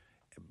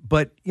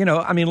 But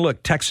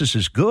look, Texas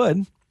is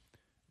good,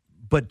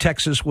 but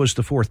Texas was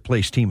the 4th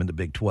place team in the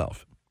Big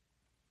 12.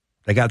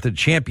 They got the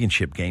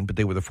championship game, but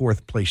they were the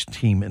 4th place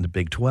team in the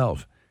Big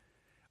 12.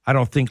 I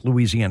don't think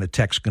Louisiana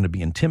Tech's going to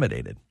be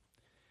intimidated.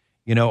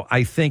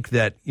 I think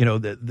that,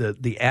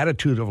 the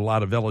attitude of a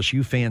lot of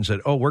LSU fans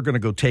that, we're going to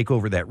go take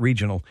over that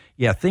regional.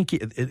 Yeah,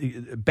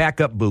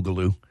 back up,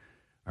 Boogaloo.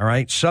 All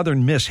right?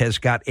 Southern Miss has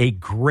got a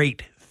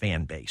great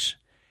fan base.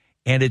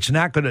 And it's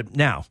not going to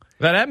now.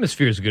 That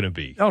atmosphere is going to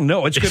be. Oh,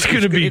 no, it's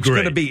going to be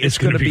great. It's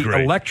going to be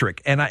great.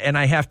 Electric. And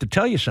I have to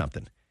tell you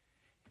something.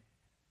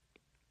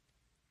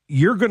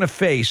 You're going to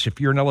face, if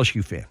you're an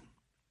LSU fan,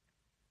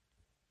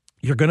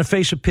 you're going to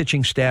face a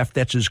pitching staff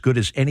that's as good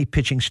as any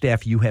pitching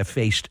staff you have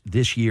faced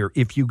this year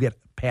if you get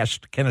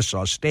past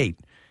Kennesaw State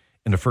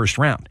in the first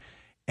round.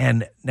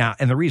 And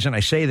the reason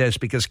I say that is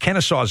because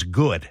Kennesaw is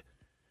good.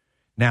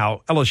 Now,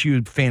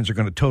 LSU fans are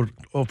going to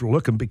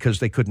overlook them because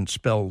they couldn't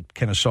spell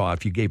Kennesaw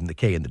if you gave them the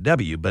K and the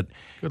W. But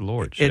good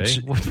Lord, Jay.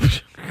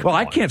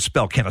 I can't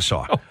spell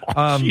Kennesaw.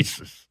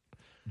 Jesus.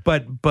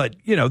 But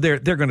they're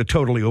going to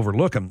totally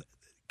overlook them.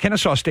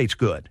 Kennesaw State's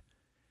good,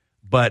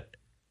 but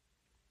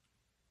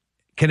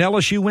can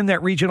LSU win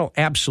that regional?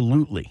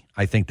 Absolutely.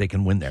 I think they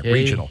can win that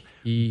regional.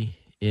 Kennesaw.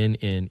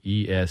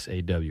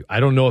 I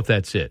don't know if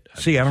that's it.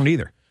 See, I don't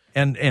either.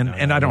 And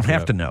I don't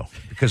have to know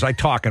because I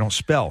talk, I don't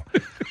spell.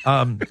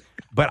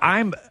 But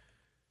I'm,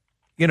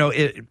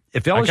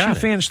 if LSU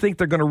fans think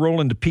they're going to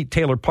roll into Pete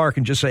Taylor Park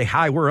and just say,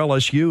 hi, we're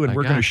LSU, and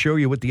we're going to show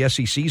you what the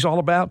SEC's all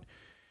about,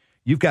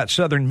 you've got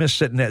Southern Miss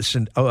sitting there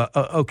and,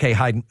 okay,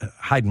 hide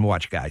and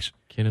watch, guys.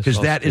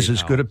 Because that is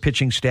as good a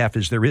pitching staff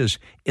as there is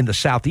in the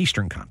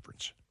Southeastern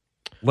Conference,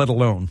 let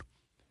alone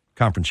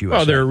Conference USA.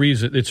 Well,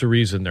 it's a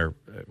reason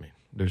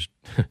there's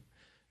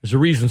a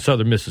reason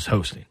Southern Miss is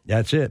hosting.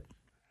 That's it.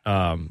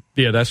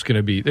 There's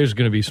going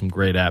to be some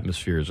great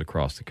atmospheres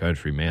across the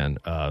country, man.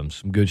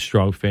 Some good,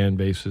 strong fan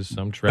bases,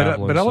 some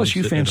traveling. But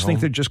LSU fans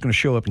think they're just going to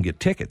show up and get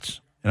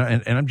tickets.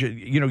 And I'm just,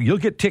 you'll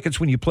get tickets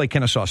when you play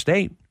Kennesaw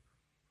State.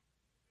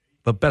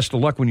 But best of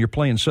luck when you're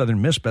playing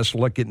Southern Miss. Best of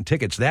luck getting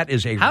tickets. That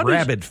is a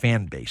rabid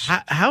fan base.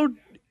 All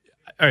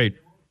right.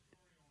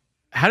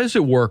 How does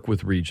it work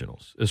with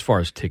regionals as far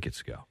as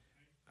tickets go?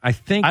 I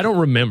don't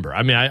remember.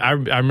 I mean, I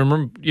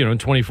remember, in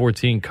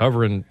 2014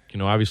 covering,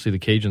 obviously the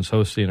Cajuns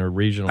hosting a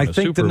regional. I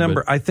think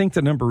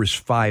the number is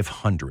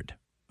 500.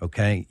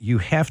 Okay, you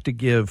have to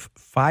give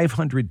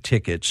 500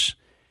 tickets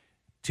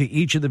to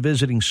each of the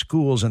visiting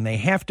schools, and they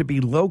have to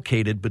be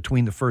located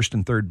between the first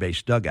and third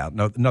base dugout.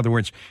 In other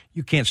words,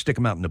 you can't stick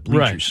them out in the bleachers.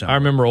 Right. Somewhere. I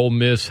remember Ole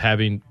Miss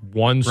having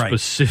one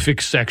specific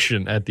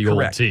section at the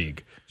old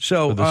Teague.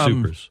 So for the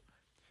Supers.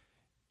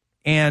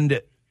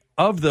 And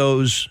of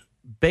those,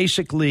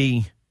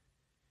 basically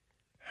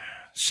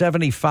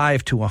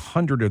 75 to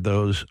 100 of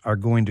those are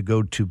going to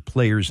go to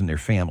players and their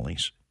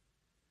families.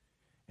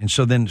 And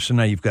so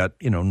now you've got,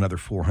 another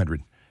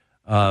 400.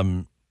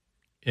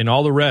 And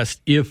all the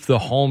rest, if the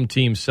home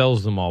team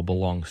sells them all,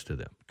 belongs to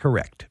them.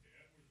 Correct.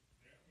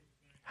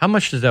 How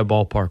much does that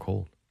ballpark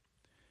hold?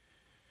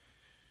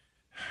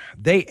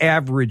 They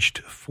averaged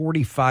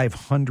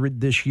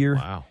 4,500 this year.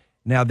 Wow.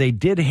 Now, they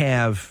did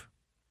have,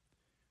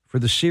 for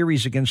the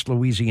series against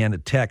Louisiana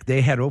Tech, they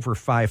had over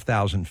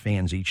 5,000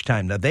 fans each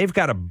time. Now, they've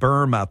got a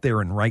berm out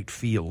there in right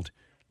field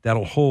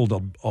that'll hold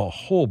a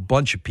whole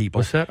bunch of people.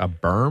 What's that, a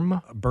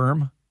berm? A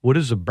berm. What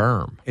is a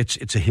berm?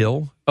 It's a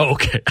hill. Oh,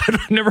 okay. I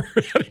don't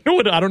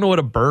know what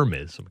a berm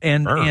is.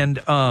 And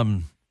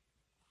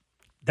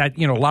that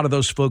a lot of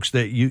those folks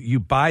that you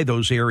buy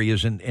those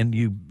areas and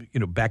you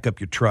back up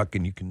your truck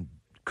and you can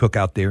cook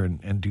out there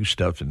and do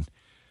stuff, and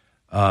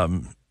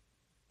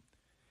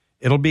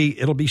it'll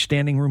be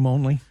standing room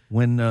only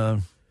when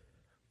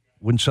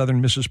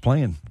Southern Miss is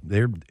playing.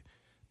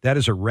 That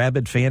is a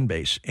rabid fan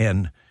base,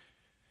 and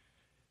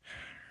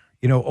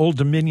Old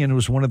Dominion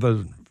was one of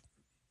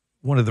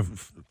the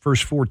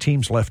first four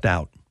teams left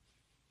out.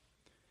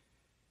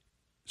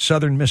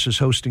 Southern Miss is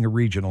hosting a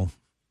regional,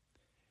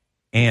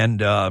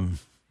 and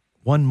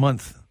 1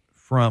 month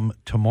from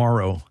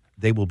tomorrow,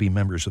 they will be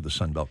members of the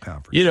Sun Belt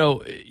Conference.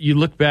 You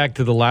look back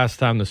to the last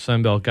time the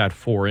Sun Belt got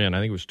four in, I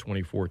think it was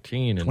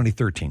 2014.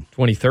 2013.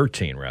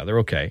 2013, rather,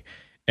 okay.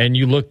 And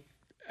you look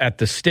at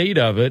the state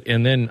of it,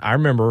 and then I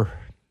remember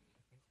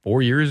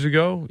 4 years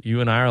ago,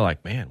 you and I are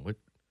like, man,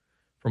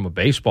 from a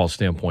baseball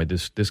standpoint,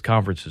 this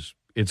conference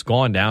it's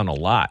gone down a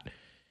lot.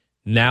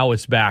 Now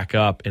it's back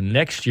up, and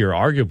next year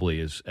arguably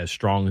is as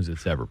strong as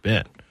it's ever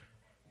been.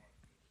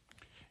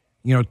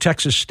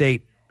 Texas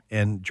State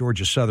and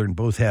Georgia Southern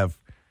both have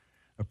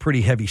a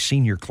pretty heavy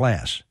senior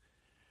class.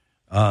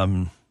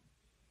 But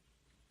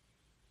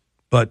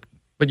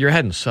you're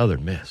adding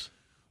Southern Miss.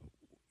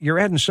 You're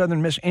adding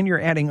Southern Miss, and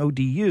you're adding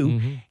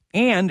ODU,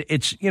 and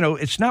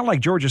it's not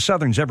like Georgia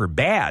Southern's ever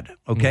bad,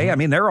 okay? I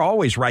mean, they're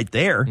always right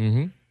there.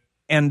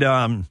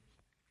 And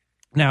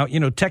now,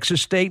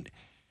 Texas State,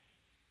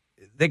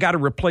 they got to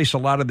replace a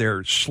lot of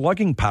their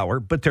slugging power,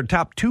 but their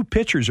top two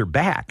pitchers are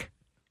back.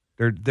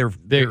 They're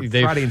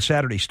Friday and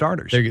Saturday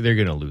starters. They're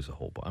going to lose a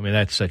whole bunch. I mean,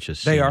 that's such a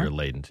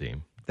senior-laden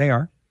team. They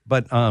are,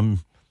 but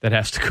that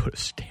has to go to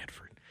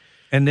Stanford.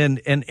 And then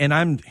and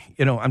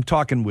I'm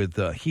talking with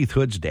Heath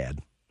Hood's dad,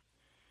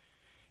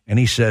 and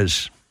he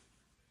says,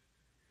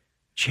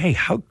 Jay,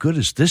 how good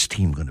is this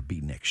team going to be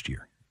next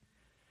year?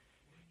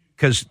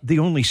 Because the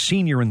only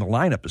senior in the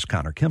lineup is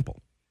Connor Kimple.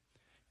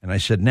 And I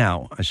said,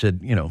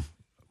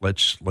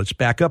 let's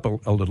back up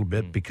a little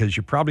bit, because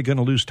you're probably going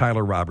to lose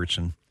Tyler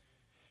Robertson,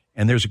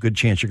 and there's a good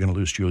chance you're going to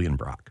lose Julian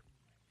Brock.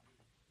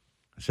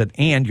 I said,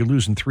 and you're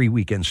losing 3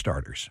 weekend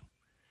starters.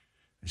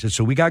 I said,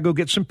 so we got to go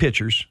get some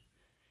pitchers.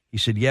 He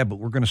said, yeah, but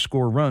we're going to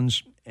score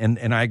runs,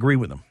 and I agree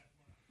with him.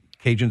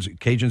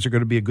 Cajuns are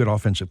going to be a good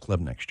offensive club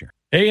next year.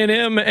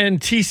 A&M and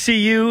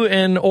TCU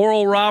and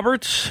Oral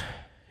Roberts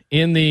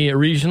in the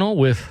regional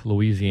with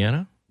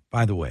Louisiana.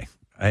 By the way,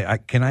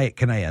 can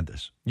I add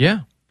this?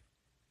 Yeah.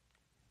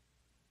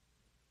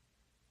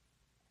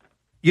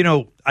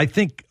 I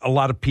think a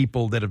lot of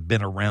people that have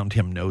been around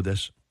him know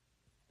this.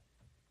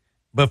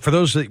 But for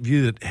those of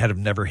you that have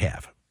never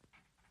have,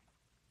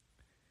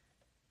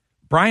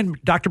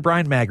 Dr.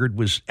 Brian Maggard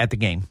was at the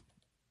game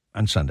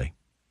on Sunday.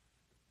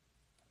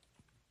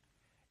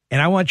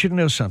 And I want you to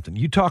know something.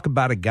 You talk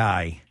about a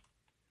guy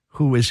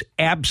who is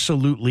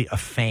absolutely a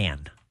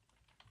fan.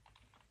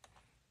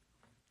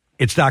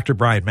 It's Dr.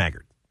 Brian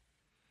Maggard.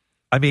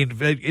 I mean,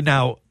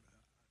 now,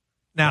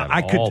 Now,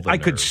 I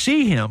could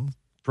see him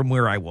from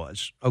where I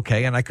was,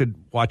 okay, and I could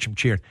watch him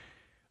cheer.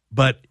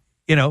 But,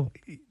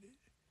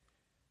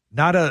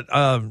 not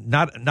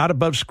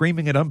above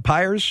screaming at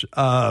umpires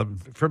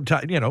from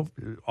time,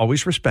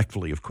 always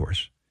respectfully, of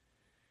course.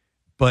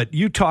 But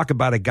you talk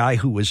about a guy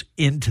who was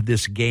into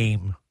this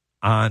game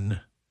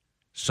on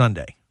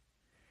Sunday.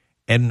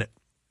 And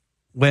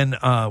when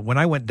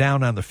I went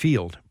down on the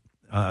field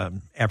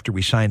after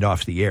we signed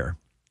off the air,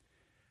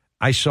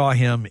 I saw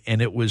him,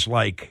 and it was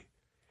like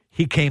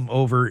he came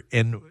over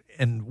and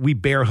we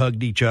bear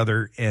hugged each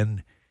other,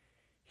 and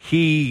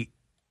the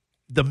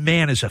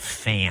man is a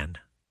fan.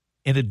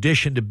 In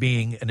addition to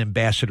being an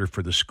ambassador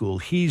for the school,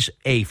 he's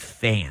a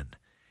fan.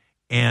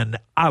 And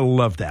I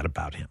love that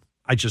about him.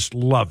 I just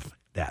love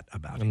that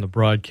about him. And the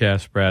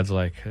broadcast, Brad's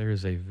like,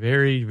 there's a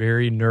very,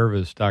 very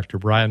nervous Dr.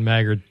 Brian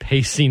Maggard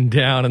pacing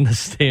down in the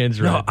stands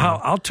right now.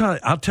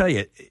 I'll tell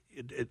you,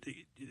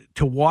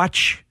 to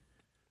watch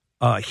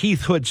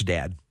Heath Hood's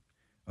dad,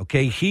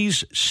 okay,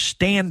 he's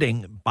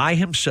standing by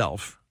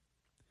himself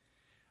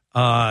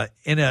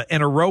in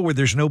a row where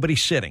there's nobody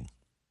sitting.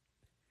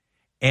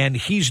 And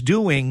he's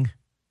doing,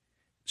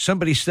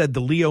 somebody said the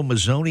Leo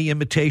Mazzoni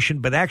imitation,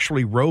 but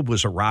actually Robe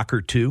was a rocker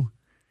too.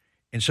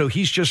 And so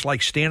he's just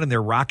like standing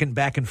there rocking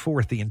back and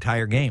forth the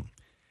entire game.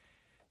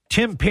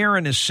 Tim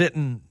Perrin is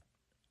sitting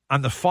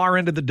on the far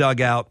end of the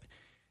dugout.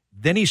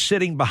 Then he's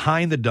sitting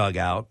behind the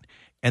dugout.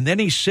 And then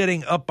he's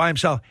sitting up by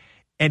himself.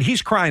 And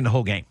he's crying the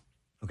whole game.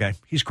 Okay?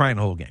 He's crying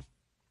the whole game.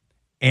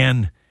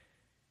 And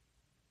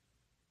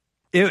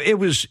it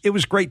was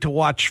great to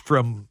watch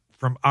from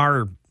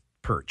our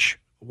perch,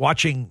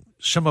 watching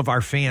some of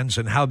our fans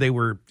and how they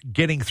were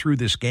getting through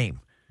this game.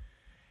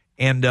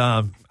 And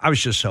I was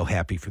just so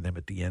happy for them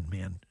at the end,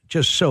 man.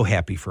 Just so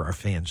happy for our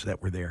fans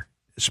that were there,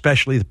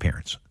 especially the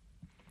parents.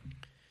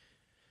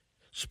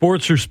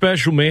 Sports are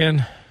special,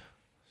 man.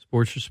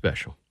 Sports are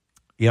special.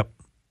 Yep.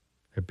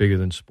 They're bigger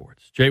than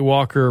sports. Jay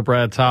Walker,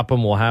 Brad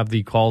Topham will have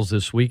the calls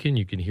this weekend.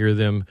 You can hear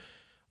them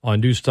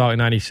on Newstalk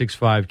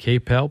 96.5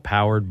 KPEL,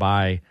 powered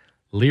by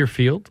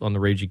Learfield on the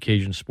Raging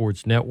Cajun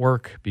Sports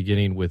Network,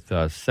 beginning with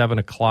 7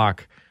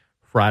 o'clock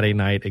Friday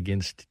night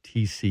against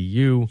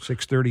TCU.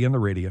 6:30 on the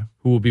radio.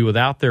 Who will be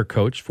without their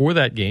coach for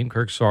that game,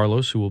 Kirk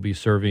Sarlos, who will be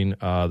serving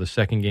the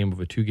second game of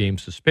a 2-game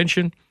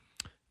suspension.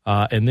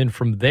 And then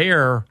from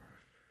there,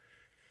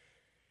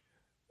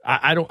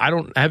 I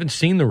haven't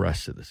seen the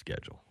rest of the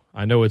schedule.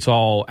 I know it's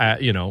all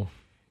winner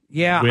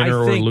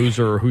or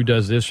loser or who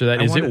does this or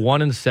that. Is it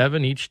 1 and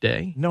 7 each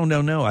day?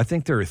 No. I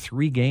think there are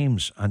 3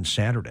 games on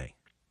Saturday.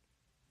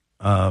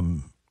 I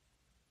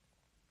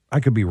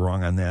could be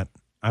wrong on that.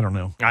 I don't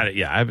know. I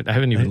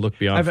haven't even looked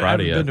beyond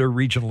Friday yet. I haven't been to a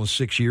regional in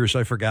 6 years.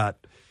 I forgot.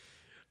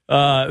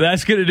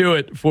 That's going to do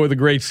it for the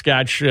Great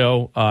Scott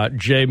Show.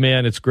 Jay,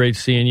 man, it's great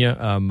seeing you.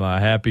 I'm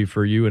happy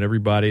for you and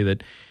everybody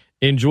that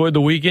enjoyed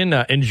the weekend.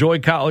 Enjoy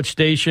College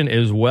Station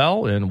as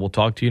well, and we'll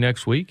talk to you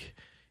next week,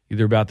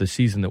 either about the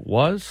season that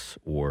was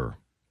or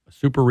a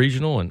super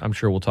regional, and I'm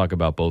sure we'll talk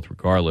about both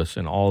regardless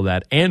and all of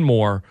that and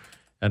more,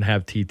 and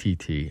have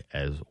TTT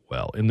as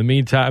well. In the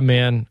meantime,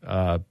 man,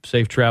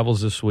 safe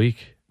travels this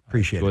week.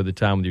 Appreciate it. Enjoy the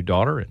time with your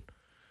daughter, and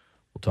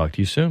we'll talk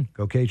to you soon.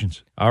 Go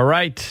Cajuns. All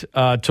right.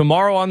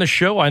 Tomorrow on the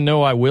show, I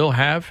know I will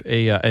have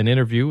an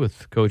interview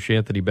with Coach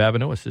Anthony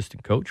Babineau,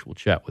 assistant coach. We'll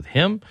chat with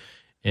him,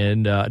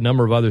 and a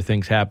number of other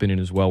things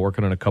happening as well,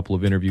 working on a couple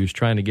of interviews,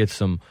 trying to get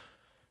some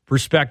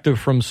perspective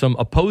from some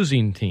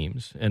opposing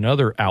teams and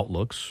other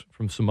outlooks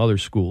from some other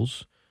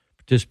schools,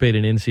 participate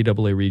in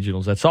NCAA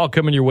Regionals. That's all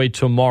coming your way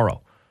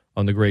tomorrow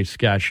on The Great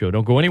Scott Show.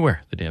 Don't go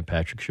anywhere. The Dan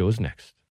Patrick Show is next.